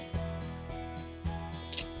looks.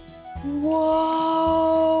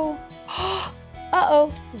 Whoa.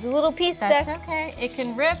 Uh-oh, there's a little piece That's stuck. okay. It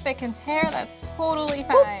can rip, it can tear, that's totally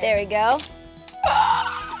fine. Oop, there we go.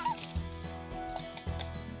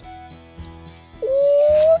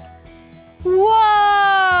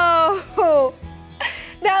 Whoa!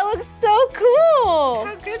 That looks so cool.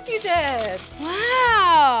 How good you did.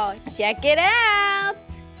 Wow, check it out.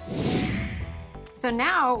 So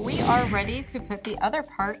now we are ready to put the other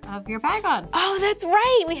part of your bag on. Oh, that's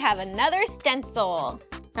right. We have another stencil.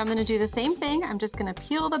 So I'm gonna do the same thing. I'm just gonna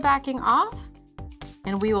peel the backing off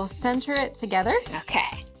and we will center it together.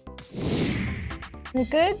 Okay. We're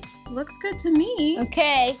good? Looks good to me.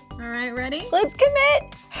 Okay. All right, ready? Let's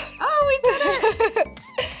commit. Oh, we did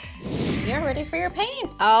it. You're ready for your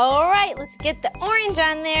paint. All right, let's get the orange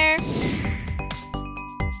on there.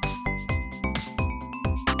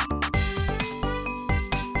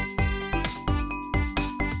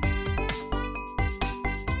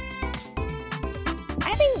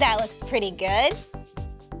 I think that looks pretty good.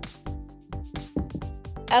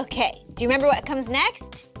 Okay, do you remember what comes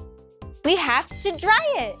next? We have to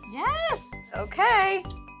dry it. Yes, okay.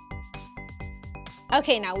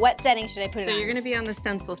 Okay, now what setting should I put it So on? you're gonna be on the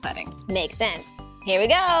stencil setting. Makes sense. Here we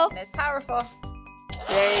go. That's powerful.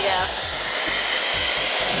 There you go.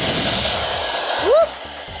 Whoop.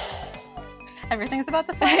 Everything's about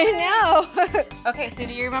to fly. I know. Okay, so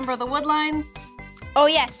do you remember the wood lines? Oh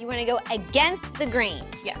yes, you want to go against the grain.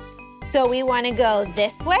 Yes. So we want to go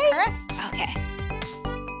this way? Correct. Okay.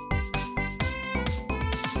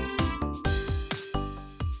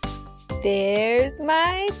 There's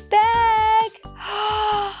my bag.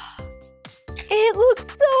 It looks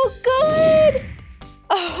so good.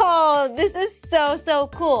 Oh, this is so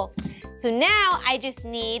cool. So now I just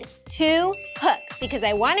need 2 hooks because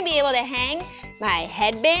I want to be able to hang my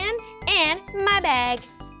headband and my bag.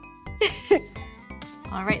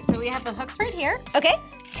 All right, so we have the hooks right here. Okay.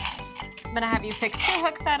 I'm gonna have you pick 2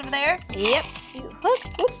 hooks out of there. Yep, 2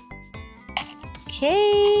 hooks. Whoop.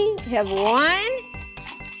 Okay, we have 1,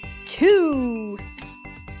 2.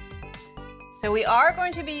 So we are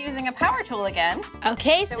going to be using a power tool again.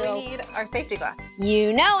 Okay, So we need our safety glasses.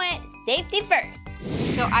 You know it, safety first.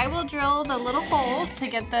 So I will drill the little holes to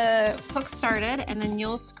get the hooks started, and then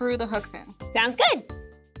you'll screw the hooks in. Sounds good.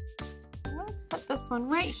 Let's put this one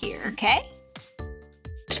right here. Okay.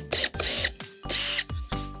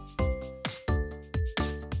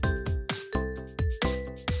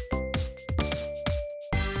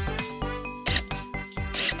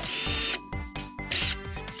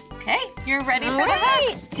 Okay, you're ready All for the right,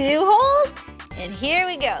 hooks. 2 holes, and here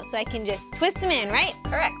we go. So I can just twist them in, right?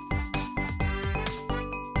 Correct.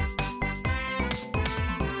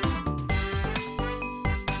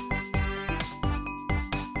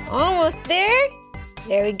 Almost there.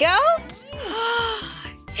 There we go.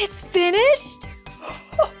 It's finished.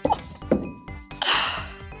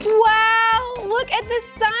 Wow, look at the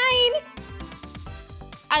sign.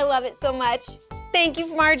 I love it so much. Thank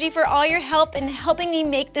you, Margie, for all your help in helping me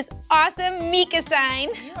make this awesome Meekah sign.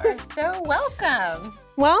 You are so welcome.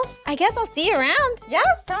 Well, I guess I'll see you around. Yeah,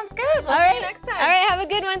 sounds good. We'll All see right. you next time. All right, have a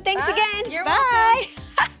good one. Thanks Bye. again. You're Bye.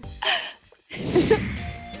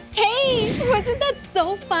 Hey, wasn't that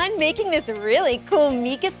so fun making this really cool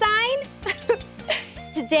Meekah sign?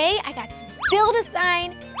 Today, I got to build a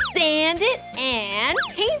sign, sand it, and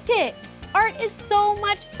paint it. Art is so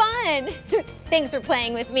much fun. Thanks for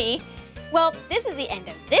playing with me. Well, this is the end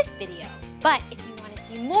of this video, but if you want to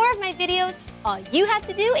see more of my videos, all you have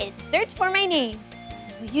to do is search for my name.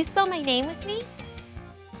 Will you spell my name with me?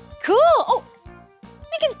 Cool. Oh,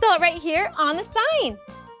 we can spell it right here on the sign.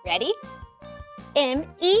 Ready?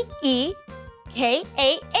 M-E-E-K-A-H.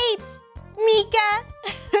 Meekah.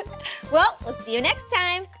 Well, we'll see you next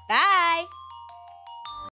time. Bye.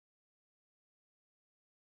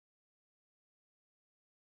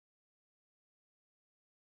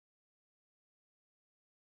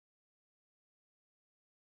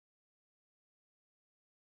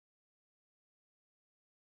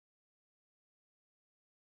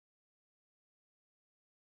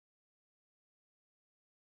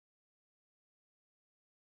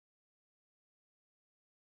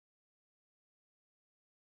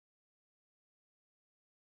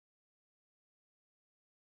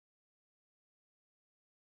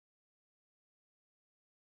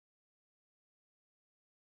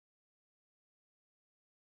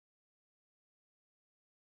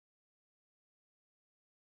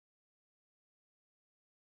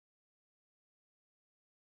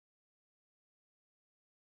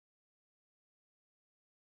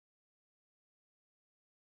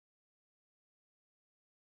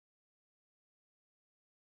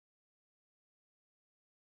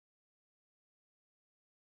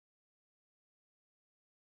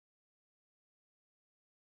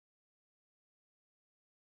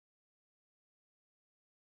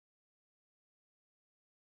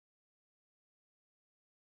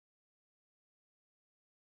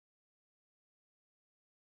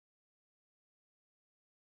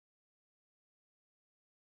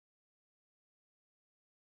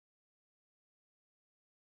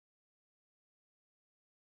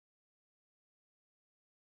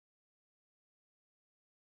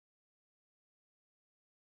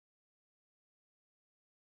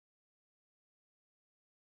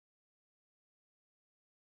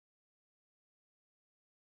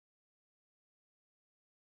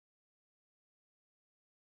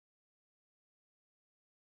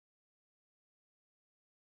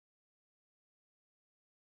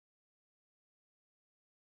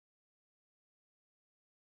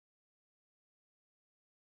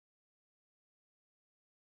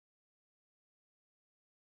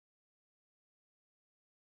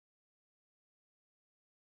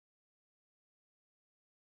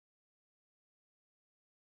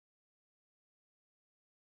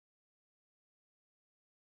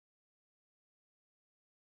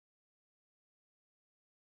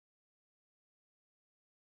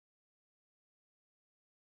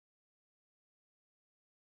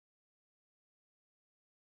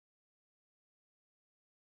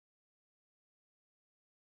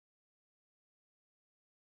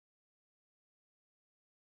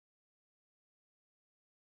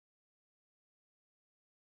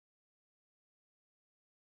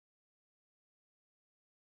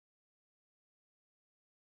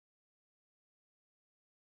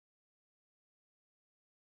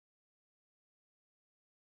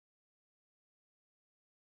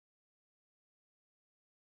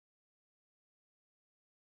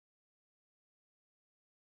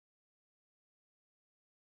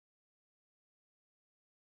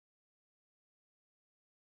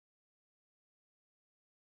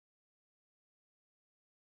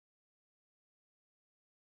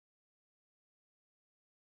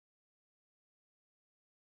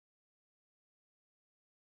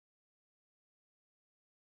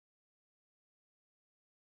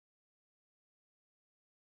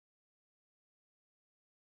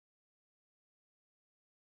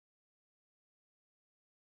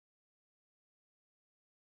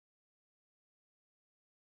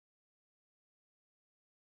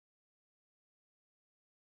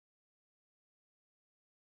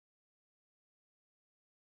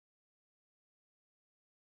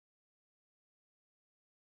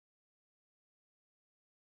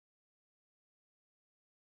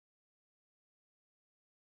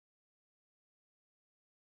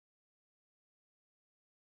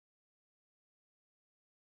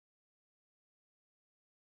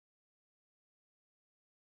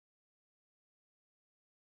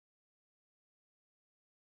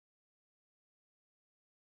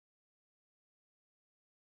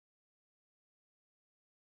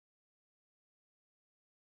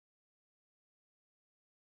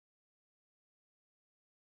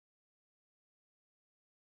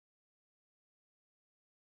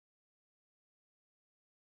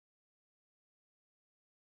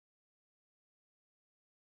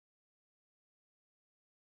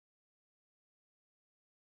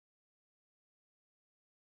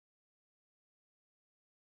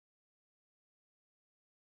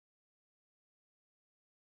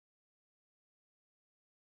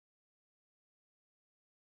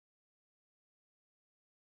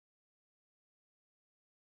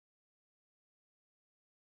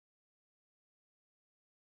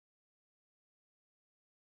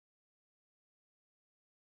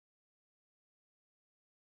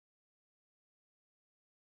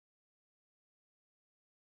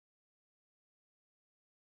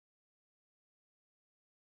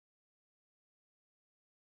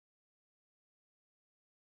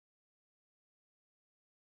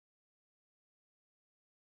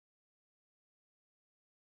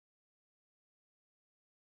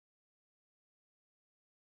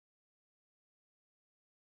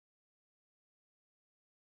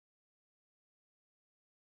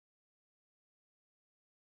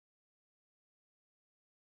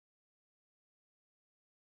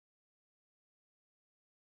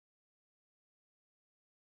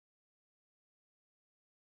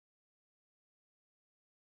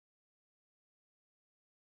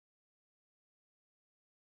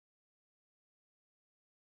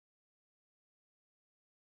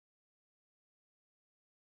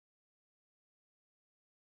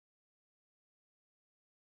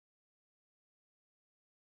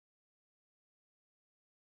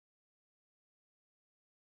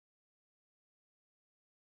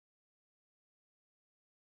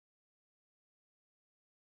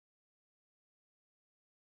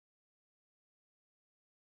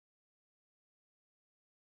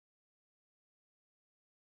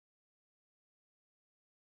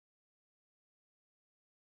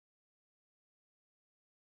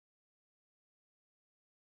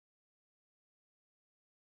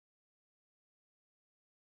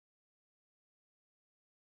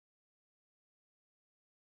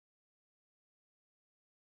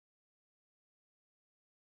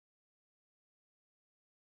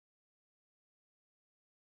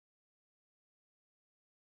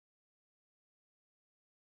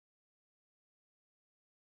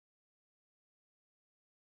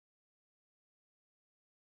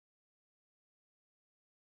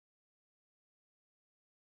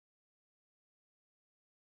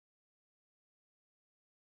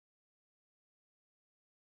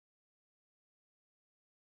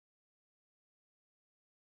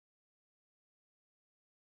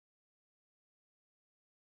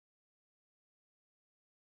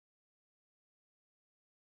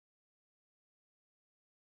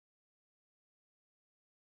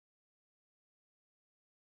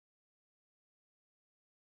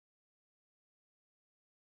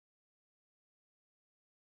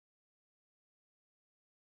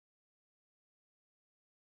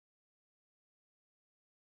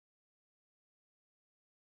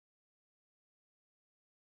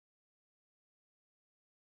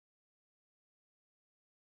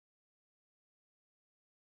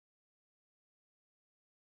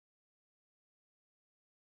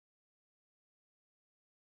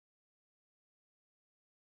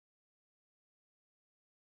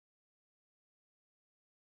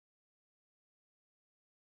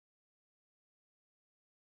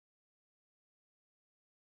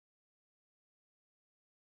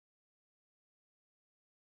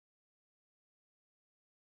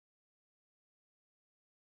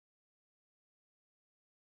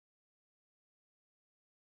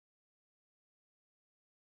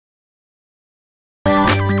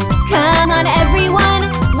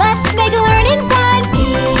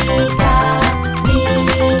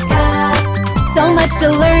 much to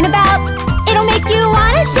learn about.